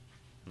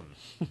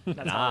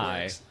 That's how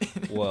it works.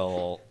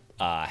 Will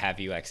have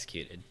you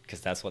executed,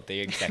 because that's what the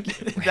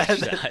executive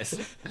branch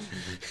does.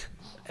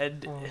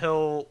 And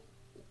he'll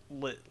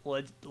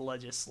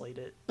legislate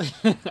it.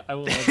 I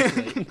will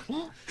legislate.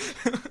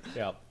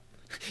 Yep.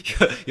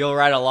 You'll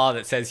write a law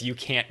that says you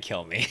can't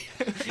kill me.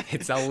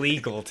 It's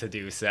illegal to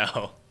do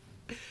so.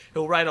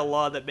 He'll write a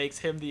law that makes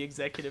him the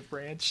executive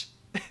branch.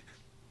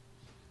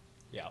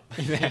 Yeah.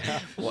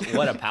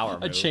 What a power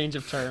move. A change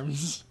of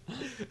terms.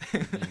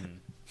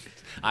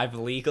 I've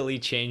legally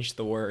changed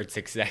the words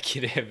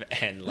executive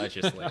and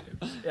legislative.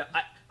 Yeah,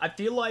 I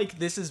feel like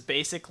this is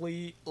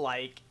basically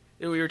like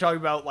we were talking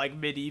about like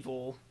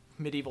medieval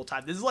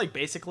time. This is like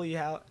basically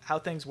how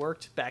things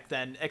worked back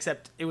then,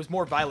 except it was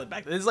more violent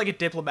back then. This is like a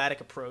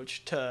diplomatic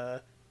approach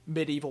to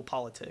medieval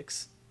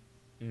politics.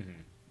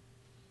 Mm-hmm.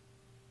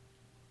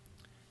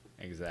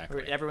 Exactly.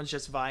 Where everyone's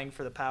just vying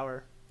for the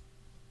power.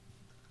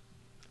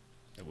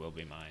 It will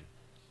be mine.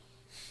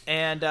 Mm-hmm.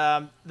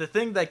 And the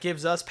thing that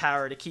gives us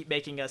power to keep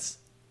making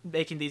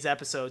these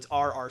episodes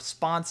are our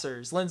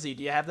sponsors. Lindsay,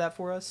 do you have that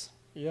for us?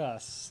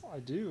 Yes, I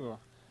do.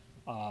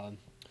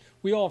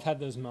 We all have had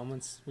those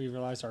moments. We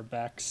realize our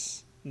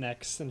backs,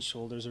 necks, and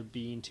shoulders are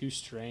being too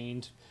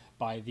strained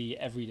by the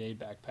everyday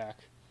backpack.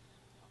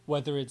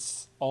 Whether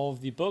it's all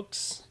of the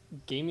books,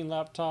 gaming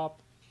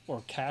laptop,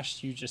 or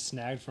cash you just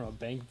snagged from a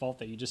bank vault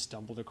that you just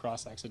stumbled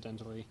across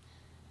accidentally.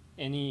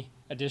 Any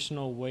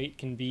additional weight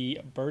can be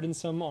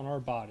burdensome on our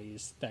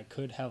bodies that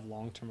could have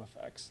long-term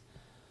effects.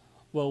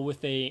 Well,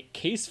 with a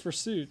case for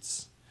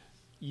suits,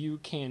 you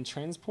can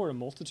transport a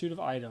multitude of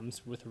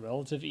items with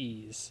relative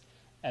ease,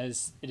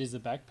 as it is a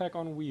backpack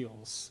on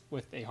wheels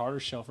with a harder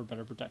shell for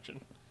better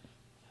protection.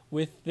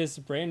 With this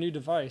brand new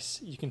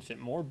device, you can fit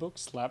more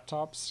books,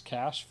 laptops,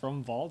 cash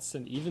from vaults,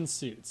 and even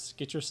suits.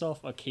 Get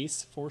yourself a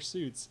case for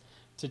suits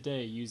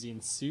today using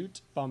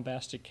Suit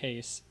Bombastic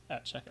Case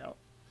at checkout.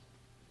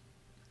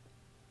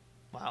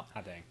 Wow.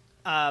 Hot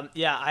dang.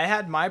 Yeah, I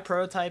had my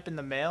prototype in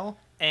the mail,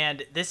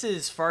 and this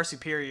is far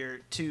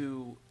superior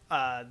to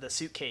the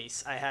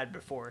suitcase I had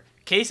before.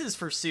 Cases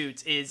for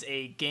Suits is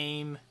a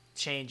game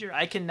changer.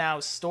 I can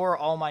now store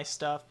all my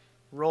stuff,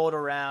 roll it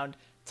around,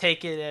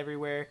 take it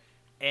everywhere,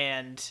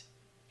 and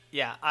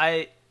yeah,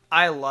 I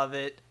love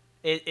it.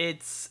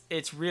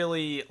 It's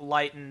really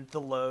lightened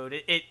the load.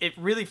 It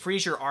really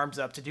frees your arms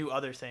up to do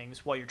other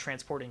things while you're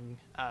transporting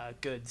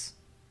goods.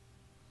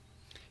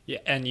 Yeah,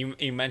 and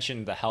you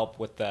mentioned the help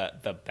with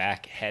the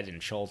back, head,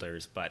 and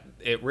shoulders, but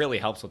it really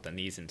helps with the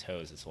knees and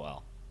toes as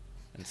well.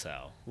 And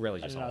so, really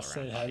just all around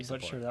say body head, but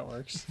support. sure that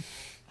works.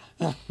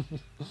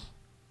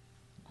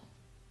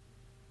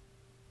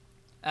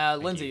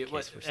 Lindsay,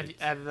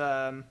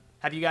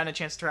 have you gotten a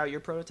chance to try out your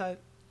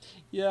prototype?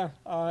 Yeah,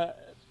 I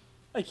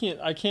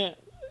can't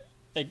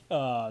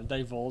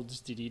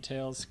divulge the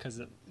details because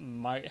it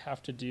might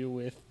have to do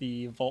with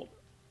the vault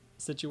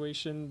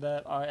situation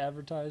that I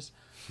advertised,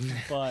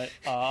 but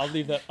I'll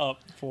leave that up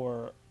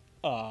for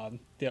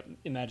the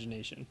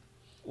imagination.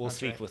 We'll That's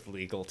speak right. with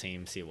legal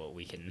team, see what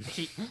we can.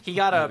 He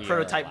got a we are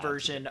prototype allowed to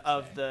version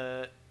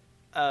say.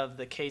 of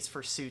the case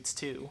for Suits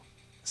too.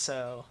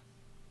 So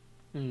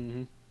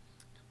Mm-hmm.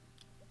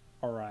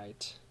 All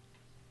right.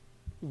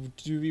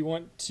 Do we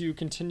want to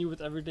continue with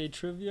everyday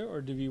trivia,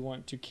 or do we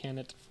want to can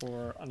it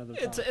for another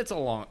time?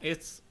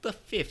 It's the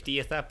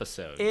 50th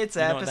episode. it's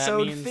You know what that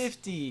episode means?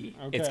 50.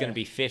 Okay. It's gonna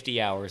be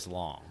 50 hours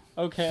long.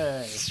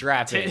 Okay.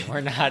 Strap in.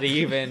 We're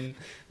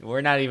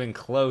not even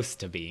close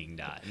to being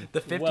done.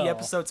 The 50 Well-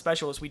 episode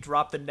special is we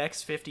drop the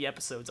next 50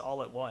 episodes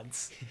all at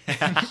once.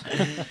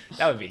 That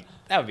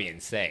would be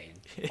insane.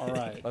 All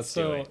right. Let's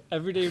so do it.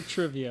 everyday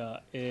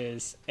trivia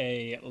is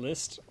a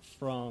list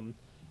from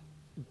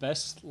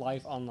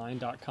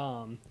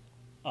bestlifeonline.com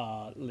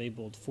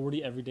labeled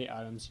 40 everyday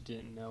items you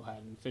didn't know had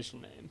an official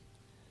name.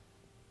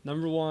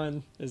 Number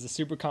one is a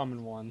super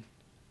common one.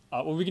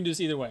 Well, we can do this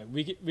either way.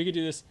 We could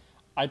do this.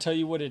 I tell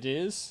you what it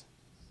is,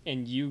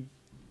 and you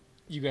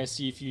guys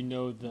see if you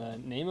know the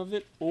name of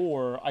it,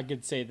 or I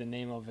could say the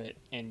name of it,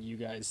 and you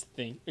guys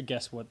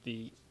guess what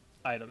the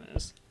item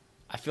is.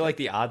 I feel like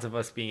the odds of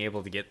us being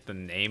able to get the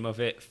name of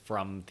it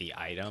from the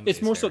item It's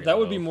is more so very that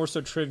would be low. more so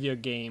trivia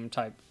game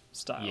type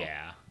style.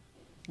 Yeah.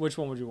 Which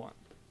one would you want?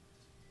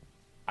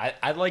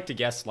 I'd like to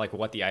guess like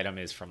what the item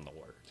is from the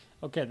word.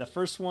 Okay, the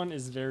first one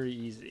is very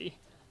easy.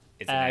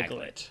 It's an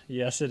Aglet.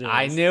 Yes, it is.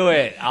 I knew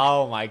it.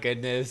 Oh my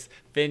goodness.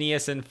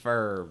 Phineas and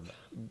Ferb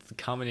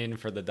coming in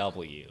for the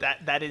W.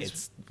 That is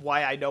It's-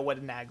 why I know what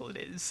an aglet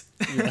is.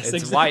 Yes,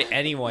 It's why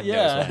anyone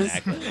knows what an Yes.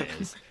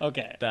 aglet is.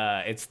 Okay.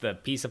 It's the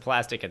piece of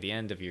plastic at the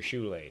end of your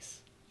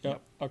shoelace.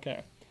 Yep.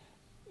 Okay.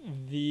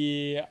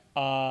 The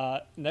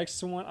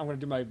next one, I'm going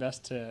to do my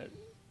best to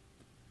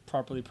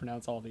properly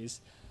pronounce all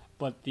these,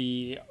 but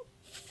the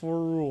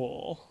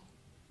ferrule.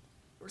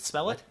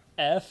 Spell it.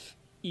 Ferrule.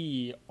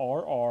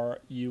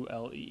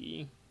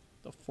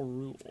 The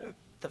ferrule.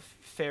 The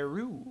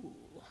ferrule.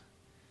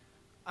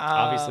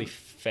 Obviously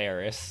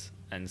Ferris,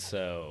 and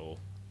so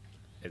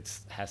it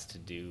has to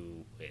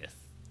do with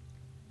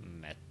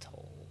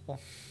metal.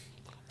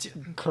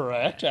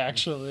 Correct,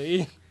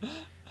 actually.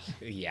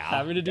 Yeah.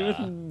 Having to do with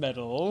duh.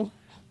 metal,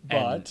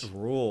 but And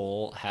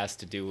rule has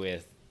to do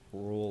with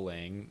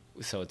ruling,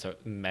 so it's a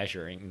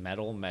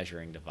metal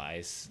measuring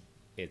device.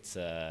 It's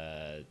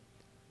a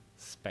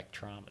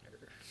spectrometer.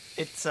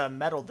 It's a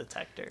metal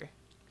detector.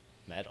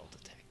 Metal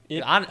detector.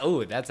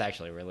 That's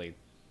actually a really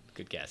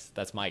good guess.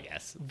 That's my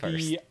guess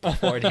first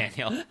before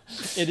Daniel.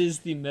 It is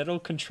the metal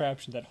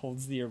contraption that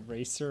holds the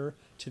eraser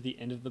to the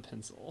end of the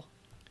pencil.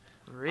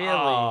 Really?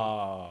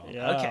 Oh,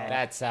 Yeah. Okay.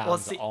 that sounds Well,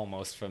 see,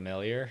 almost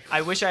familiar.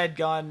 I wish I had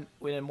gone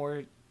with a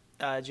more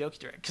jokey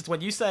direct. Because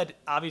when you said,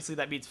 obviously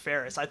that means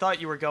Ferris, I thought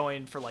you were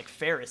going for, like,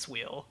 Ferris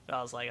wheel. And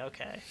I was like,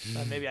 okay,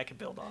 maybe I could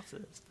build off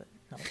this. But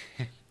no.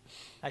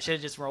 I should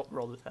have just rolled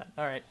with that.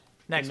 All right.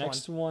 The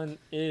next one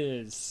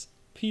is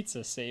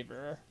Pizza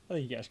Saver. I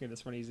think you guys can get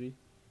this one easy.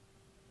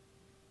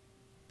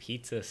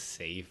 Pizza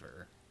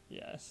Saver.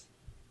 Yes.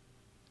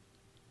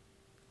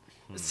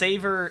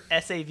 Saver,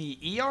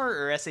 S-A-V-E-R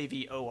or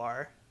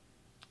S-A-V-O-R?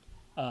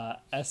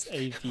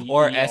 S-A-V-E-R.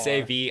 Or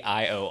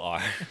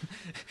S-A-V-I-O-R.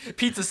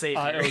 Pizza Savior.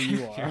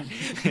 I-O-U-R.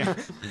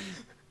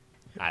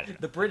 I don't know.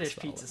 The British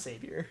pizza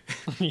savior.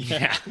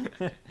 Yeah,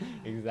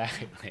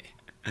 exactly.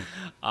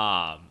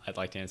 I'd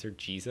like to answer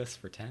Jesus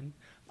for 10.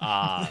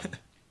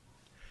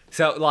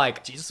 So,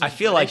 like, Jesus I was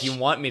feel like British.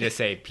 you want me to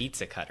say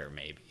pizza cutter,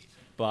 maybe.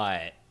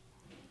 But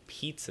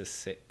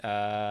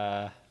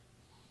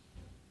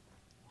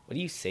what do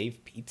you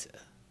save pizza?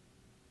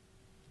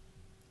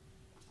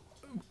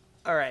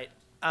 All right.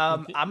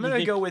 I'm going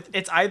to go with,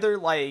 it's either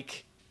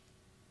like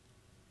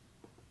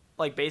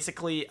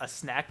basically a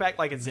snack bag,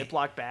 like a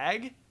Ziploc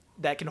bag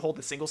that can hold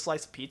a single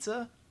slice of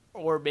pizza,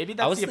 or maybe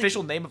that's the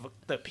official name of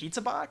the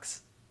pizza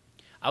box.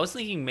 I was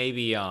thinking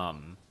maybe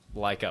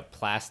like a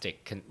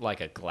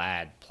like a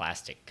Glad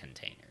plastic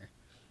container.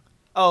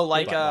 Oh,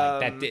 like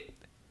like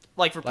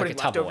for like putting a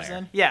leftovers Tupperware.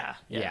 in? Yeah.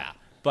 Yeah.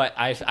 But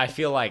I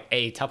feel like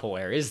A,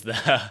 Tupperware is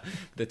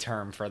the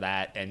term for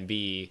that, and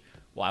B,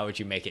 why would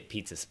you make it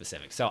pizza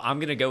specific? So I'm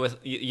gonna go with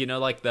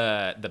like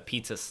the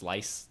pizza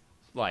slice,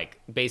 like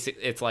basic.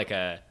 It's like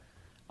a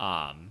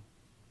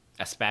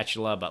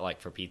spatula, but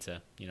like for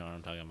pizza. You know what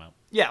I'm talking about?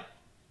 Yeah.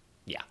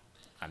 Yeah,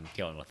 I'm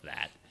going with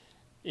that.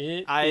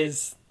 It I-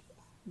 is.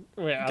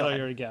 Wait, I Go thought ahead.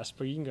 you already guessed,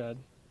 but you can go ahead.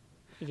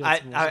 You got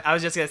some more. I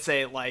was just going to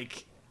say,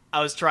 like,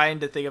 I was trying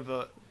to think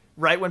of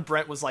right when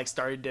Brent was like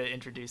starting to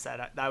introduce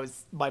that,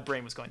 my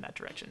brain was going that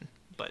direction.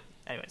 But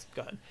anyways,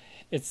 go ahead.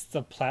 It's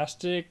the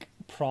plastic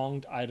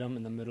pronged item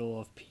in the middle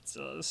of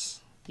pizzas.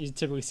 You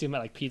typically see them at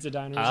like pizza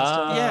diners and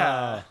stuff.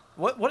 Yeah.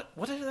 What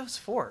are those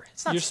for?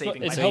 It's not You're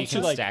saving it's So my you helps can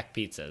you, like- stack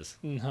pizzas.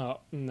 No,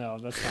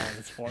 that's not what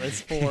it's for.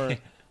 It's for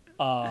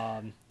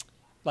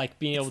like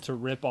being able to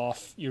rip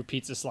off your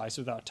pizza slice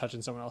without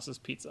touching someone else's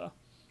pizza.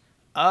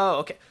 Oh,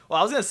 okay. Well,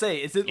 I was going to say,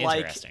 is it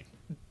Interesting.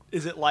 the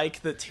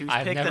toothpick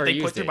that never they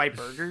put used through it. my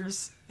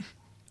burgers?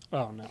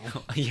 Oh no.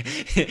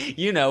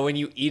 When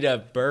you eat a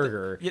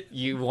burger, Yeah.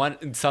 you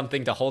want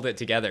something to hold it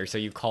together, so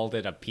you called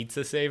it a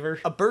pizza saver.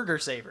 A burger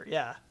saver,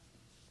 yeah.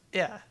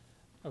 Yeah.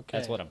 Okay.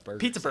 That's what a burger.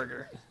 Pizza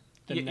burger.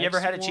 The You ever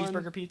had a next one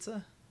cheeseburger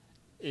pizza?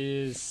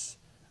 is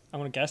I'm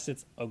gonna guess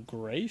it's a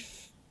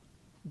grafe,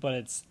 but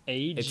it's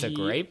It's a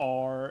grape?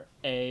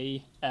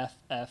 AGRAFFE.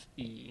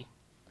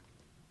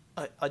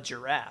 A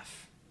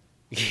giraffe.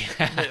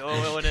 Yeah.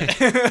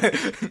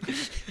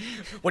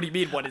 What do you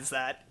mean, what is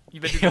that?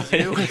 You've been to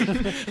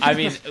the zoo? I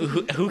mean,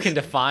 who can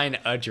define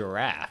a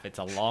giraffe? It's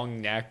a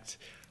long-necked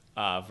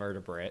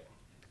vertebrate.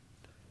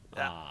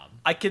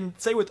 I can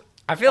say with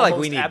I feel like we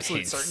almost need absolute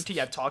hints. certainty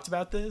I've talked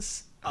about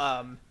this.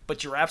 But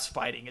giraffes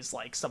fighting is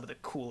like some of the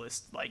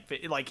coolest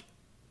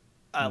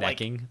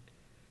Necking.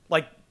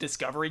 like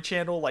Discovery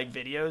Channel like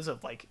videos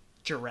of like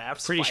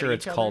giraffes. Pretty sure fighting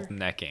it's each called other.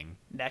 necking.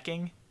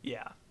 Necking.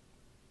 Yeah.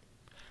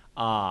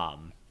 I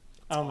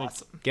don't think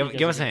Awesome. you Give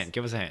guys us a are hint.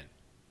 Give us a hint.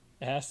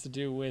 It has to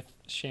do with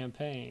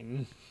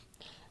champagne.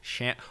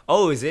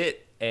 Is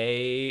it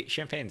a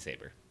champagne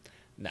saver?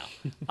 No.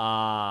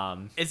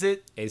 Is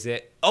it? Is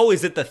it? Oh,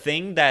 is it the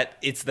thing that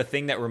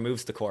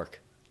removes the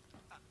cork?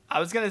 I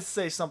was gonna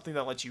say something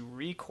that lets you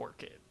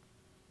recork it,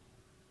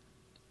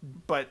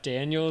 but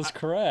Daniel is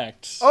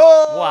correct.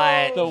 oh,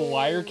 What? The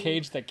wire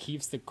cage that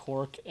keeps the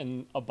cork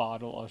in a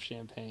bottle of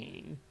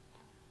champagne.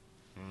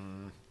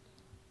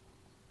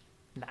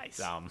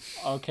 nice.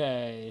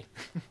 Okay.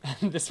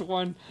 This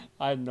one,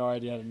 I have no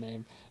idea the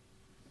name.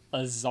 A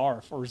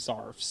zarf or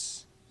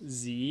zarfs.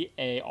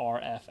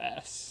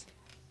 ZARFS.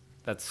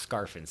 That's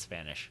scarf in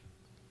Spanish.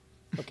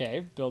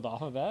 Okay, build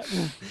off of that.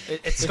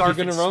 It's If scarf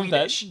you're in gonna run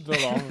that, Swedish.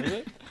 build off of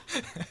it.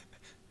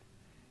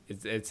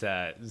 It's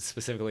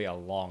specifically a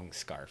long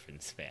scarf in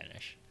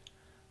Spanish.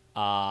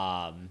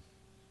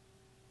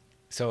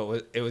 So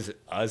it was a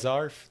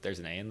zarf. There's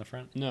an A in the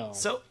front. No.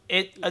 So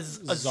a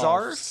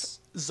Zarfs.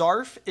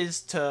 zarf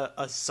is to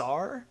a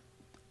czar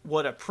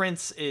what a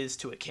prince is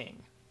to a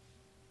king.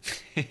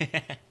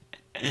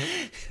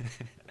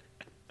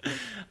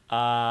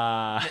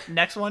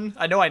 Next one.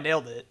 I know I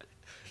nailed it.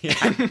 Yeah.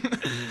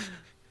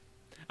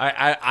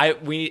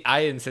 I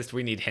insist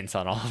we need hints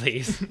on all of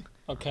these.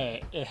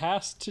 Okay, it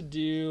has to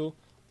do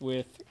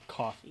with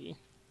coffee.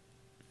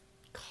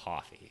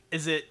 Coffee.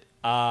 Is it?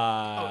 Uh,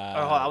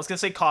 I was gonna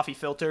say coffee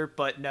filter,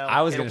 but no.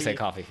 I was it'll gonna say be-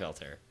 coffee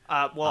filter.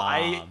 Well,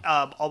 I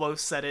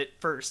almost said it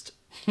first.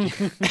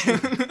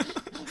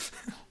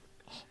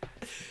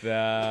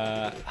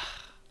 The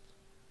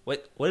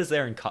What is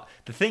there in coffee?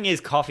 The thing is,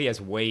 coffee has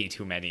way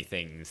too many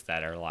things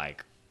that are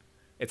like,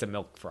 it's a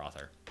milk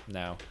frother.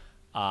 No.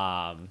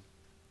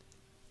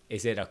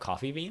 Is it a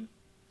coffee bean?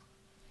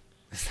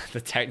 Is that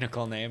the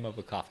technical name of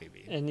a coffee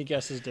bean? Any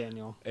guesses,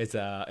 Daniel? It's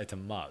a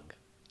mug.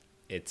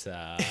 It's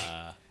Um,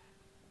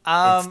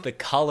 it's the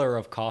color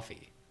of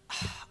coffee.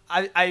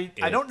 I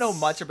don't know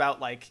It's- much about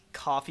like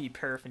coffee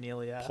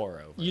paraphernalia.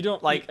 Pour over. You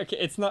don't Like- okay.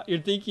 It's not. You're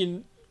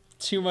thinking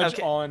too much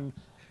Okay. on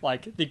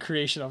like the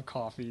creation of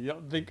coffee. You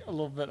don't think a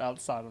little bit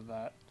outside of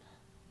that.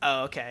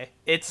 Oh, okay.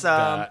 It's It's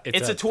a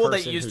a tool that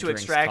person you use who to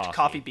drinks extract coffee.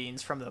 coffee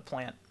beans from the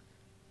plant.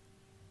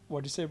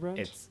 What'd you say, Brent?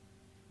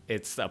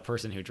 It's a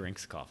person who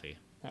drinks coffee.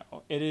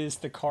 No, it is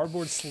the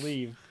cardboard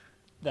sleeve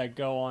that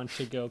go on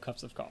to go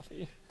cups of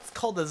coffee. It's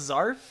called a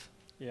zarf.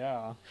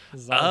 Yeah.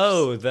 Zarfs.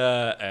 Oh,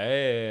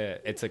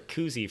 it's a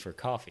koozie for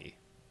coffee.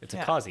 It's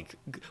Yeah. a cozy.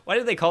 Why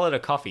did they call it a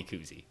coffee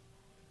koozie?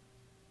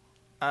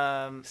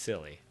 Um,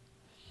 Silly.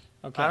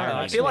 Okay. I don't know.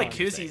 I Next feel like one.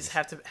 koozies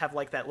have to have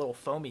like that little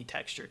foamy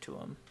texture to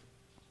them.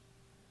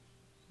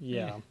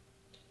 Yeah. I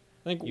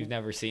think You've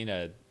never seen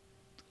a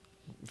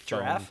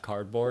Giraffe? foam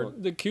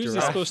cardboard? the koozie is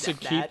giraffe? supposed to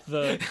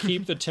That.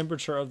 keep the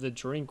temperature of the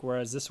drink,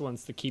 whereas this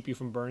one's to keep you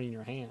from burning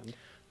your hand.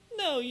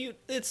 No,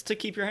 it's to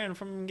keep your hand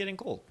from getting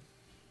cold.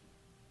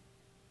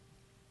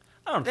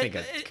 I don't think a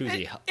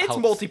koozie it's helps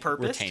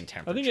multi-purpose. retain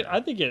temperature. I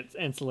think it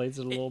insulates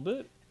it a little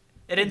bit.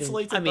 It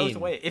insulates it I both mean-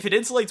 ways. If it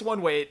insulates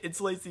one way, it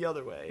insulates the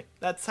other way.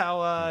 That's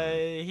how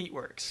heat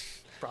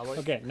works, probably.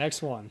 Okay,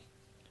 next one.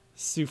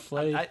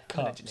 Souffle I'm an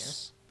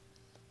cups.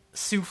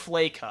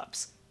 Souffle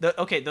cups.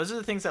 Those are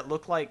the things that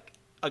look like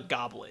a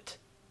goblet.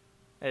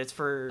 And it's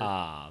for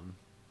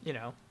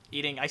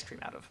eating ice cream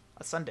out of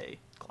a sundae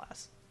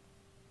glass.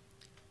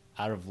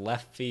 Out of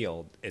left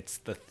field, it's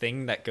the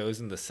thing that goes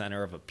in the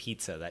center of a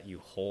pizza that you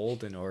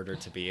hold in order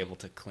to be able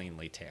to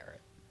cleanly tear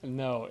it.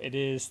 No, it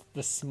is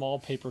the small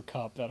paper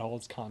cup that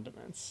holds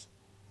condiments.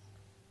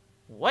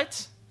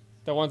 What?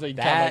 The ones that you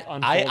That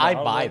kind of like unfold I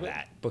out a buy little bit?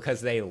 that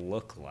because they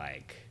look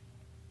like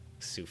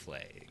souffle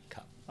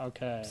cup.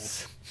 Okay.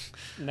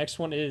 Next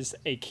one is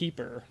a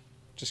keeper.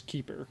 Just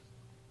keeper.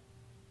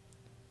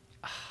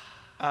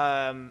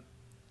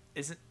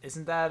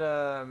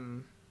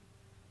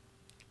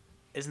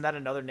 Isn't that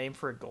another name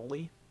for a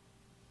goalie?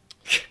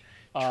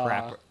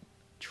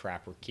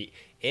 Trapper key.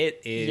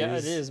 It is. Yeah,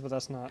 it is, but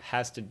that's not.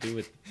 Has to do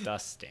with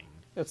dusting.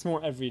 That's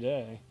more every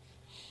day.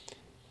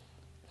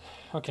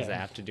 Okay. Does it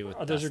have to do with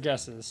Are those your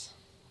dusting? guesses?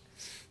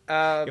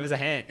 Give us a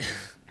hint.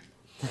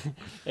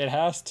 It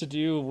has to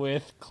do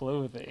with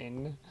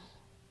clothing.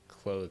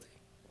 Clothing.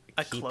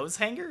 A Keep- clothes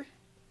hanger?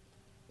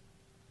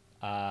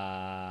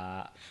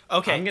 Uh,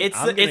 Okay, I'm gonna- it's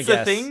I'm the gonna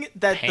guess thing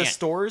that the pant.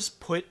 stores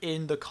put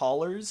in the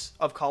collars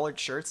of collared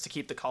shirts to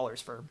keep the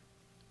collars firm.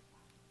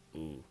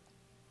 ooh.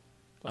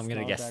 That's I'm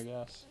gonna not a guess. bad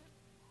guess.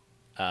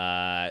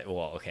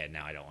 Well, okay,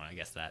 now I don't want to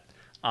guess that.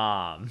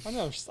 I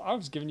know. I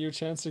was giving you a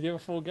chance to give a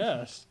full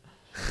guess.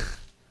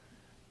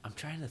 I'm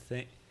trying to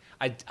think.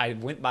 I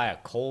went by a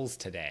Kohl's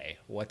today.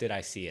 What did I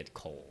see at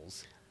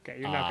Kohl's? Okay,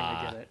 you're not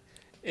gonna get it.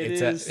 It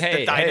It's is. hey,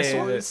 The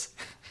dinosaurs?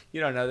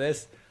 you don't know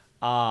this?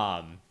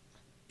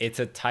 It's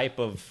a type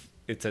of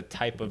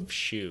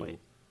shoe Wait.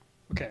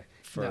 Okay.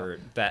 for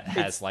no. that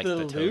has It's like the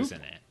the toes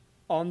loop in it.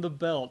 on the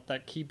belt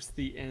that keeps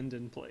the end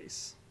in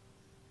place.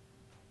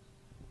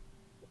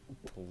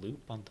 The loop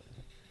on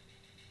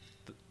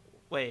the.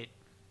 Wait.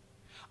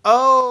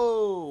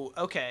 Oh,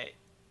 okay.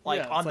 Like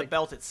Yeah, it's on the like-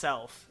 belt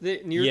itself.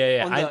 Near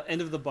Yeah, on I- the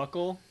end of the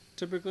buckle,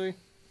 typically.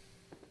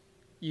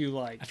 You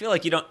like I feel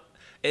like you don't.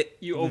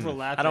 you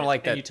overlap. I don't it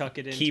like and that. you tuck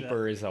it into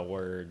Keeper is a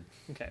word.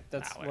 Okay,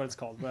 that's Ah, what whatever. it's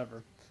called.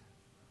 Whatever.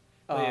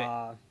 Wait.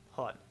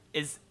 Hold on.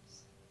 Is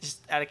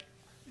just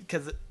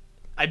because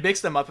I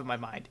mixed them up in my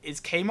mind. Is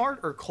Kmart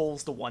or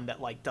Kohl's the one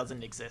that like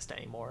doesn't exist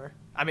anymore?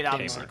 I mean,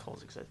 obviously Kmart.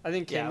 Kohl's exists. I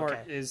think Yeah,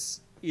 Kmart okay.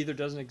 is either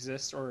doesn't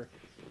exist or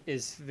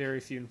is very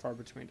few and far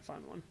between to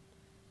find one.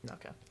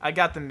 Okay, I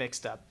got them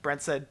mixed up.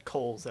 Brent said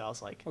Kohl's, and I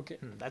was like, Okay,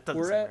 that doesn't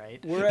we're seem at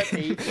right. we're at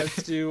 8.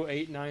 Let's do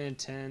 8, 9, and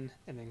 10,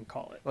 and then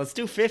call it. Let's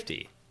do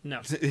 50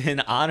 No. in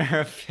honor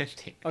of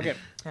 50. Okay,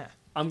 Yeah.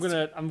 I'm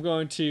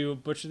going to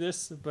butcher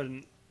this, but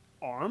in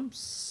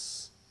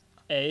arms,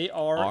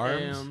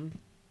 ARMSCYE.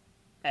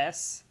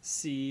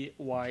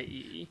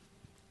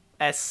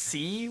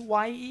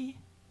 SCYE.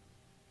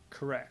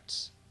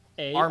 Correct.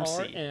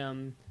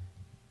 Armsy.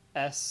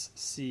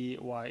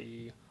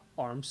 ARMSCYE. Armsci.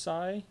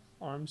 Armsy.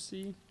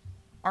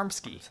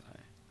 Armski.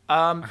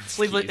 Armskis.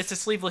 Sleeveless. It's a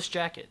sleeveless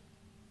jacket.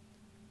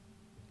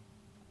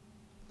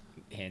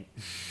 Hint.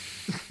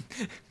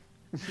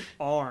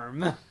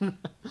 Arm.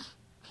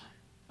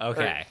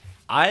 Okay. Right.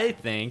 I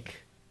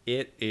think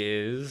it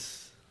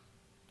is.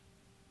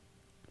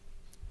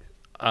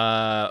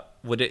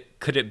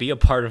 Could it be a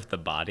part of the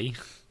body?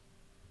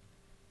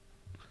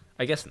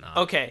 I guess not.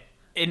 Okay,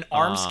 an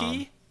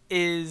armski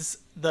is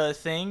the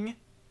thing,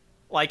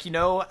 like you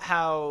know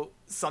how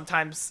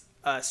sometimes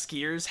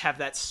skiers have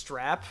that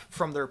strap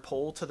from their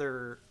pole to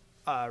their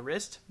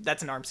wrist.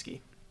 That's an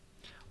armski.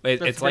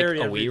 It's like a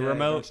very everyday, Wii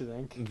remote. don't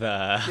you think?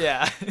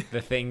 Yeah.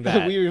 The thing The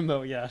that Wii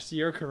remote, yes,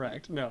 you're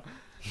correct. No.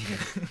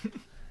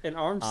 An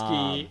arm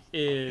ski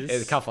it's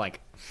is cufflink.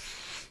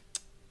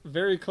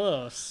 very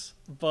close,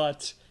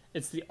 but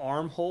it's the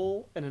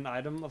armhole in an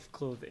item of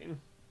clothing.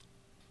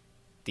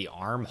 The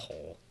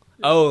armhole.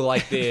 Oh,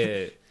 like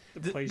the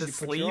The place the you put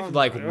sleeve? your arm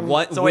like through.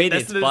 what So when wait,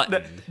 that's it's the,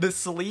 buttoned. the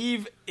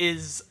sleeve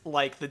is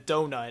like the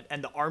donut,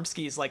 and the arm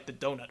ski is like the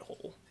donut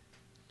hole.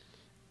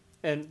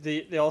 And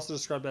they also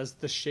described it as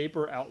the shape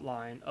or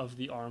outline of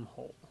the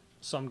armhole.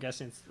 So I'm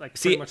guessing it's like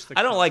See, pretty much the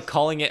I don't cuff. like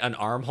calling it an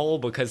armhole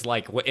because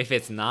like if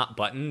it's not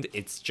buttoned,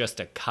 it's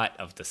just a cut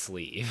of the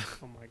sleeve.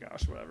 Oh my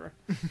gosh, whatever.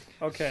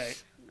 Okay.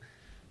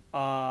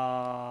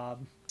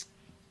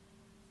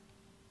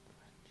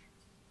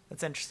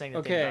 That's interesting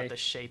to think Okay. about the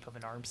shape of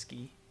an arm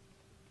ski.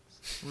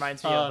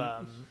 Reminds me Um,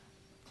 of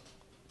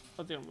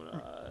I think I'm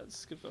gonna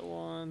skip that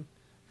one.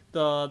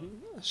 The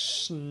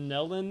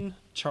Snellen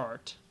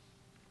chart.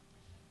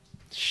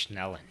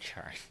 Schnellen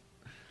chart.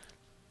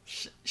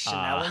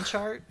 Schnellen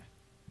chart.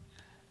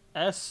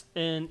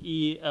 Snellen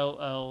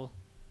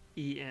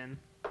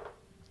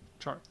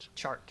chart.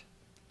 Chart.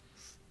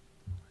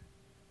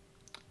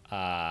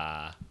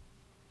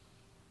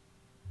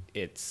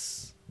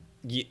 It's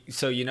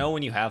so you know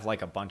when you have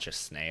like a bunch of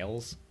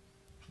snails,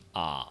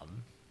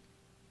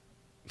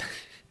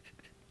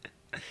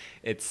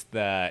 it's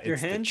the Your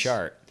it's the hint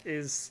chart.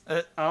 is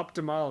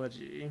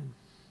ophthalmology.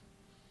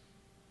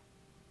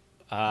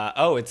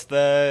 It's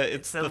the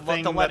the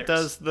thing that letters.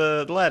 does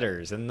the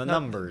letters and the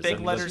numbers. big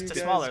and letters You to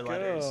guys smaller go.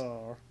 letters.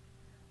 All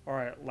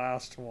right,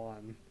 last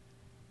one.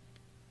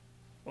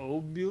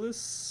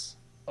 Obulus.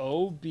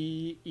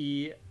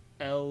 Obelus.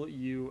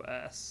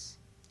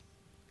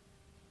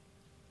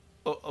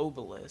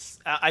 Obelisk.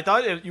 I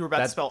thought you were about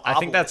to spell I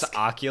think that's obelisk,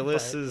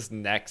 Oculus's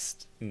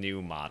next new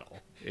model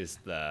is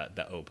the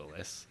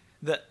obelisk.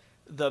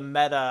 the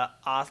Meta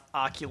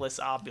Oculus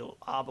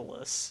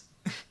Obelisk.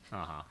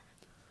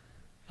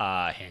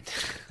 Hint.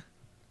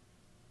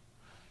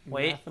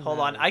 Wait, hold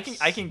on. I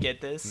can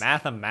get this.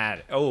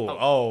 Mathematic.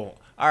 All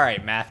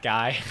right, math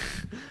guy.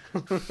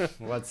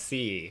 Let's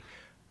see.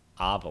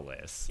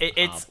 Obelisk.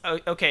 It's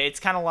okay.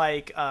 It's kind of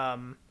like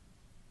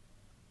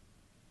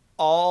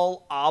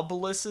all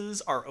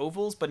obelisks are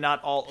ovals, but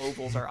not all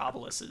ovals are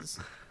obelisks.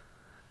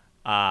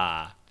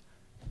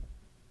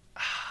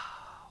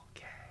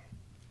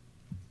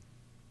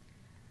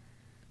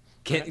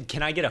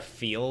 Can I get a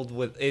field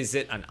with? Is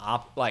it an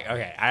like?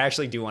 Okay, I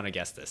actually do want to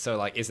guess this. So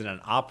like, is it an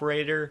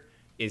operator?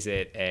 Is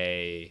it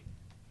a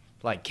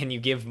like? Can you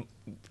give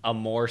a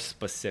more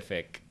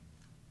specific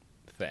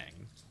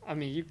thing? I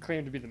mean, you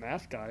claim to be the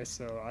math guy,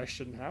 so I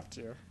shouldn't have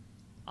to.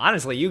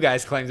 Honestly, you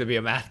guys claim to be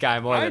a math guy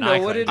more than know I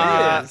what claim it to be a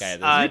math is.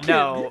 guy.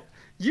 No.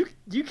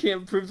 You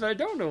can't prove that I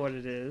don't know what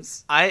it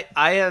is. I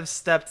have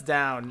stepped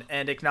down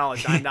and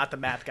acknowledged I'm not the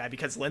math guy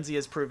because Lindsay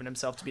has proven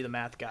himself to be the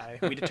math guy.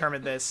 We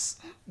determined this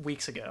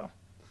weeks ago.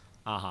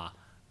 Oh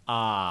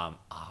my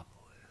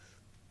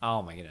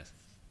goodness.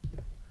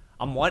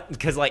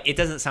 Because like it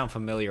doesn't sound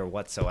familiar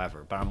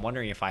whatsoever, but I'm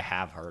wondering if I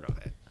have heard of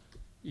it.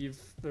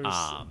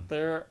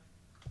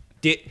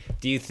 Do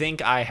you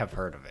think I have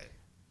heard of it?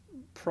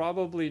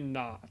 Probably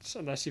not,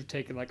 unless you've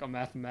taken like a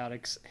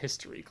mathematics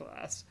history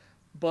class.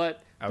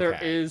 But there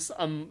Okay. is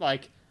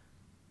like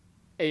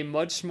a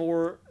much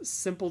more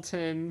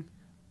simpleton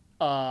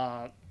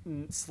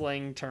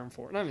slang term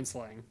for it. Not even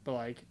slang, but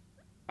like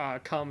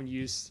common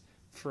use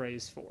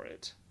phrase for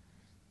it.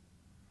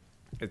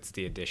 It's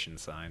the addition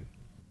sign.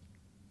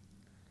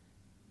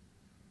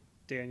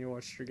 Daniel,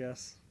 what's your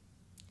guess?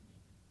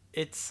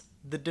 It's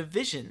the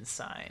division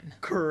sign.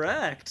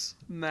 Correct.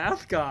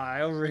 Math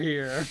guy over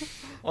here.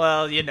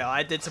 Well,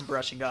 I did some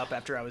brushing up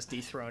after I was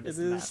dethroned It as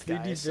the is math the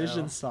guy.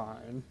 division So.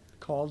 sign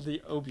called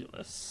the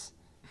obulus.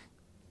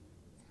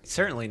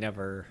 Certainly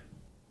never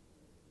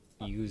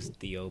used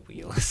the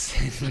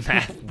obulus in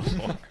math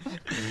before.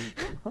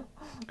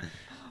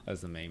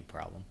 That's the main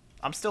problem.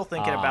 I'm still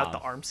thinking about the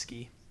arm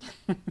ski.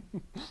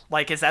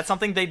 Like, is that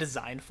something they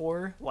designed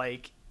for?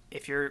 Like,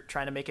 if you're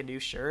trying to make a new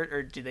shirt,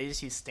 or do they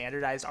just use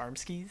standardized arm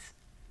skis?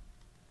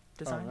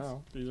 I don't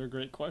know. These are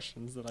great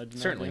questions that I do not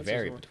Certainly have answers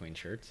vary for. between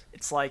shirts.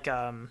 It's like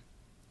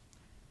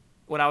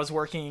when I was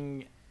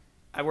working,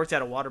 I worked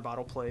at a water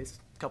bottle place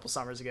a couple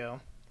summers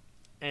ago,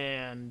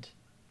 and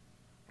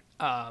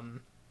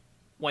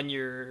when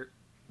you're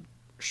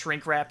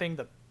shrink wrapping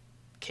the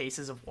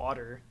cases of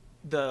water,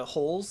 the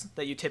holes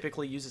that you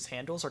typically use as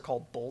handles are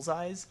called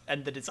bullseyes,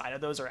 and the design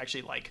of those are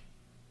actually like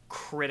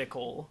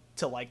critical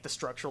to like the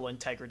structural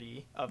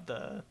integrity of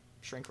the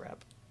shrink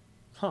wrap.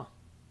 Huh.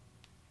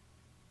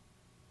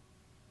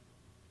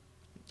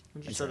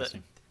 And so that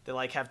they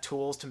like have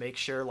tools to make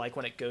sure like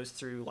when it goes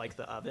through like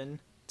the oven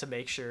to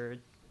make sure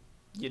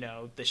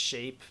the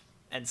shape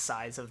and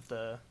size of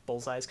the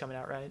bullseyes coming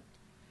out right.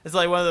 It's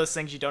like one of those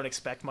things you don't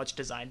expect much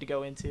design to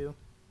go into.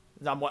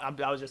 I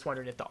was just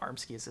wondering if the arm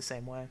ski is the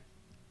same way.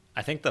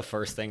 I think the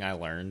first thing I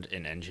learned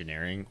in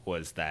engineering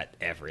was that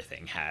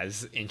everything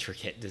has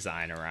intricate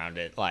design around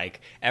it. Like,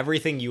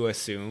 everything you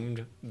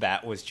assumed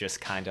that was just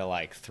kind of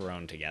like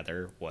thrown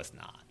together was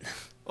not.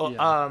 Well,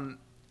 Yeah.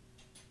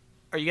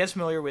 are you guys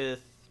familiar with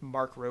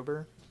Mark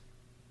Rober,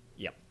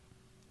 Yep.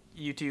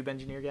 YouTube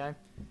engineer guy?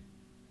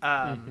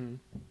 Mm-hmm.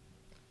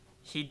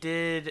 He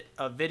did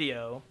a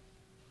video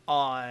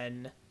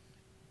on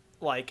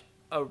like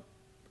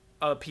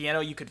a piano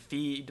you could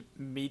feed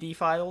MIDI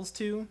files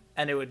to,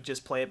 and it would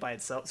just play it by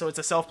itself. So it's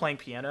a self-playing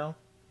piano.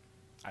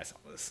 I saw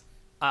this.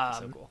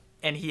 So cool.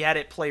 And he had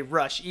it play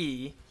Rush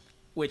E,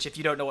 which, if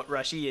you don't know what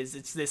Rush E is,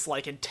 it's this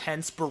like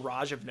intense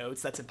barrage of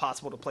notes that's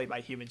impossible to play by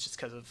humans just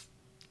because of,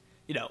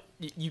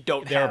 you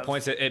don't There have. are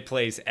points that it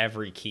plays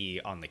every key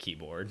on the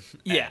keyboard.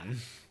 Yeah. And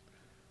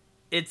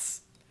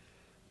It's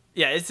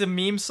a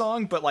meme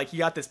song, but like you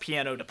got this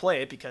piano to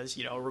play it because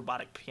a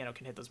robotic piano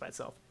can hit those by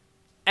itself.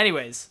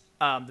 Anyways,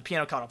 the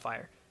piano caught on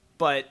fire.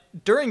 But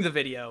during the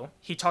video,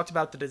 he talked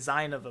about the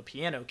design of a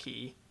piano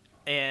key,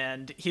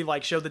 and he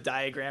like showed the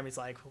diagram. He's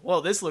like,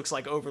 "Well, this looks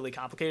like overly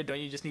complicated. Don't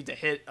you just need to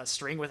hit a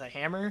string with a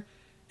hammer?"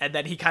 And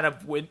then he kind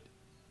of went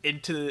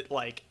into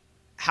like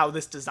how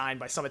this designed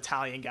by some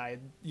Italian guy,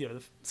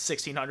 the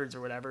 1600s or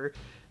whatever,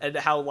 and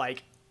how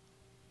like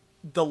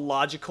the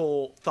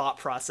logical thought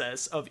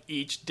process of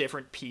each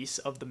different piece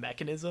of the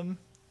mechanism,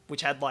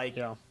 which had like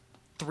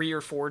 3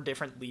 or 4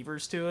 different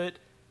levers to it,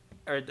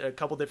 or a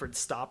couple different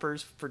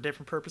stoppers for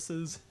different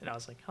purposes. And I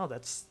was like, oh,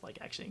 that's like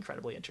actually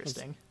incredibly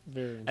interesting.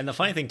 Very interesting. And the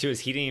funny thing too is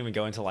he didn't even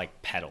go into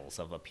like pedals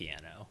of a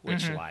piano,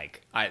 which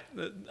like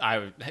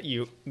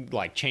you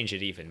like change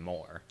it even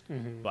more.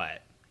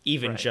 But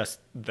even just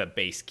the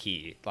bass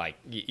key, like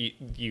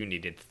you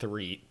needed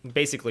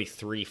basically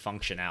three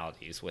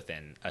functionalities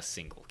within a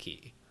single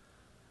key.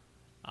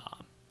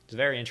 It's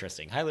very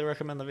interesting. Highly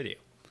recommend the video.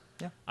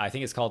 Yeah. I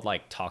think it's called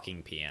like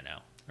Talking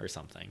Piano or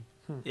something.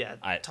 Yeah,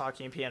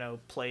 talking piano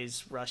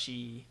plays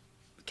Rushy,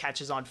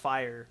 catches on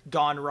fire,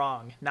 gone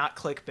wrong, not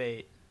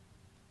clickbait.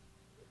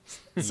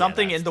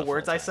 Something that's in the the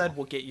words full I said title.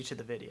 will get you to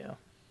the video.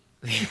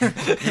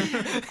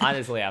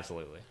 Honestly,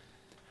 absolutely.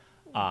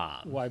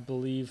 Well, I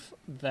believe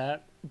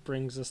that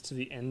brings us to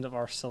the end of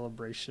our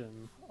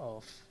celebration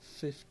of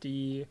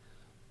 50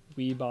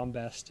 We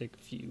Bombastic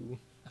Few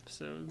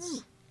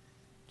episodes.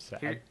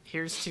 Sad.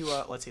 Here's to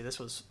let's see, this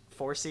was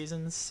 4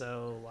 seasons,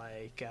 so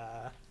like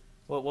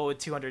what would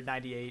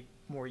 298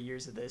 more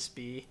years of this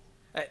be?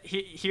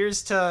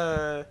 Here's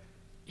to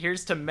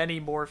many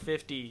more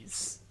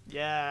 50s.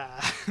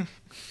 Yeah.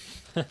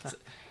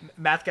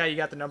 Math guy, you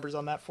got the numbers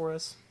on that for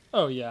us?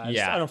 Oh, yeah.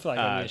 I don't feel like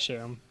I need uh, to share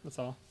them. That's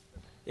all.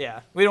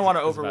 Yeah, we don't want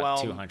to It's about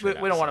overwhelm.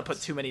 200 We don't want to put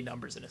episodes. too many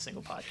numbers in a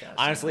single podcast.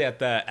 Honestly, at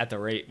the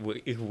rate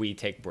we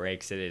take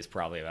breaks, it is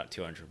probably about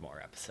 200 more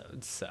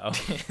episodes. So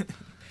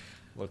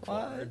look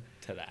forward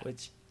to that.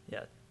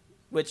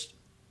 Which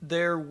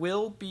there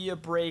will be a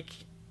break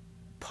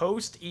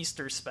post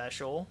Easter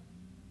special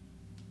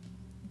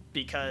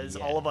because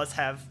all of us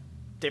have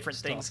different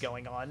things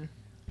going on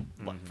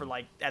for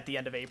like at the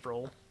end of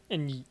April.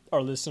 And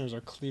our listeners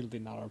are clearly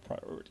not our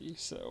priority,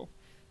 so.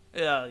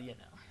 I mean,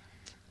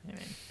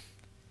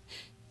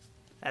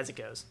 as it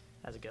goes.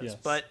 Yes.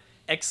 But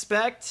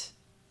expect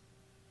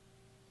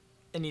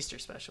an Easter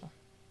special.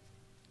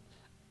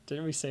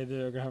 Didn't we say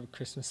they're going to have a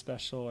Christmas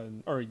special?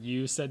 Or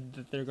you said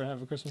that they're going to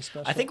have a Christmas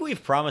special? I think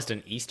we've promised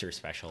an Easter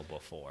special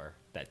before.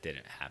 That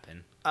didn't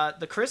happen.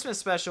 The Christmas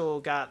special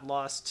got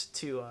lost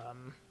to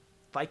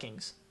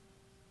Vikings.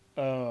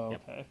 Oh,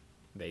 Yep. okay.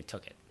 They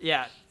took it.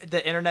 Yeah,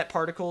 the internet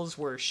particles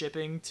were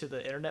shipping to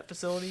the internet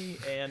facility,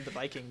 and the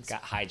Vikings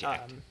Got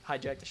hijacked.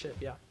 Hijacked the ship.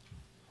 Yeah.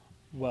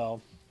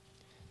 Well,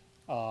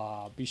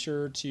 be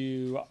sure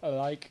to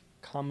like,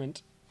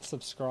 comment,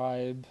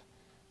 subscribe,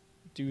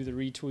 do the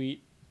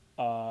retweet,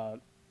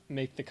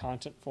 make the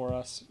content for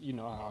us. You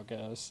know how it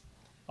goes.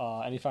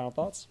 Any final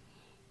thoughts?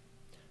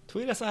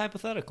 Tweet us a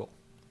hypothetical.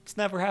 It's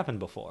never happened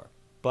before.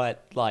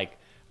 But, like,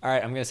 all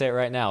right, I'm going to say it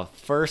right now.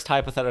 First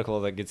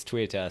hypothetical that gets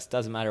tweeted to us,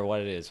 doesn't matter what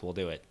it is, we'll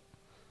do it.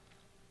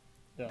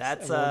 Yes.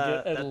 That's, and we'll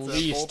get that's at a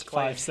least bold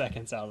claim. 5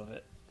 seconds out of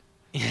it.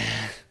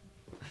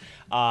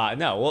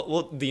 No,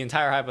 we'll the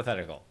entire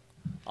hypothetical.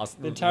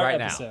 The entire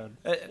right episode.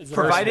 First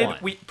Provided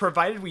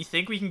one. we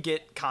think we can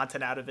get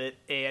content out of it,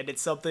 and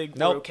it's something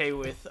Nope. we're okay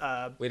with.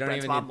 We don't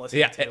Brent's even mom need,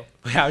 listening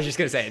to. I was just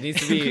going to say, it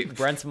needs to be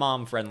Brent's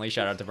mom friendly.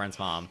 Shout out to Brent's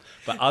mom.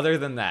 But other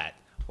than that,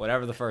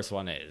 whatever the first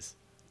one is,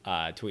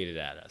 tweet it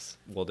at us.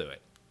 We'll do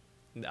it.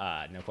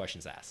 No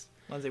questions asked.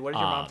 Lindsay, what did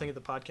your mom think of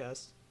the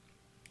podcast?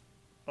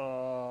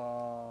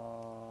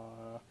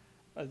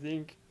 I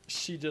think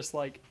she just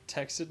like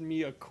texted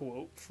me a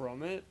quote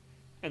from it,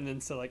 and then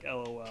said like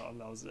LOL, and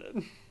that was it.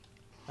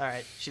 All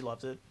right, she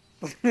loved it.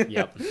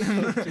 Yep.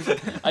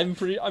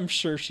 I'm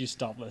sure she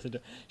stopped listening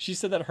to. She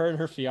said that her and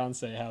her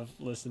fiance have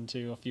listened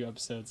to a few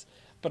episodes,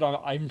 but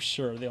I'm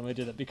sure they only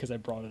did it because I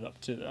brought it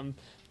up to them.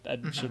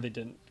 I'm sure they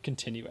didn't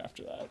continue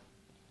after that.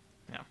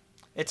 Yeah,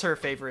 it's her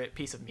favorite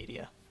piece of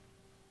media.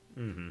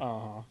 Mm-hmm.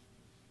 Oh,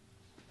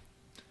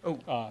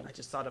 I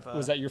just thought of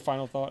was that your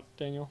final thought,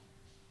 Daniel?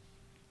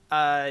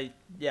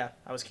 Yeah,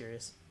 I was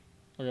curious.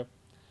 Okay.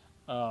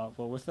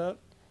 Well, with that,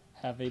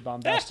 have a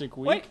bombastic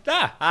week. Wait,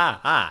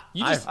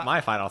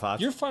 my final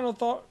thoughts. Your final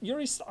thought.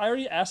 I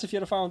already asked if you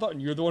had a final thought,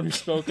 and you're the one who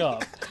spoke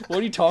up. What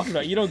are you talking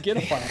about? You don't get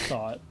a final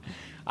thought.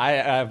 I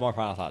have more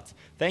final thoughts.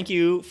 Thank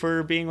you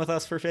for being with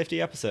us for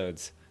 50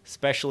 episodes,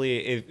 especially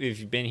if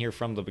you've been here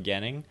from the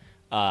beginning.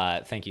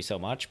 Thank you so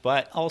much.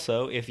 But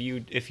also, if you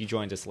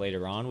joined us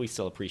later on, we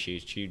still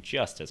appreciate you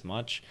just as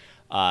much.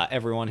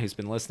 Everyone who's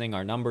been listening,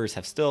 our numbers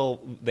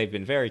they've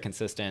been very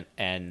consistent,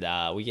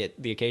 and we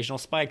get the occasional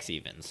spikes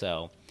even.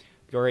 So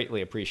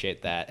greatly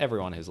appreciate that,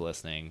 everyone who's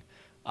listening,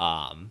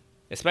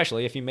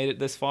 especially if you made it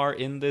this far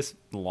in this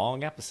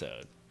long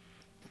episode.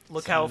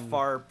 Look how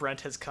far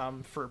Brent has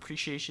come for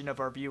appreciation of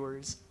our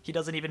viewers. He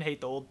doesn't even hate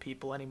the old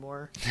people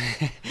anymore.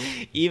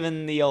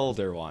 Even the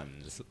older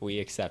ones, we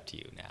accept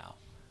you now.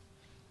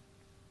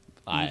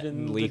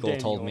 Legal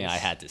told me I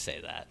had to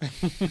say that.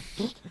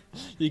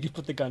 You can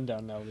put the gun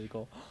down now,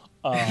 Legal.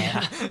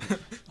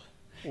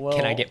 Well,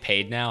 can I get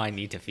paid now? I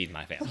need to feed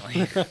my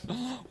family.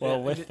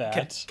 Well, with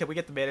that, can we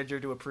get the manager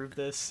to approve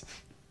this?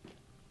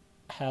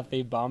 Have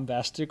a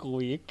bombastic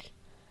week,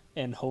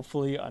 and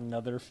hopefully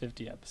another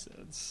 50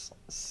 episodes.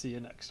 See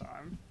you next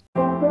time.